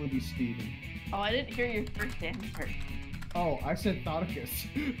would probably be Steven. Oh, I didn't hear your first answer. Oh, I said Thoticus.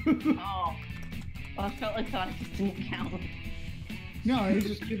 Oh. Well, I felt like Thoticus didn't count. No, I was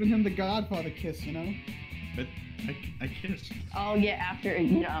just giving him the Godfather kiss, you know? But I kissed. Oh, yeah, after,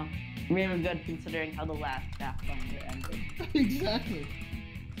 you know, really good considering how the last Pathfinder ended. Exactly.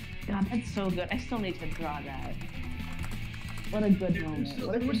 God, that's so good. I still need to draw that. What a good moment.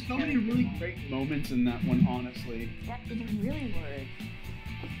 What a There were good so many character. really great moments in that one, honestly. Yeah, they really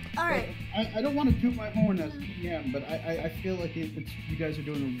were. Alright. I don't want to toot my horn as PM, but I feel like it's you guys are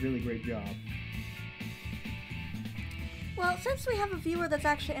doing a really great job. Well, since we have a viewer that's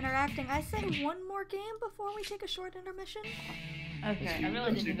actually interacting, I say one more game before we take a short intermission. Okay, I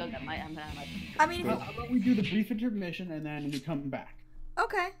really need to go get my M&M. I mean, if Well, you... how about we do the brief intermission and then we come back?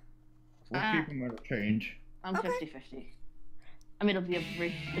 Okay. We'll keep them at a change. I'm Okay. 50-50. I mean, it'll be a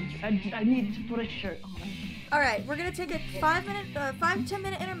brief... I need to put a shirt on. Alright, we're gonna take a 5-10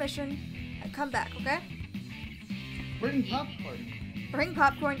 minute intermission and come back, okay? Bring popcorn. Bring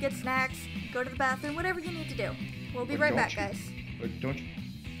popcorn, get snacks, go to the bathroom, whatever you need to do. We'll be But right don't back, you- guys. But don't you...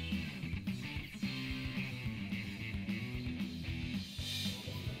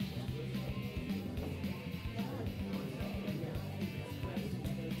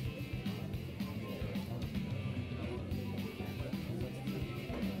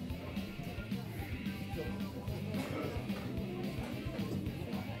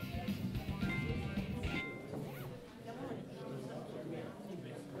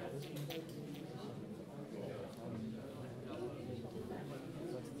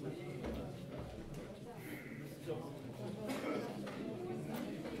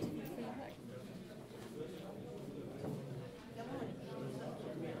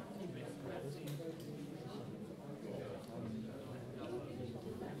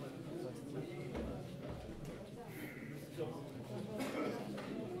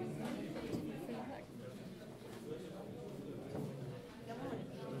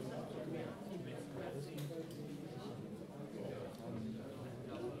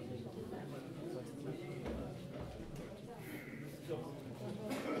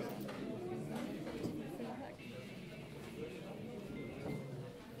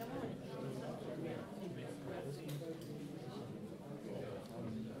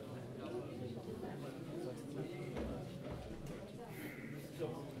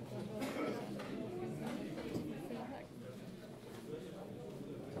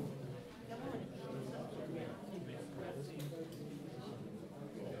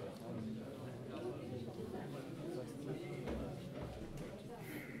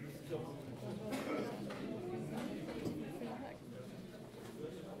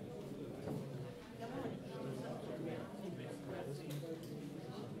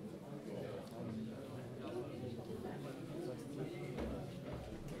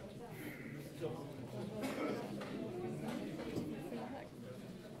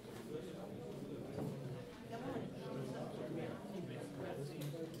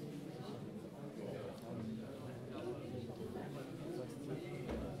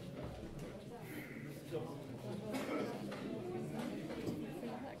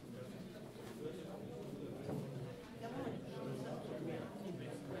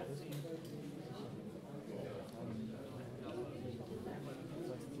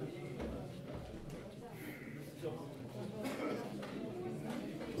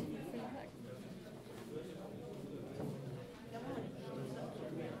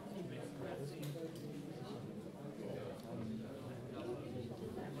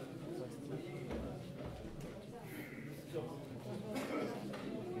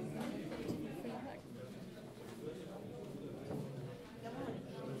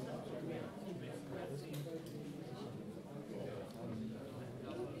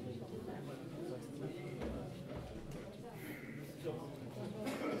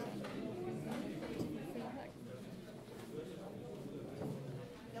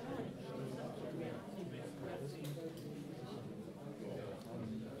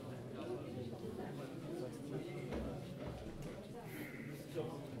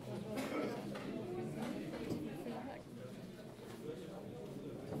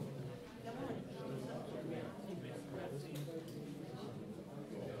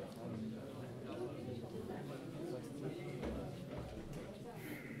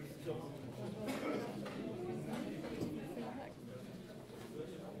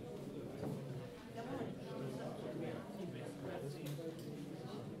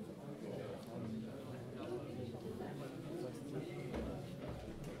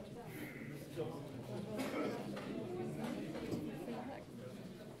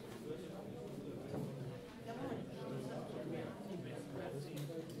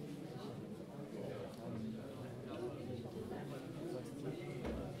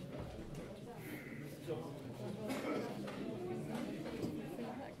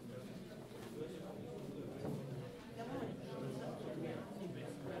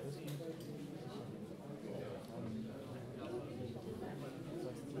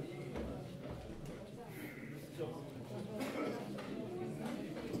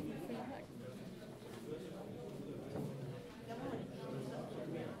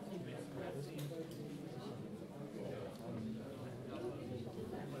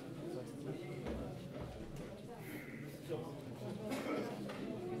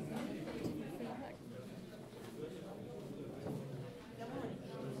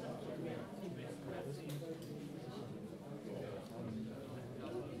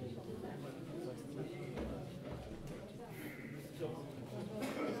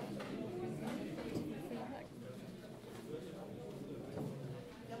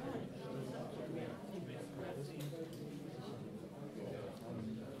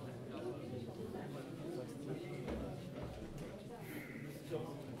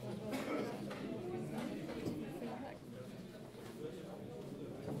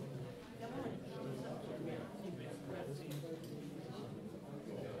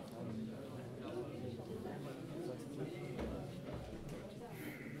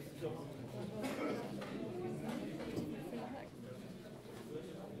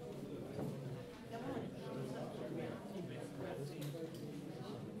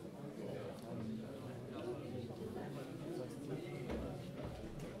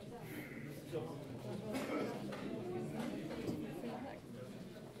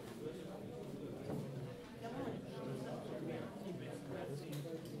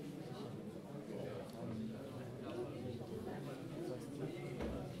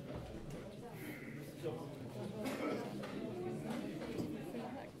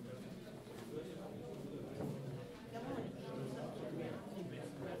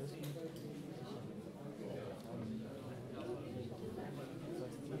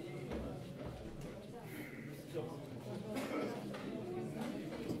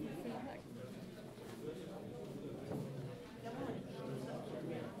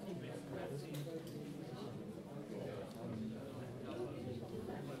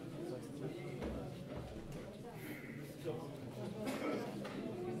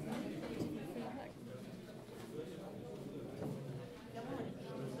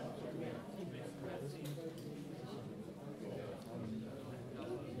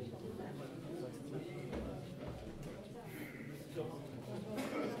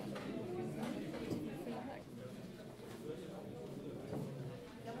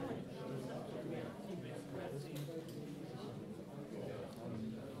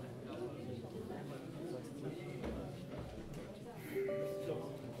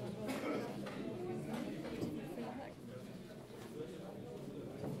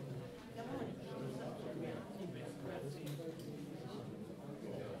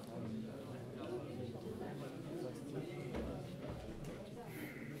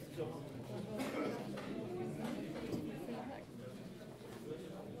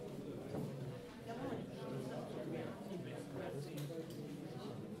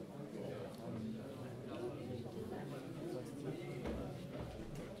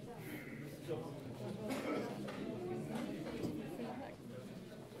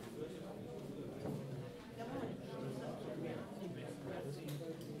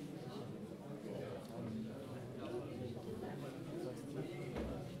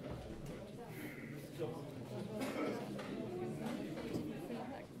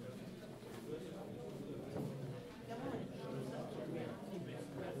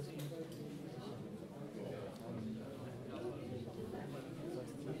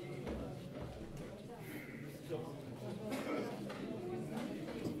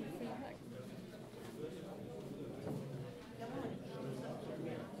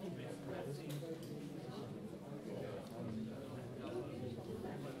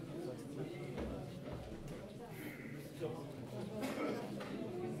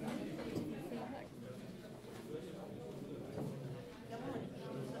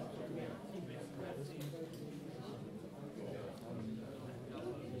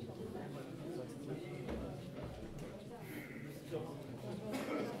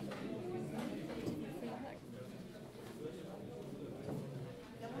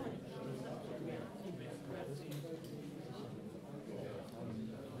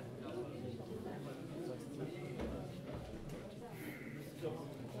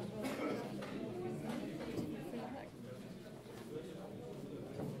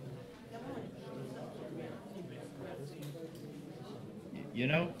 You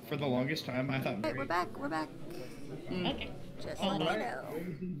know, for the longest time, I thought. Hey, we're back. We're back. Okay. Just let me know.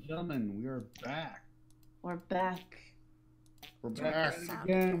 Ladies and gentlemen, we are back. We're back. We're back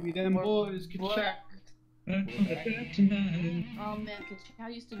again. We them boys. Get check. Oh man, how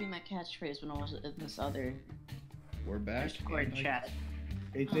used to be my catchphrase when I was in this other We're back. Discord chat.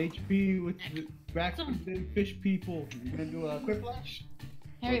 It's HP with the back with the fish people. We're gonna do a quick flash.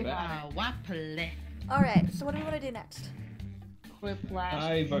 Harry Wappler. Alright, so what do we want to do next? Quick flash.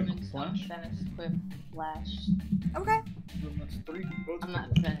 I vote flash. Quick flash. Okay. That's 3 votes. I'm not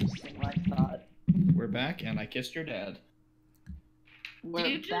finishing what I thought. We're back, and I kissed your dad. We're Do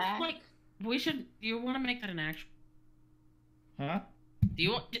you just back. like? We should. Do you want to make that an actual? Huh? Do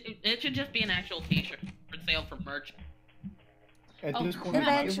you? It should just be an actual T-shirt for sale for merch. At this point,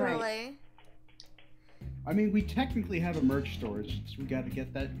 Eventually. I mean, we technically have a merch store. It's just we gotta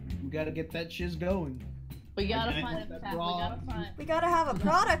get that. We gotta get that shiz going. We gotta I find want a that tap. We bra. gotta find. We gotta have a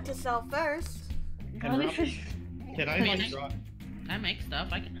product to sell first. Can I be draw? I make stuff.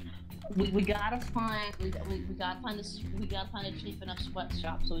 I can. We gotta find. We gotta find this. We gotta find a cheap enough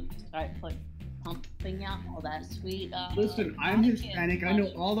sweatshop so we can start pumping out all that sweet. Listen, I'm Hispanic. I know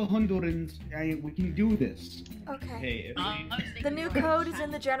all the Hondurans. We can do this. Okay. Hey, The new code is in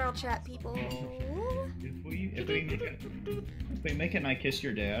the general chat, people. if we make an "I Kiss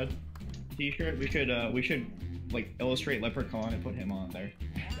Your Dad" T-shirt, we should like illustrate Leprechaun and put him on there.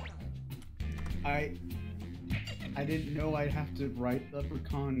 I didn't know I'd have to write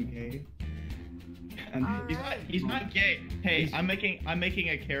Leprechaun gay. And He's not gay. Hey, I'm making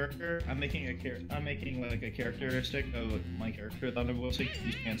a character. I'm making like a characteristic of my character Thunderbolt.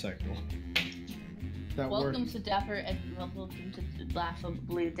 He's pansexual. That welcome to Dapper and welcome to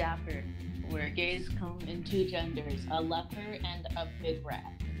Laughably Dapper, where gays come in 2 genders, a leper and a big rat.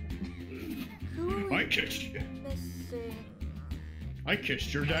 Who are I we kissed you. missing? I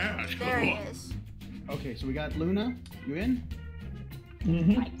kissed your dad. There he is. Okay, so we got Luna. You in?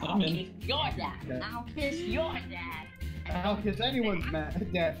 I'll kiss your dad. I'll kiss your dad. I'll kiss anyone's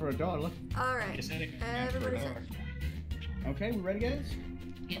dad for $1. Alright. Everybody's in. Okay, we ready, guys?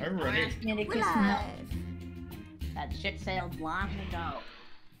 I'm ready. Ask me to We're kiss live. milk. That shit sailed long ago.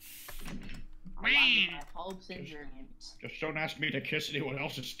 Along with my hopes and dreams. Just don't ask me to kiss anyone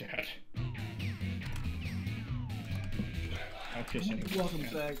else's dad. I'll kiss anyone. Welcome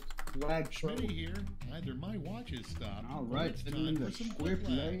back. Flag show. Trey here. Either my watch is stopped. All right, it's sitting time in the for some square quick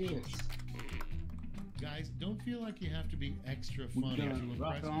players. Guys, don't feel like you have to be extra We're funny gonna to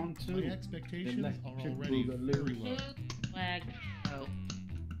rock impress on me. to My expectations are Electric already Boogaloo. very low. Flag. Oh.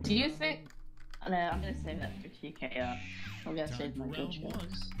 Do you think? No, I'm gonna save that for TKO. I'm gonna save my good Round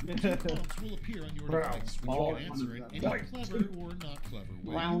jokes. 1. 2 prompts will appear on your device, which you can answer in any clever or not clever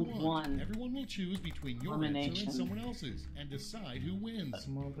way Round you want. 1. Everyone will choose between your answer Elimination. and someone else's, and decide who wins.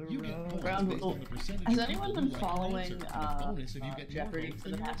 You get points Round based on the percentage Has of anyone people been who like your following answer, and a bonus if you get more Jeopardy votes for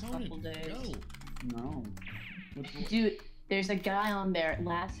than the your past opponent. couple days? Go. No. Dude, there's a guy on there.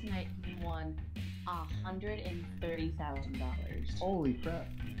 Last night he won $130,000. Holy crap.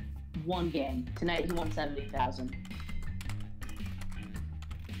 One game. Tonight he won 70,000.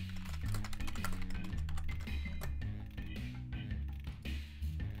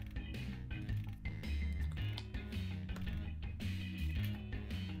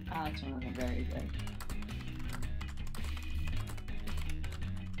 Alex won very good.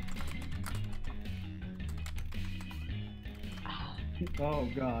 Oh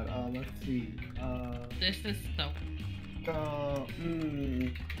god. Let's see. This is so.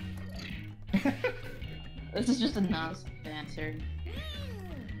 This is just a nonsense answer.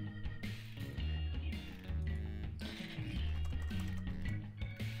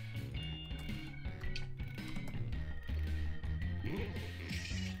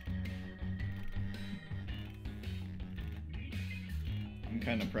 I'm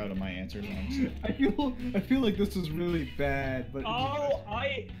kind of proud of my answers, honestly. I feel like this is really bad, but Oh,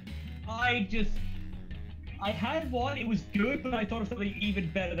 I had one. It was good, but I thought of something even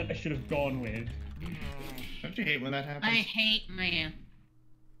better that I should have gone with. Don't you hate when that happens? I hate man.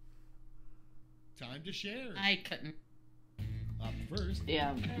 Time to share. I couldn't. Up first.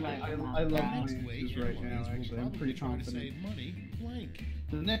 Yeah, I love my answers right now. Actually, I'm pretty confident. Save money, blank.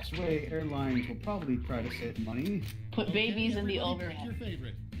 The next way, airlines will probably try to save money. Put babies in the everybody pick overhead. your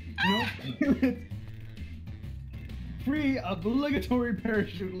favorite. Nope. Free obligatory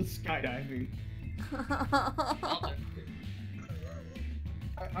parachuteless skydiving.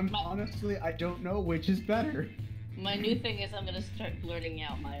 I'm honestly, I don't know which is better. My new thing is I'm gonna start blurting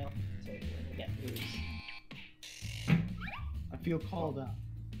out my own answers when I get loose. I feel called out.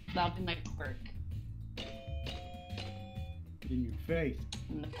 That'll be my quirk. in your face.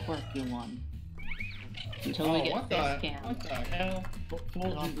 I'm the quirky one. Until we get what face the cam. hell?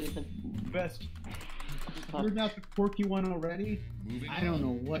 I'll do the Best. You're not the quirky one already? Moving I don't on.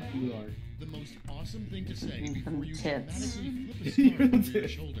 know what you are. The most awesome thing to say before you Tips. dramatically flip a scarf over your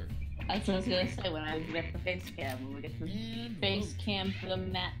shoulder. That's what I was gonna say when I get the face cam. When we get the face cam for the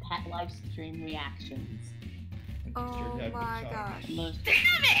Matt Pat live stream reactions. Oh my gosh. Damn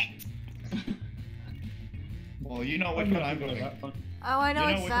it! Well, you know which one I'm going to. Oh, I know You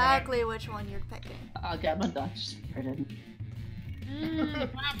know which one exactly which one you're picking. I'll get my Dutch spread. The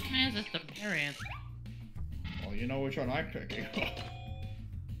problem is, it's the variant. Well, you know which one I'm picking.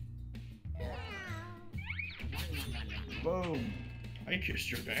 Boom! I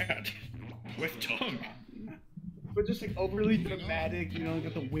kissed your dad with tongue. But just like overly dramatic, you know,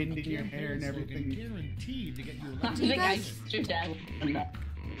 got the wind in your hair and everything. Guaranteed to get you Do you guys, your dad.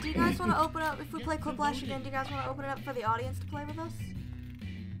 do you guys want to open up, if we play Quiplash again, do you guys want to open it up for the audience to play with us?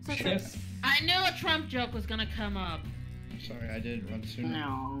 So Yes. I knew a Trump joke was gonna come up. Sorry, I didn't run sooner.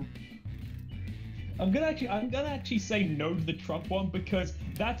 No. I'm gonna actually say no to the Trump one because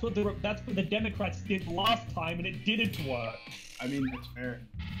that's what the Democrats did last time and it didn't work. I mean, that's fair.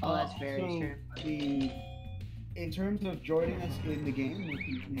 Oh, that's very So, true. I mean, in terms of joining us in the game,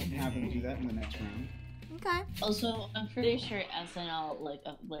 we can have them do that in the next round. Okay. Also, I'm pretty sure SNL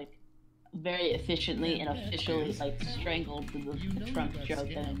like very efficiently and officially like strangled the Trump joke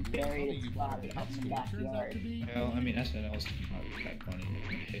and then buried its body out in the backyard. Well, I mean, SNL's not that funny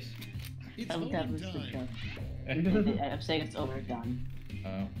anyways. That was the joke. I'm saying it's overdone.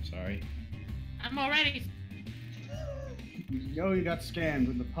 Oh, sorry. I'm already. You know you got scammed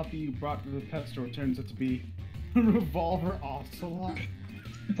when the puppy you brought to the pet store turns out to be a revolver ocelot.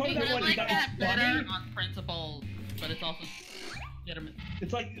 Probably I that one like that that is better funny. on principle, but it's also legitimate.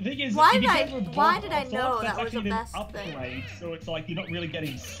 It's like the thing is, Why if you did go I- with why Bob did I Ocelot, know that's that was the actually an best thing? upgrade, so it's like you're not really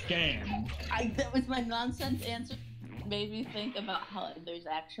getting scammed. That was my nonsense answer. Made me think about how there's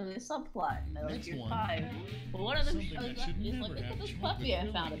actually a subplot and they're like, Next you're one. 5. But one of them Something shows that up should and he's never like, look have at this chocolate puppy I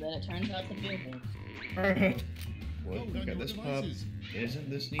filling. found, and then it turns out to be a wolf. What? Look at this pup. Isn't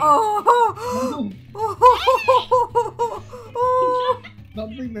this neat? Oh!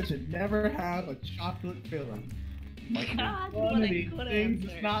 Something that should never have a chocolate filling. God, One what of a these good things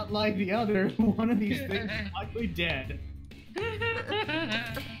answer. is not like the other. One of these things is likely dead.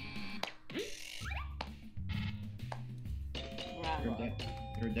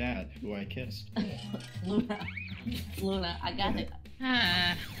 Your dad, who I kissed. Luna, I got it.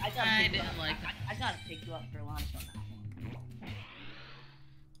 I I didn't like that. I gotta pick you up for lunch on that one.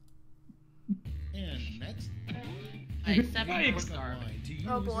 And next, I accept Yikes. your pickup scarf. line to use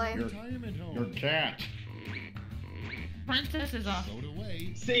Oh, boy. in retirement home. Your cat. Princess is off. Vote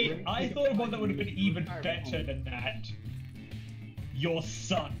away. See, I thought of one that would have been even better than that. Your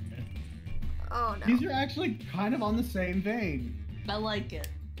son. Oh no. These are actually kind of on the same vein. I like it.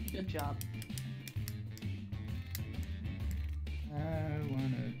 Good job. I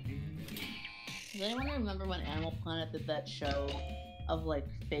wanna be. Does anyone remember when Animal Planet did that show of like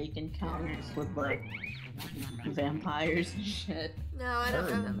fake encounters with like vampires and shit? No, I don't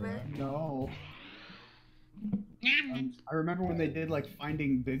remember. No. I remember when they did like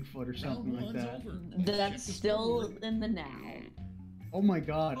Finding Bigfoot or something like Round that. one's over. That's still in the now. Oh my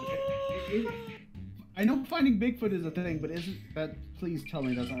god. I know Finding Bigfoot is a thing, but isn't that? Please tell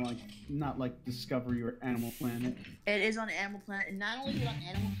me doesn't not like Discovery or Animal Planet. It is on Animal Planet, and not only is it on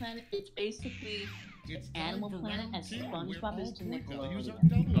Animal Planet, it's basically It's Animal time for Planet round as two, where SpongeBob is all to point values are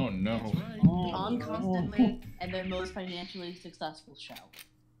Nickelodeon. doubled. Oh, no. That's right. On constantly, and their most financially successful show.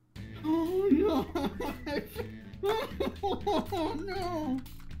 Oh no! Oh no!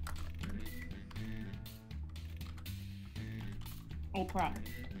 Oh crap.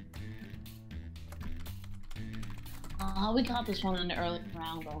 We got this one in the early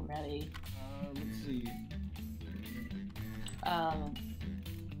round already. Let's see.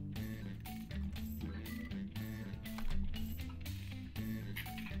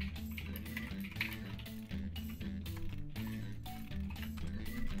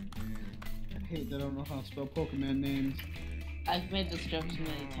 I hate that I don't know how to spell Pokemon names. I've made this joke so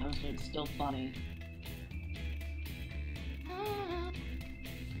many times, but it's still funny.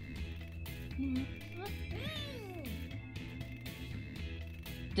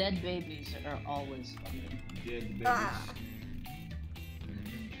 Dead babies are always funny. Dead babies. Ah.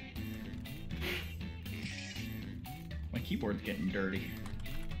 My keyboard's getting dirty.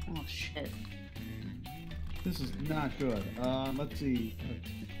 Oh shit. This is not good. Let's see.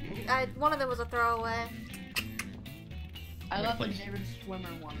 One of them was a throwaway. I love the David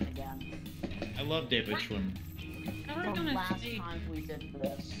Schwimmer one again. I love David Schwimmer. The last time we did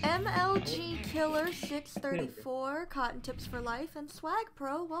this. MLG Killer 634, Cotton Tips for Life, and Swag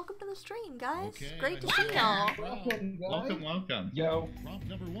Pro. Welcome to the stream, guys. Great to see y'all. Welcome. Yo. Prompt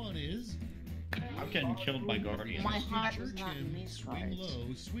number 1 is. I'm getting killed by guardians. My heart is not in these Swing low,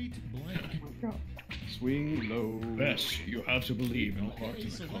 sweet blank. Swing low. Yes, you have to believe in the heart Okay,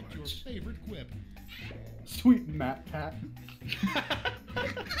 of the select your cards. favorite quip. Sweet Matt Pat.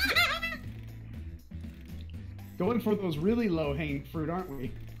 Going for those really low-hanging fruit, aren't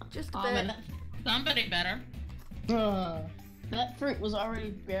we? Just a bit. Somebody better. That fruit was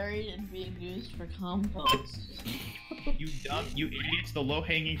already buried and being used for compost. You dumb, you idiots! The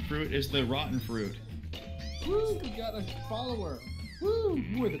low-hanging fruit is the rotten fruit. Woo! We got a follower. Woo!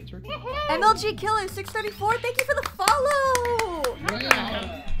 You were the turkey. MLG Killer 634, thank you for the follow!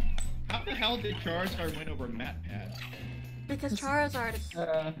 How the hell did Charizard win over MatPat? Because Charizard is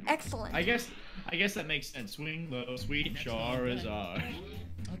excellent. I guess that makes sense. Swing low, sweet Charizard.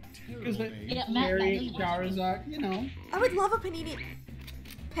 Yeah, Mary Charizard, you know. I would love a panini.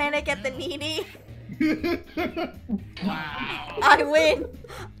 Panic at the needy. Wow. I win.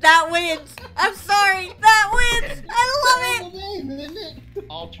 That wins. I'm sorry. That wins. I love it.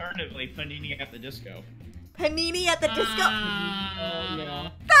 Alternatively, Panini at the Disco. Panini at the disco. Oh yeah.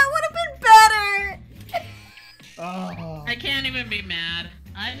 That would have been better. Oh. I can't even be mad.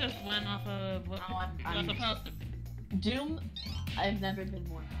 I just went off of what I'm was supposed to. Doom, I've never been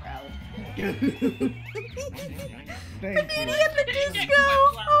more proud. Panini at the disco.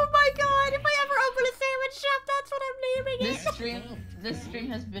 Oh my god. If I ever open a sandwich shop, that's what I'm naming it. This stream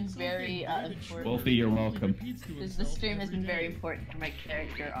has been very important. Wolfie, you're welcome. This stream has been very important for my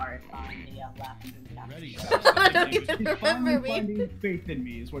character art on the Laughing Ready. I don't even remember me. Finding faith in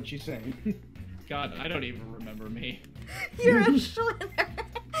me is what she's saying. God, I don't even remember me. You're a Schwinner.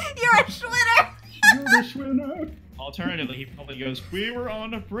 You're a Schwinner. You're the Schwinner. Alternatively, he probably goes, "We were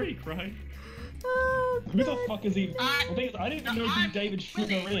on a break, right?" Oh, Who the fuck is he? I didn't even know who David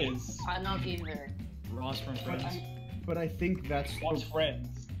Schwinner is. I don't either. Ross from Friends. But I think that's Watch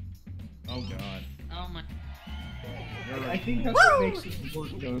Friends. Oh god. Oh my. I think that's what makes this work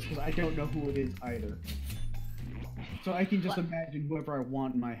though, because I don't know who it is either. So I can just imagine whoever I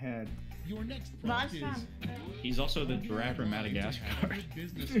want in my head. Your next Last prompt time. He's also the giraffe from Madagascar.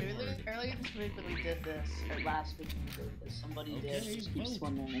 Earlier this week that we did this, or last week when we did this, somebody did just keep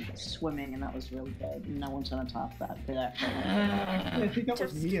swimming, and that was really good. No one's gonna top that for that. I think that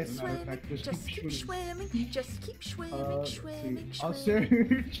was Just me keep as a matter of swimming, fact. just keep swimming, just keep swimming, swimming, I'll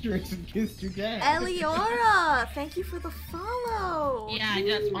swimming. search and kiss your dad. Eliora, thank you for the follow. Yeah, I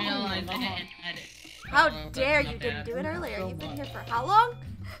just realized I didn't edit. How Oh, that's dare not you didn't bad. do it earlier? You've been here for how long?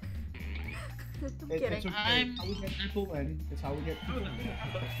 I'm kidding. It's okay. I'm- How we get people in. It's how we get people in.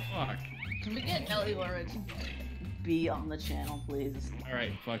 Fuck. Can we get Eliora to be on the channel, please? All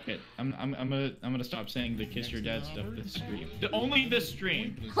right, fuck it. I'm gonna stop saying the kiss your dad stuff this stream. Only this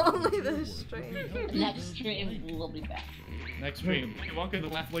stream. Only this stream. Next stream we'll be back. Next stream. Hey, welcome to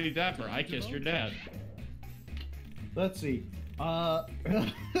Laugh Lady Dapper. I kissed your dad. Let's see. I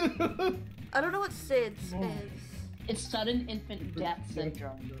don't know what SIDS is. It's sudden infant death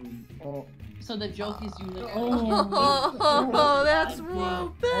syndrome. Oh. So the joke is you. Oh, that's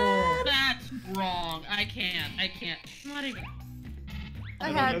real bad. That's wrong. I can't. I'm not even. I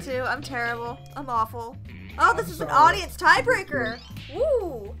had to. I'm terrible. I'm awful. Oh, this is an audience tiebreaker.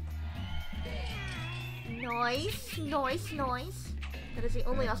 Woo. Nice, nice, nice. That is the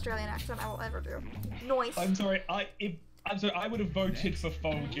only Australian accent I will ever do. Nice. I'm sorry. I would have voted for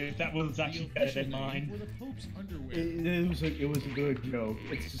Folger. That was actually better than mine. It was a good joke.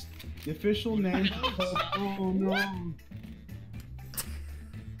 It's just the official name. Oh no.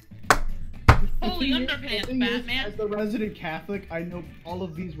 Holy underpants, Batman. As the resident Catholic, I know all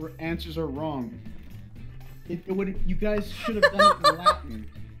of these answers are wrong. It would. You guys should have done it in Latin.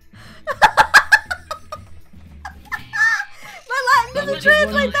 My Latin doesn't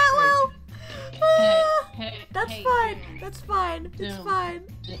translate that well. That's hey, fine. Doom. That's fine. It's Doom. fine.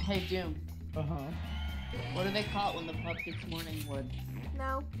 Hey, Doom. Uh-huh. What do they call it when the pup gets morning wood?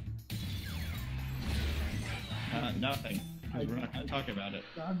 No. Nothing. 'Cause we're not gonna talk about it.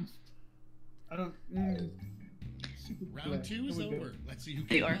 I don't. Round 2 is over. Let's see who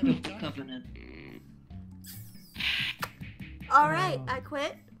The can Ark win of the the tie. Covenant. All right, I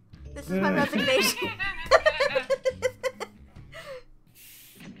quit. This is my resignation.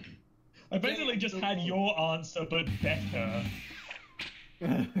 I basically just had your answer, but better.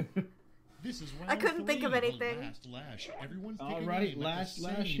 This is I couldn't think of the anything. last lash. Everyone's All picking right, a name at last the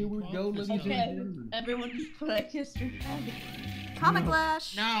lash. same Here we prompt go, this ladies and time. gentlemen. Everyone put a kiss your dad. Comic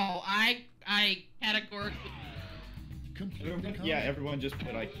Lash. No, I categorically Completely Yeah, everyone just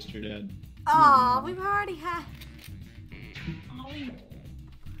put I kissed your dad. Oh, we've already had.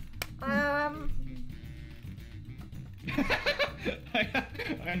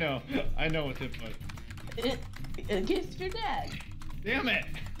 I know what to put. It kissed your dad. Damn it!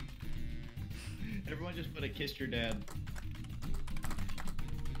 Everyone just put I kissed your dad.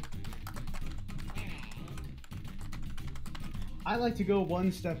 I like to go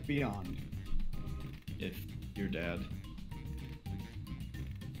one step beyond. If your dad.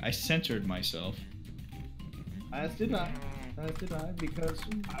 I censored myself. As did I, because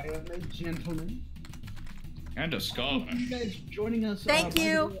I am a gentleman. And a scholar. You guys joining us. Thank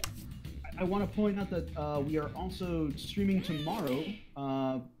you. I want to point out that we are also streaming tomorrow.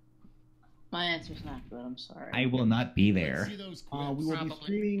 My answer's not good. I'm sorry. I will not be there. We will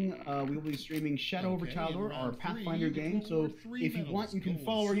be streaming Shadow over Taldor, our Pathfinder game. So if you want, you can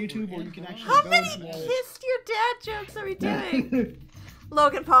follow our YouTube, or you can actually How go many to kissed your dad jokes are we doing?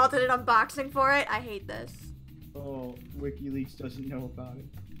 Logan Paul did an unboxing for it. I hate this. Oh, WikiLeaks doesn't know about it.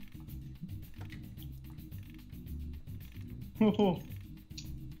 Oh,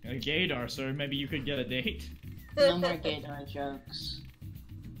 a gaydar, sir. Maybe you could get a date. No more gaydar jokes.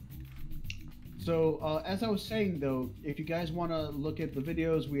 So, as I was saying, though, if you guys want to look at the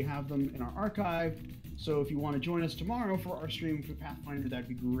videos, we have them in our archive. So if you want to join us tomorrow for our stream for Pathfinder, that'd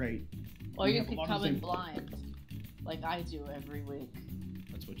be great. Or you could come in blind, like I do every week.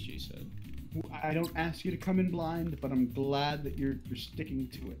 That's what she said. I don't ask you to come in blind, but I'm glad that you're sticking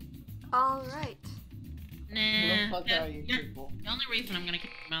to it. All right. Nah. The only reason I'm gonna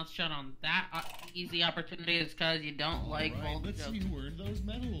keep my mouth shut on that easy opportunity is because you don't like vulgar Let's jokes. see who earned those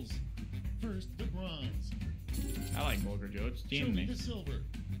medals. First, the bronze. I like vulgar jokes. Show Damn me me. the silver.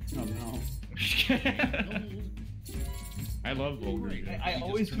 Oh no. Gold. I love vulgar jokes. I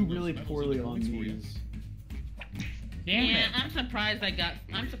always do really poorly on these. Damn yeah, it. I'm surprised I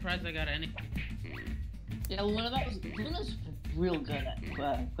got any. Yeah, Luna's real good at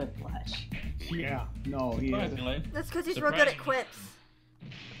quiplash. Yeah, no, he is. That's because he's real good at quips.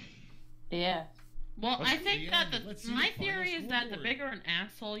 Yeah. Well, I think that my theory is that the bigger an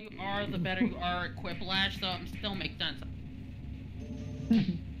asshole you are, the better you are at quiplash, so it still makes sense.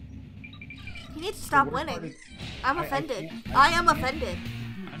 He needs to stop winning. I'm offended. I am offended.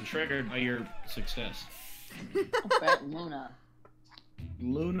 I'm triggered by your success. Bet Luna.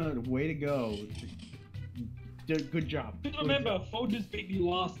 Luna, way to go. Good job. Remember, Folgers beat me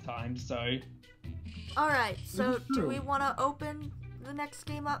last time, so... Alright, so do we want to open the next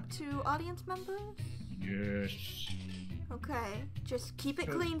game up to audience members? Yes. Okay, just keep it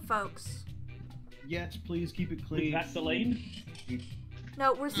clean, folks. Yes, please keep it clean. With Vaseline?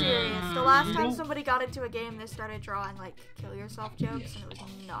 No, we're serious. The last time somebody got into a game, they started drawing, like, kill yourself jokes, and it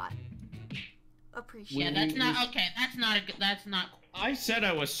was not appreciated. Yeah, that's not okay. That's not. I said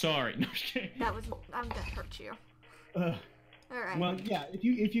I was sorry. No, I'm just kidding. That was. I'm gonna hurt you. Alright. Well, yeah, if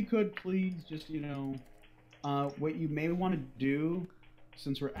you could please just, what you may want to do,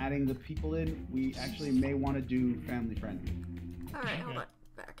 since we're adding the people in, we actually may want to do family friendly. Alright, hold on.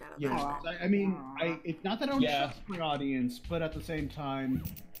 Back out of Yeah, that. I mean, it's not that I don't trust my audience, but at the same time,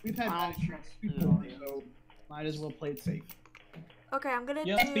 we've had bad people, so might as well play it safe. Okay, I'm gonna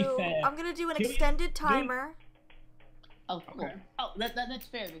Yeah, let's be fair. I'm gonna do an extended timer. Oh, cool. Okay. Oh, that's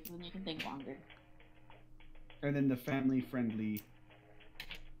fair because then you can think longer. And then the family friendly.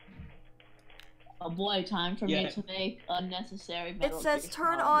 Oh boy, time for me to make unnecessary. It Metal says Gear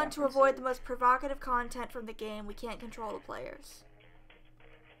turn Solid on to avoid references. the most provocative content from the game. We can't control the players.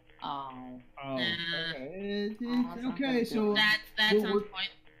 Oh. Okay. Oh, Okay, so that's on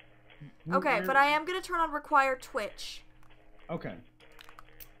point. Okay, but I am gonna turn on require Twitch. Okay.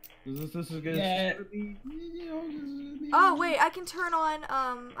 This is gonna. Yeah. Oh wait, I can turn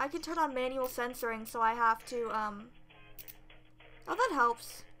on manual censoring, so I have to Oh, that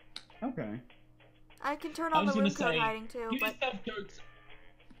helps. Okay. I can turn I on was the room gonna code say, hiding too, but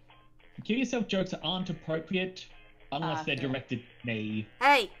give yourself jokes that aren't appropriate unless they're directed at me.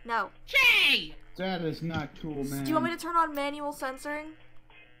 hey, no. Jay! That is not cool, man. Do you want me to turn on manual censoring?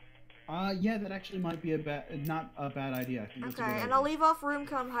 Yeah, that actually might be not a bad idea. I think that's a Okay, good and idea. I'll leave off room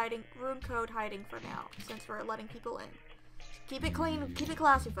code hiding for now, since we're letting people in. Keep it clean, keep it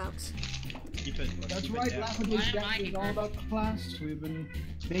classy, folks. That's right, Laughably Jack is all about the class. We've been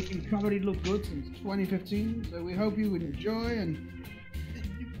making comedy look good since 2015, so we hope you enjoy and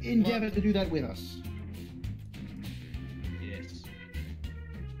endeavor to do that with us. Yes.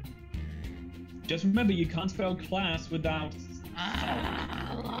 Just remember, you can't spell class without...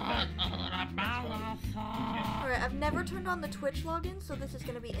 Alright, I've never turned on the Twitch login, so this is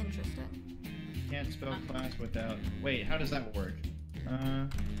gonna be interesting. can't spell class without. Wait, how does that work? I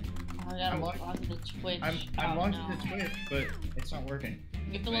gotta I'm log on to Twitch. I'm logged into Twitch, but it's not working.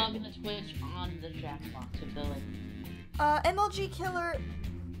 You have to log into Twitch on the Jackbox ability. MLG Killer,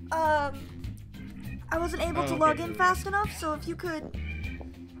 I wasn't able to log in fast enough, so if you could...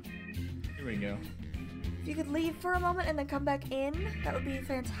 Here we go. If you could leave for a moment and then come back in, that would be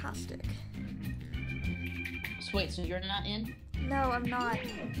fantastic. So wait, so you're not in? No, I'm not.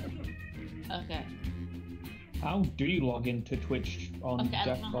 Okay. How do you log into Twitch on Okay, I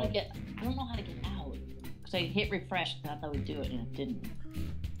don't know how to Jackbox? get out. Because I hit refresh, I thought that would do it, and it didn't.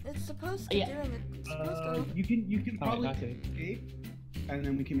 It's supposed to doing it. It's supposed to. You can probably escape, and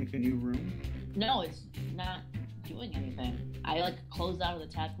then we can make a new room. No, it's not doing anything. I like closed out of the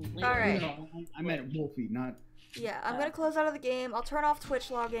tab completely. All right. No, I meant Wolfie, not. Yeah, I'm gonna close out of the game. I'll turn off Twitch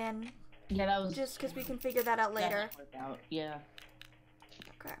login. Yeah, that was just because we can figure that out later. Yeah.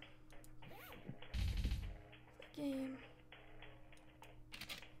 Okay. Game.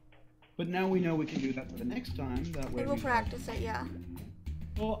 But now we know we can do that for the next time. That way We'll practice it, yeah.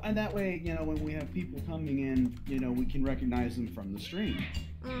 Well, and that way, you know, when we have people coming in, you know, we can recognize them from the stream.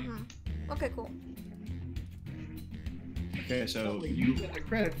 Mm-hmm. Okay, cool. Okay, so you get the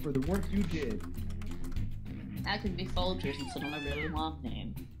credit for the work you did. That could be Folgers instead of my really long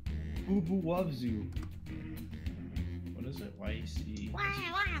name. Boo Boo loves you. What is it? YC.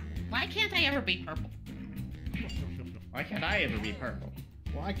 Why can't I ever be purple? Why can't I ever be purple?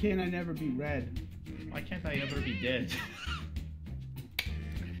 Why can't I never be red? Why can't I ever be dead?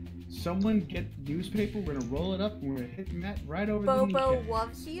 Someone get the newspaper, we're gonna roll it up, and we're gonna hit Matt right over the kneecap. Bobo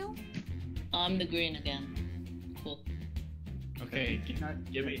loves you? I'm the green again. Cool. Okay,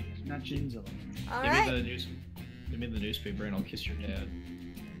 give me. Not Ginzilla. Alright. Give me the newspaper and I'll kiss your dad.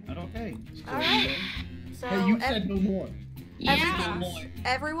 Okay. Alright. So hey, you said no more.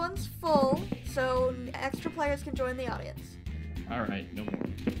 Everyone's full, so extra players can join the audience. Alright, no more.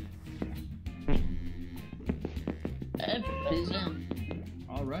 Everybody's in.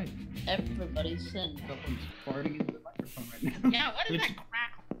 Alright. Everybody's in. Someone's farting into the microphone right now. Yeah, what is that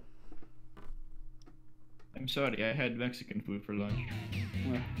crackle? I'm sorry, I had Mexican food for lunch.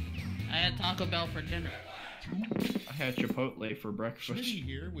 I had Taco Bell for dinner. I had Chipotle for breakfast.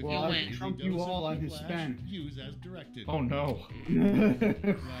 Here with Well, I trump you all on Hispanic. Use as directed. Oh no. Glad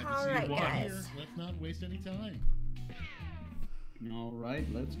to see Alright, you all guys. here. Let's not waste any time.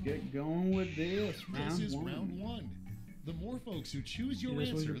 Alright, let's get going with this. This is round one. The more folks who choose your This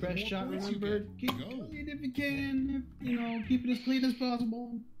answer, was your the best more shot, points remember? you get. Keep going if you can. You know, keep it as clean as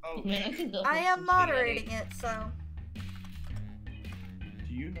possible. Oh, I am moderating it, so. Do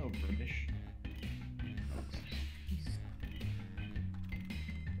you know British?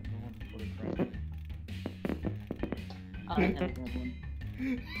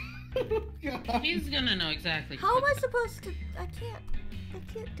 He's gonna know exactly. How am I supposed to? I can't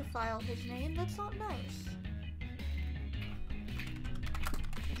defile his name. That's not nice.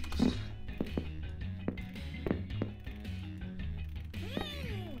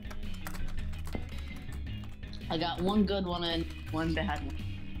 I got one good one and one bad one.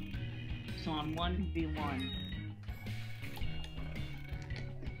 So I'm 1v1.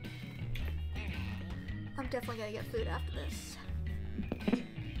 I'm definitely gonna get food after this.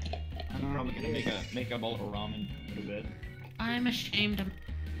 I'm probably gonna make a bowl of ramen in a bit. I'm ashamed of.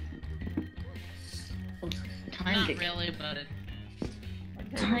 Not really, but.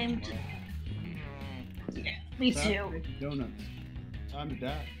 Time to. Yeah, me too. Donuts. Time to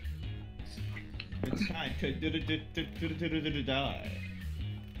die. It's time to die.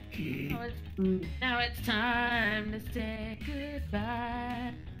 Now it's time to say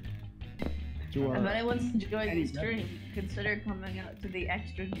goodbye. If anyone's enjoying the stream, consider coming out to the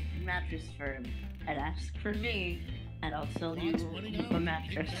extra mattress firm and ask for me, and I'll sell you a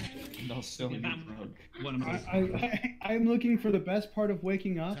mattress. And I'll sell you a drug. I'm looking for the best part of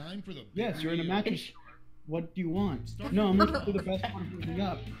waking up. Time for the Yes, you're in a mattress. What do you want? No, I'm looking for the best part of waking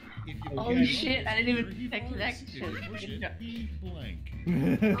up. Oh shit, I didn't even pick the next shit. Oh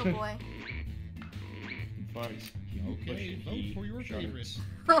boy. Okay, vote for your favorites.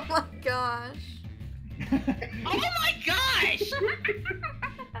 Oh my gosh. Oh my gosh!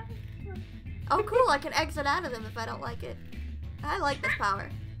 Oh cool, I can exit out of them if I don't like it. I like this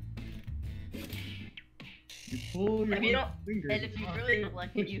power. You pull your If you don't, fingers. and if you really don't like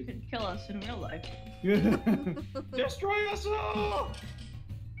it, you can kill us in real life. Destroy us all!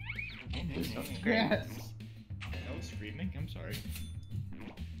 Yes. That was screaming. I'm sorry.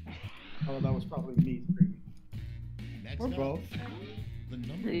 Oh, that was probably me screaming. Or both. The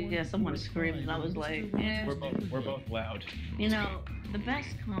number Yeah, someone screamed, and I was like, yeah. We're both loud. You know, The best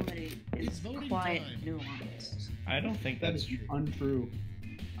comedy It's is voting quiet, time. nuanced. I don't think That that's is true. untrue.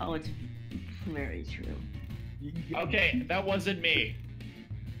 Oh, it's very true. Okay, that wasn't me.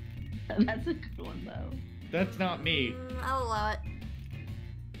 That's a good one though. That's not me. I'll allow it.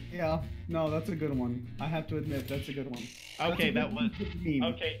 Yeah, no, that's a good one. I have to admit, that's a good one. Okay, That's a that was. good meme.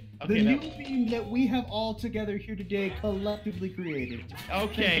 Okay, The okay, new that. meme that we have all together here today collectively created.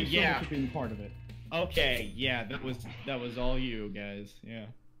 Okay, Thank you so yeah. much for being part of it. Okay, yeah, that was all you guys. Yeah.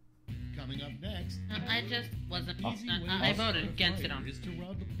 Coming up next, I just wasn't. easy way I to voted start a against it fire on. is to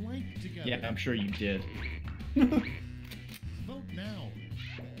rub the blank together. Yeah, I'm sure you did. Vote now.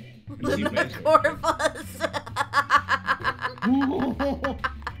 The Corvus.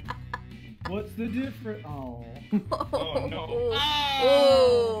 What's the difference? Oh. Oh no.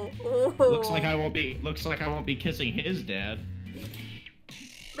 Oh. Looks like I won't be kissing his dad.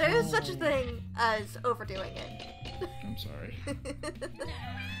 There is such a thing as overdoing it. I'm sorry.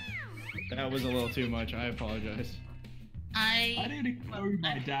 That was a little too much. I apologize. I didn't know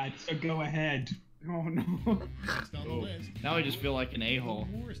my dad, so go ahead. Oh no. Next on the list. Now I just feel like an a-hole.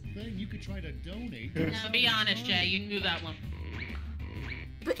 The worst thing you could try to donate. Now, be honest, Jay. You knew that one.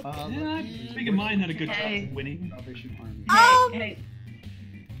 Yeah, I think mine had a good chance of winning. Salvation Army.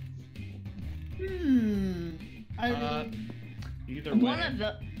 Hey, Either way.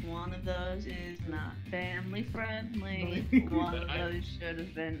 one of those is not family friendly. One of those should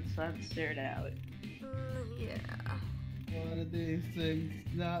have been censored out. Yeah. One of these things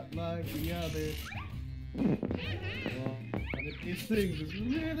not like the other. One of these things is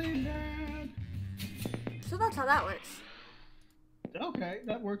really bad. So that's how that works. Okay,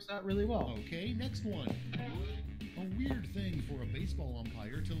 that works out really well. Okay, next one. A weird thing for a baseball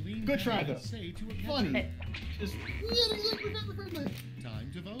umpire to lean Good try, back and though. say to a catcher. Funny. Just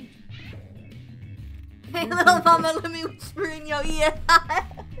Time to vote. Hey, little mama, let me whisper in your ear.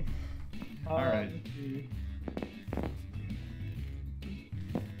 Alright.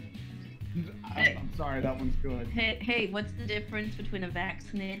 I'm sorry, that one's good. Hey, what's the difference between a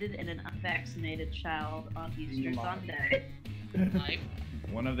vaccinated and an unvaccinated child on Easter Sunday?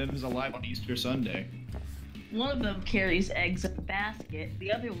 One of them is alive on Easter Sunday. One of them carries eggs in a basket,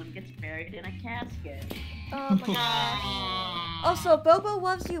 the other one gets buried in a casket. Oh my gosh. Also, Bobo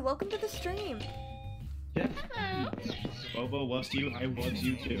loves you. Welcome to the stream. Yeah. Bobo loves you, I love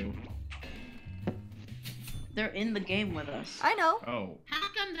you too. They're in the game with us. I know. Oh. How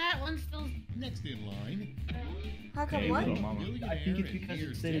come that one's still next in line? How come Hey, what? little mama. I think it's because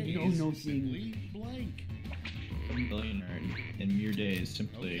it said a no thing. Blank. I'm a billionaire in mere days,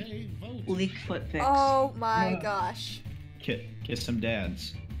 simply. Okay, vote. Leak foot pics. Oh my gosh. Kiss some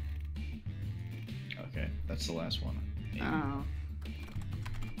dads. Okay, that's the last one. Oh.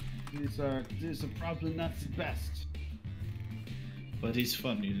 These are probably not the best. But he's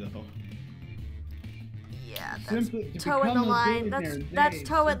funny though. Yeah, that's Simply to toe in the become a line. That's billionaire,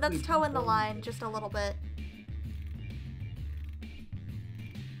 that's toe in the line just a little bit.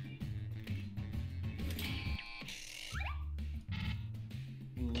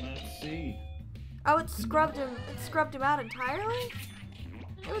 Let's see. Oh, it scrubbed him. It scrubbed him out entirely.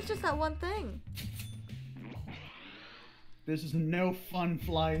 It was just that one thing. This is no fun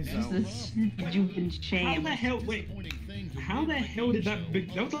fly zone. You've been shamed. How the hell? Wait. How the hell did that?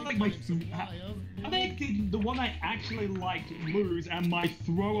 That was like my. How the heck did the one I actually liked lose and my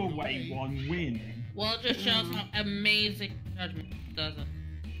throwaway one win? Well, it just shows how amazing judgment does it.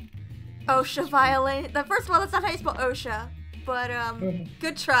 OSHA violate. First of all, that's not how you spell OSHA. But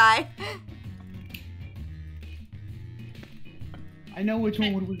good try. I know which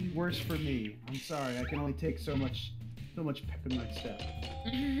one would be worse for me. I'm sorry, I can only take so much pep in my step.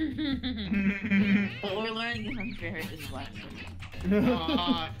 What we're learning is unfair dyslexia.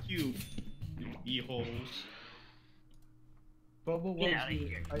 Ah, you e-holes. Bubble, Get out of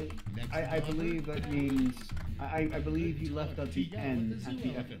here. I believe that means I believe you left out the N at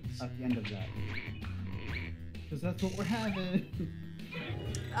the end of that. Because that's what we're having.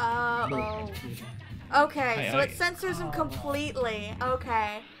 Oh. Okay, so it censors him completely.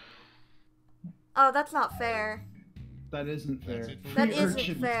 Okay. Oh, that's not fair. That isn't fair. That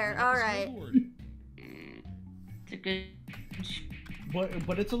isn't fair. Alright. It's a good.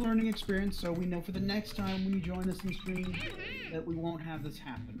 But it's a learning experience, so we know for the next time when you join us in stream that we won't have this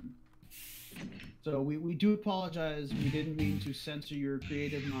happen. So we do apologize. We didn't mean to censor your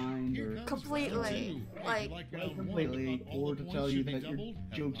creative mind or completely, completely, or to tell you that your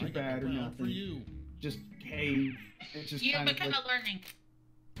jokes are bad or nothing. Just hey, it's just You kind of become like, a learning.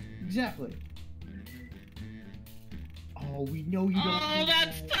 exactly. Oh, we know you don't. Oh, do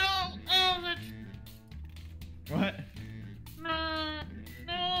that's that. so. Oh, that's. What?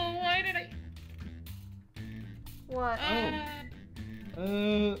 What?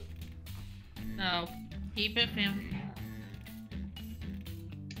 No. Keep it family.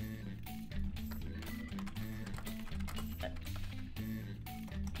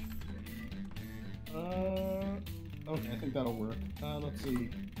 Okay, I think that'll work. Let's see.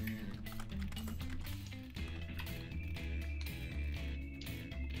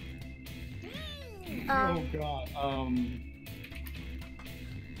 Oh god.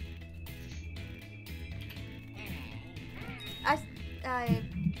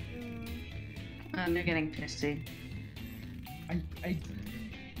 They're getting pissy. Let's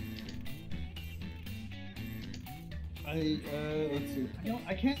see.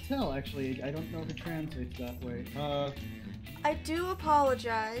 I can't tell actually. I don't know if it translates that way. I do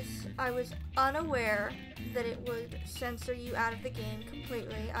apologize. I was unaware that it would censor you out of the game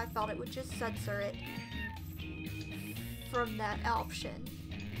completely. I thought it would just censor it from that option.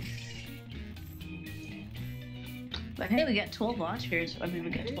 But hey, we got 12 watchers. I mean, we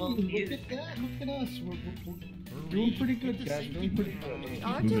got 12 views. Look at that. Look at us. We're doing pretty good, guys. Doing pretty good. We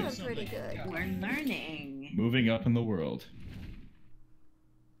are doing pretty good. We're learning. Moving up in the world.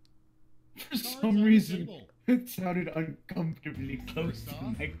 For some reason, it sounded uncomfortably close to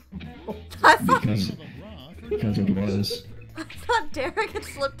the Because it was. I thought Derek had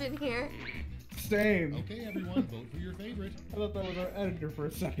slipped in here. Same. Okay, everyone, vote for your favorite. I thought that was our editor for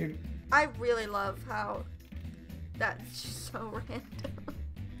a second. I really love how that's just so random.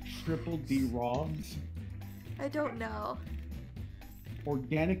 Triple D ROMs. I don't know.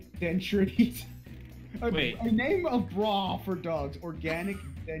 Organic denture adhesive. Wait. A name of bra for dogs. Organic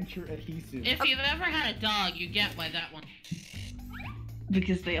denture adhesive. If you've ever had a dog, you get why that one.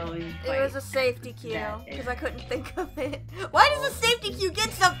 Because they always It was a safety cue, because I couldn't think of it. Why does a safety cue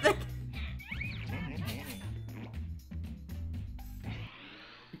get something?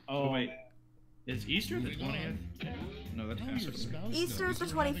 Oh wait. Is Easter the 20th? No, that's Passover. Easter's the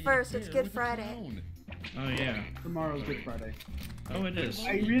 21st. It's Good Friday. Oh yeah. Tomorrow's Good Friday. Oh, it is.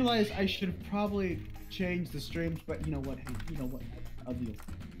 I realized I should have probably changed the streams, but you know what? You know what? I'll deal.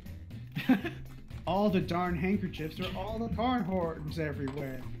 All the darn handkerchiefs are all the darn horns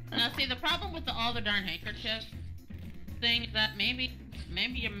everywhere. Now, see, the problem with the all the darn handkerchiefs thing is that maybe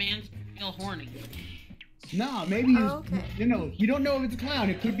your man's still horny. Nah, maybe he's, you know, you don't know if it's a clown.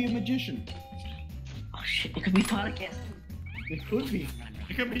 It could be a magician. Oh shit, it could be Thoticus. It could be.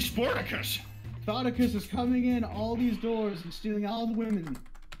 It could be Sporticus. Thoticus is coming in all these doors and stealing all the women.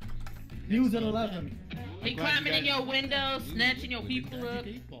 News at 11. He climbing in your window, snatching your people up.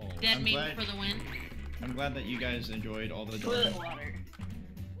 Dead meat for the win. I'm glad that you guys enjoyed all the Toilet water.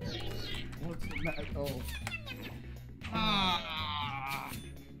 What's the matter? Oh.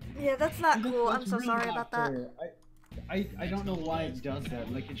 Yeah, that's not cool. I'm so really sorry not about that. fair. I don't know why it does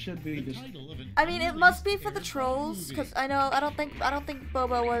that. Like it should be just. I mean, it must be for the trolls, because I know I don't think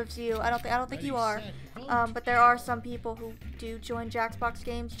Bobo was you. I don't think you are. But there are some people who do join Jackbox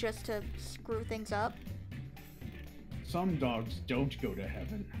games just to screw things up. Some dogs don't go to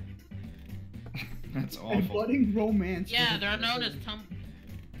heaven. That's awful. And budding romance. Yeah, they're known as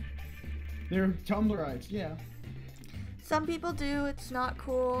They're Tumblrites, yeah. Some people do. It's not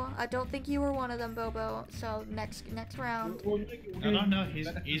cool. I don't think you were one of them, Bobo. So next round. No.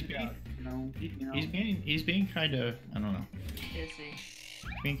 He's being kind of, I don't know. Pissy.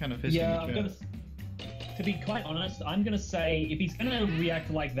 Being kind of pissy. Yeah, to be quite honest, I'm gonna say if he's gonna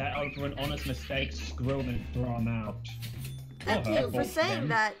react like that over an honest mistake, screw him and throw him out. Thank you for saying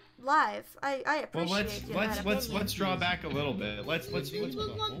that live. I appreciate Well, let's draw back a little bit. Let's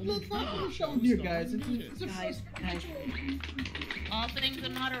show you guys. Guys. all things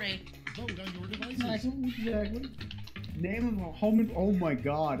in moderate. Vote on your devices. Exactly. Name of a home. Oh my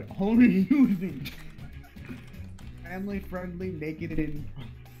God, home using. Family friendly, naked and.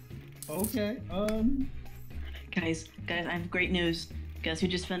 Okay. Guys, I have great news. Guess who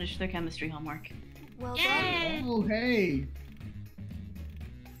just finished their chemistry homework? Well done. Oh hey.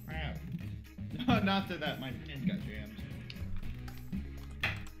 Wow. Not that my pen got jammed.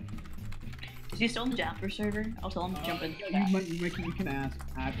 Is he still on the Dapper server? I'll tell him to jump in. You can ask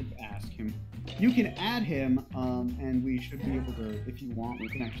him. You can add him, and we should be able to, if you want, we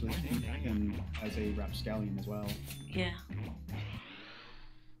can actually add him as a rapscallion as well. Yeah.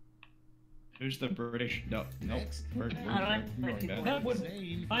 Who's the British? Nope. I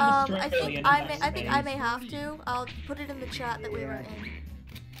think I may have to. I'll put it in the chat that we were in.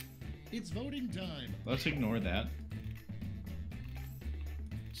 It's voting time. Let's ignore that.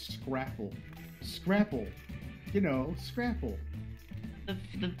 Scrapple. You know, Scrapple.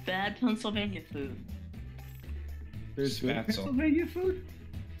 The bad Pennsylvania food. There's good Pennsylvania food?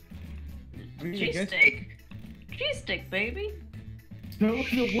 I mean, Cheesesteak. cheese stick, baby. So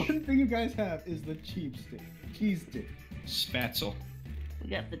the one thing you guys have is the cheese stick. Spatzel. We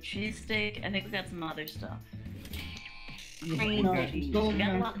got the cheese steak. I think we got some other stuff. No, Cream cheese. We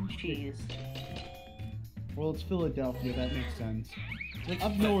got a lot of cheese. Well, it's Philadelphia. That makes sense. Like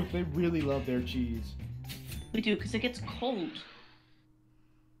up north, they really love their cheese. We do, because it gets cold.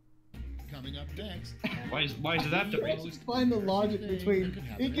 Coming up next. Why does it have to be? Just find the logic between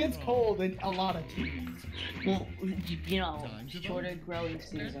it gets cold and a lot of cheese. Well, you know, shorter growing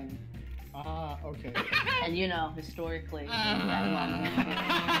season. Ah, okay. And you know, historically, you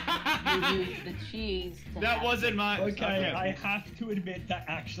use the cheese. That wasn't my. Okay, I have to admit that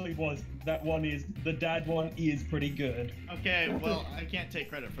actually was the dad one is pretty good. Okay, well, I can't take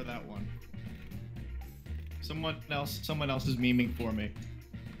credit for that one. Someone else is memeing for me.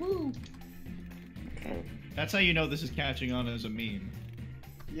 Woo! Okay. That's how you know this is catching on as a meme.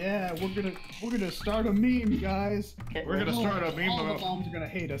 Yeah, we're gonna start a meme, guys. We're gonna start a meme. All the moms are gonna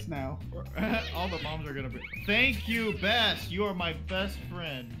hate us now. All the moms are gonna be. Thank you, Bess. You are my best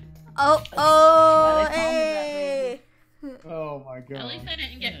friend. Oh, hey! Oh my god. At least I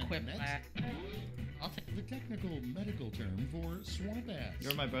didn't get whiplash. I'll take the technical medical term for swamp ass.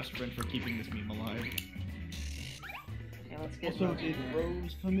 You're my best friend for keeping this meme alive. Okay, let's get Also, did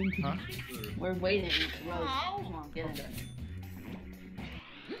Rose come into the We're waiting. Rose, come on, get in there.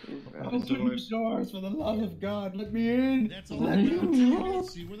 Open the doors, for the love of God, let me in! That's all.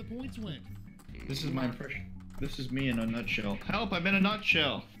 Let's see where the points went. This is my impression. This is me in a nutshell. Help! I'm in a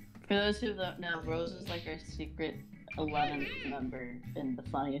nutshell. For those who don't know, Rose is like our secret 11th member and the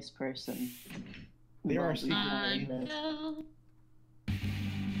funniest person. They are secret.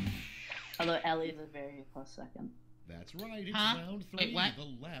 Although Ellie is a very close second. That's right, it's Huh? round 3, Wait, what?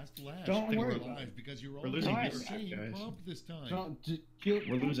 the last lash. Don't worry We're about alive because you're We're all losing the this, same guys. prompt this time.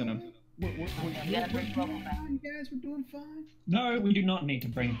 We're losing him. We're doing fine, guys. We're doing fine. No, we do not need to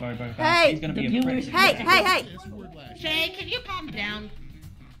bring Bobo back. Hey! He's gonna be a viewers- prick. Hey! This word lash. Shay, can you calm down?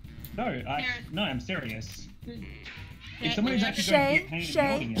 No, I'm serious. If someone is actually going to be a pain in the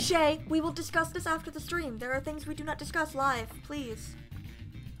Shay, audience, Shay, we will discuss this after the stream. There are things we do not discuss live, please.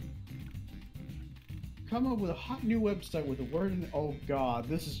 Come up with a hot new website with a word in it. Oh god,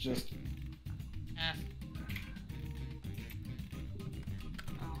 this is just.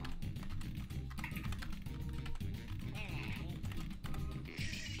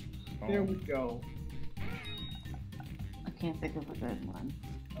 There we go. I can't think of a good one.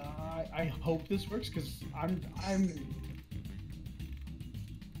 I hope this works because I'm.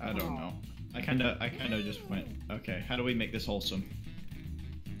 I don't know. I kinda just went. Okay, how do we make this wholesome?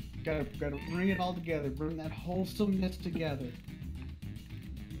 Gotta bring it all together. Bring that wholesomeness together.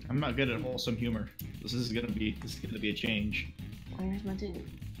 I'm not good at wholesome humor. This is gonna be a change. Where's my dude?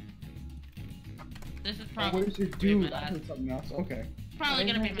 This is Oh, probably where's your my dude? I last, heard something else. Okay. probably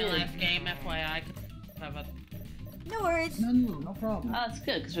gonna be my Where's my last game, FYI. 'Cause I have a No worries. No problem. Oh, it's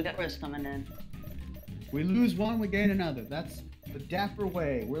good because we got Rose coming in. We lose one, we gain another. That's the Dapper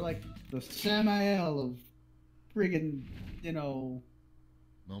way. We're like the Samael of friggin',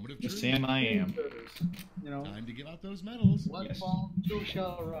 Moment of The truth. Sam I am. Time to give out those medals. What Yes. fall still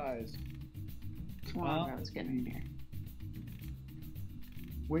shall rise. Come on, Rose, get in here.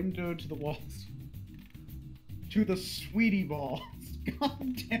 Window to the walls. To the sweetie balls.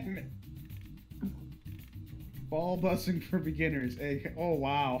 God damn it. Ball busting for beginners. Hey, oh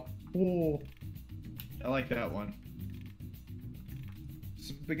wow. Oh. I like that one.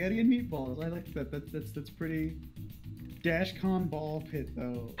 Spaghetti and meatballs. I like that. That's pretty. Dashcon ball pit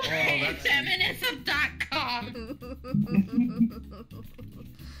though. Oh, that's Feminism.com.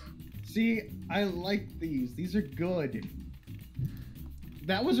 See, I like these. These are good.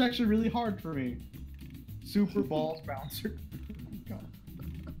 That was actually really hard for me. Super balls bouncer.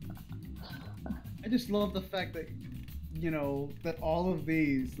 I just love the fact that, that all of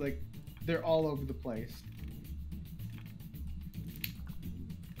these, like, they're all over the place.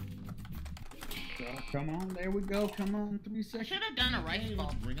 So, come on, there we go. Come on, 3 seconds. Should have done a rice Hey, ball.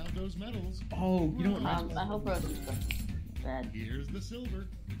 let's bring out those medals. Oh, you know what? I hope Rose is bad. Here's the silver.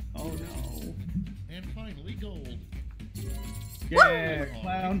 Oh no. And finally, gold. Yeah,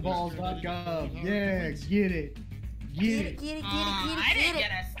 clownballs.gov. Yeah, get it. Get it. Get it, I didn't get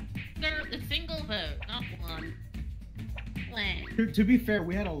get a single vote, not one. To be fair,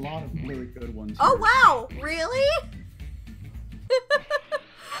 we had a lot of really good ones. Oh here. wow, really?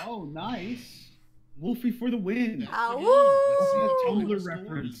 Oh, nice. Wolfie for the win. Ow. Tumblr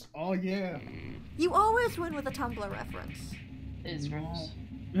reference. Oh, yeah. You always win with a Tumblr reference. It's Rose.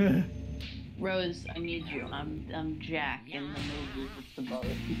 Rose, I need you. I'm Jack in the movie with the boat.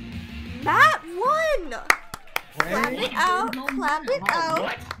 Matt won! Clap it out. Clap it out.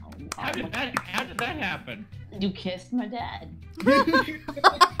 What? How did that happen? You kissed my dad.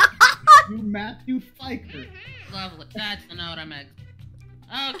 You Matthew Fiker. Lovely. That's the note I meant.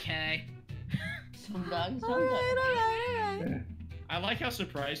 Okay. Some dogs, All right. I like how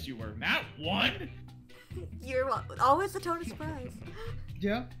surprised you were. Matt won? You're always the tone of surprise.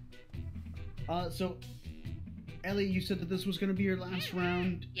 Yeah. So, Ellie, you said that this was going to be your last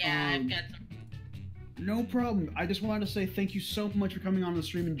round. Yeah, I've got some. No problem. I just wanted to say thank you so much for coming on the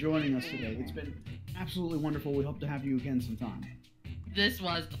stream and joining us today. It's been absolutely wonderful. We hope to have you again sometime. This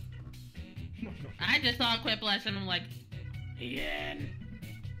was. I just saw Quiplash and I'm like, Ian.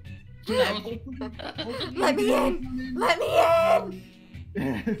 Let me in. Let me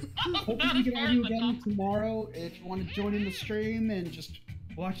in. Hopefully we can have you again tomorrow if you want to join in the stream and just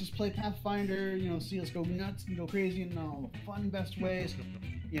watch us play Pathfinder, you know, see us go nuts and go crazy in all the fun, best ways.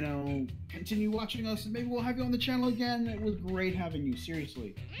 You know, continue watching us and maybe we'll have you on the channel again. It was great having you,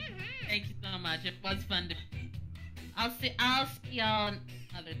 seriously. Thank you so much. It was fun to. I'll see y'all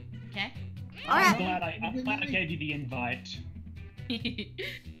another. Okay. I'm glad I gave you the invite.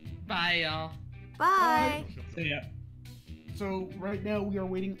 Bye, y'all. Bye. See ya. So right now we are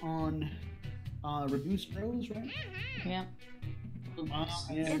waiting on Reduce Bros, right? Yeah. And I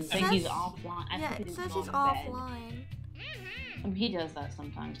think he's offline. Yeah, it says he's offline. He does that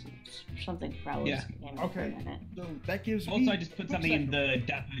sometimes. Something probably Yeah. came up for a minute. So that gives me... Also, I just put something in the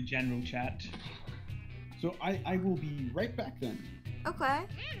Dapper general chat. So I will be right back then. Okay.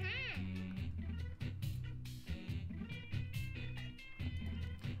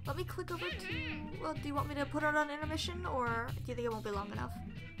 Let me click over to... Well, do you want me to put it on intermission, or do you think it won't be long enough?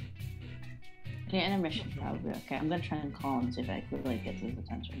 Yeah, intermission probably. Okay, I'm gonna try and call him and see if I can really get his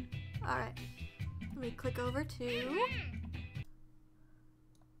attention. Alright. Let me click over to...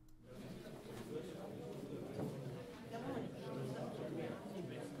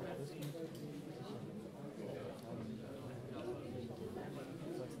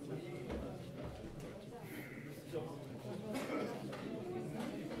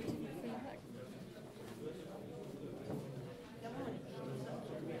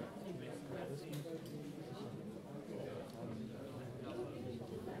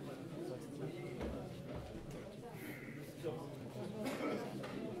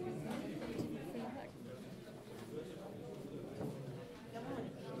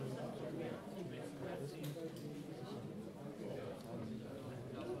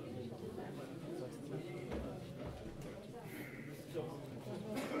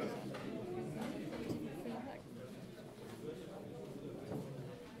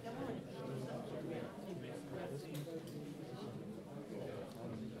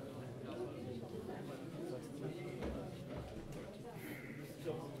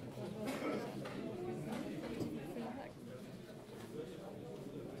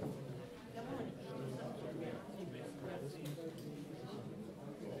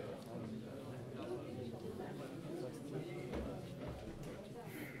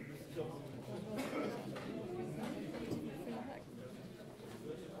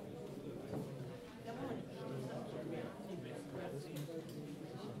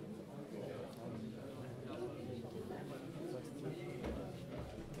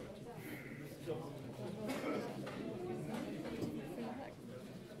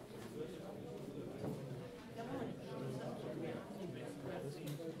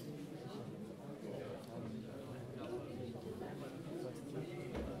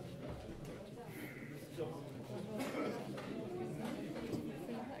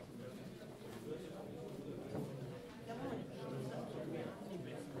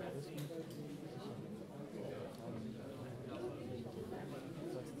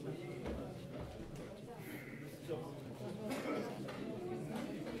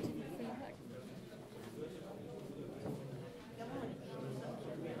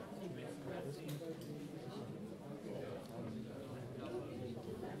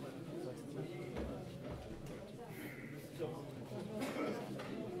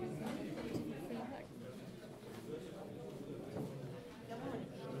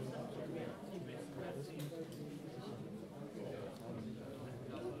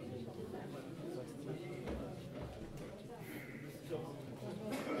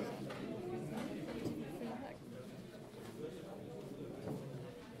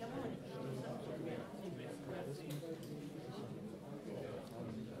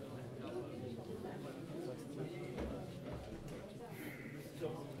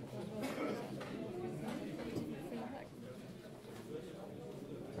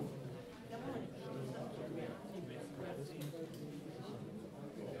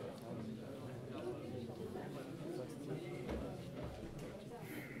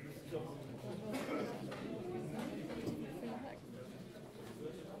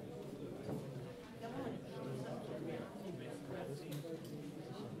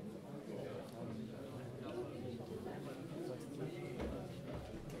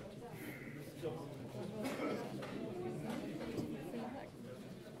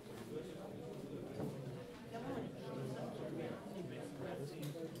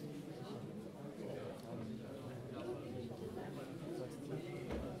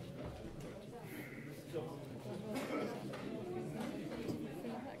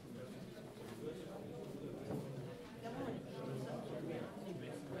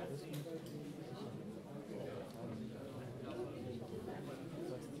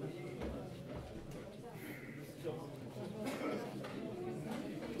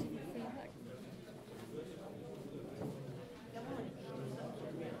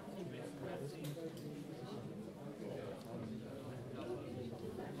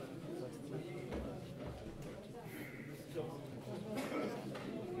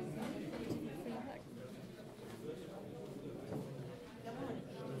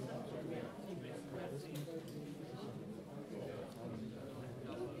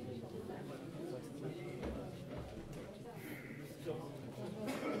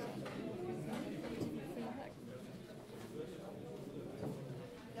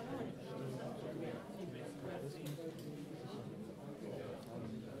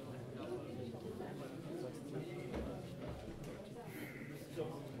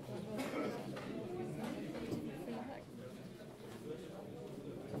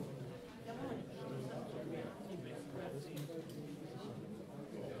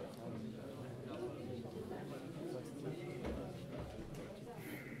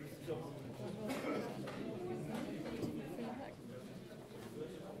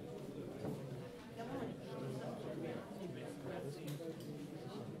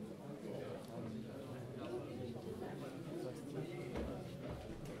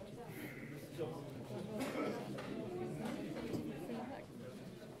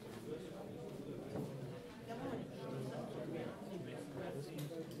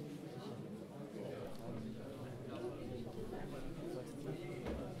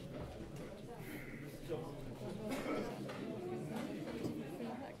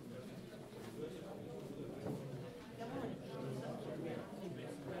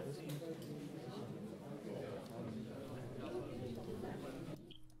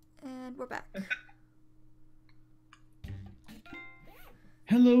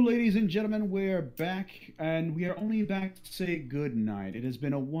 Hello, ladies and gentlemen. We're back, and we are only back to say good night. It has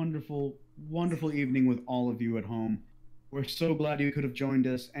been a wonderful, wonderful evening with all of you at home. We're so glad you could have joined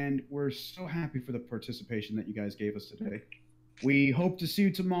us, and we're so happy for the participation that you guys gave us today. We hope to see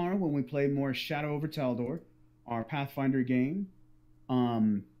you tomorrow when we play more Shadow over Taldor, our Pathfinder game.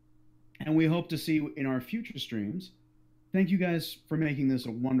 And we hope to see you in our future streams. Thank you guys for making this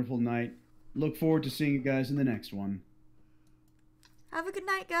a wonderful night. Look forward to seeing you guys in the next one. Have a good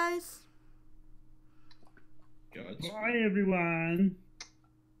night, guys. God. Bye, everyone.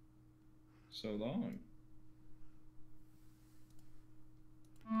 So long.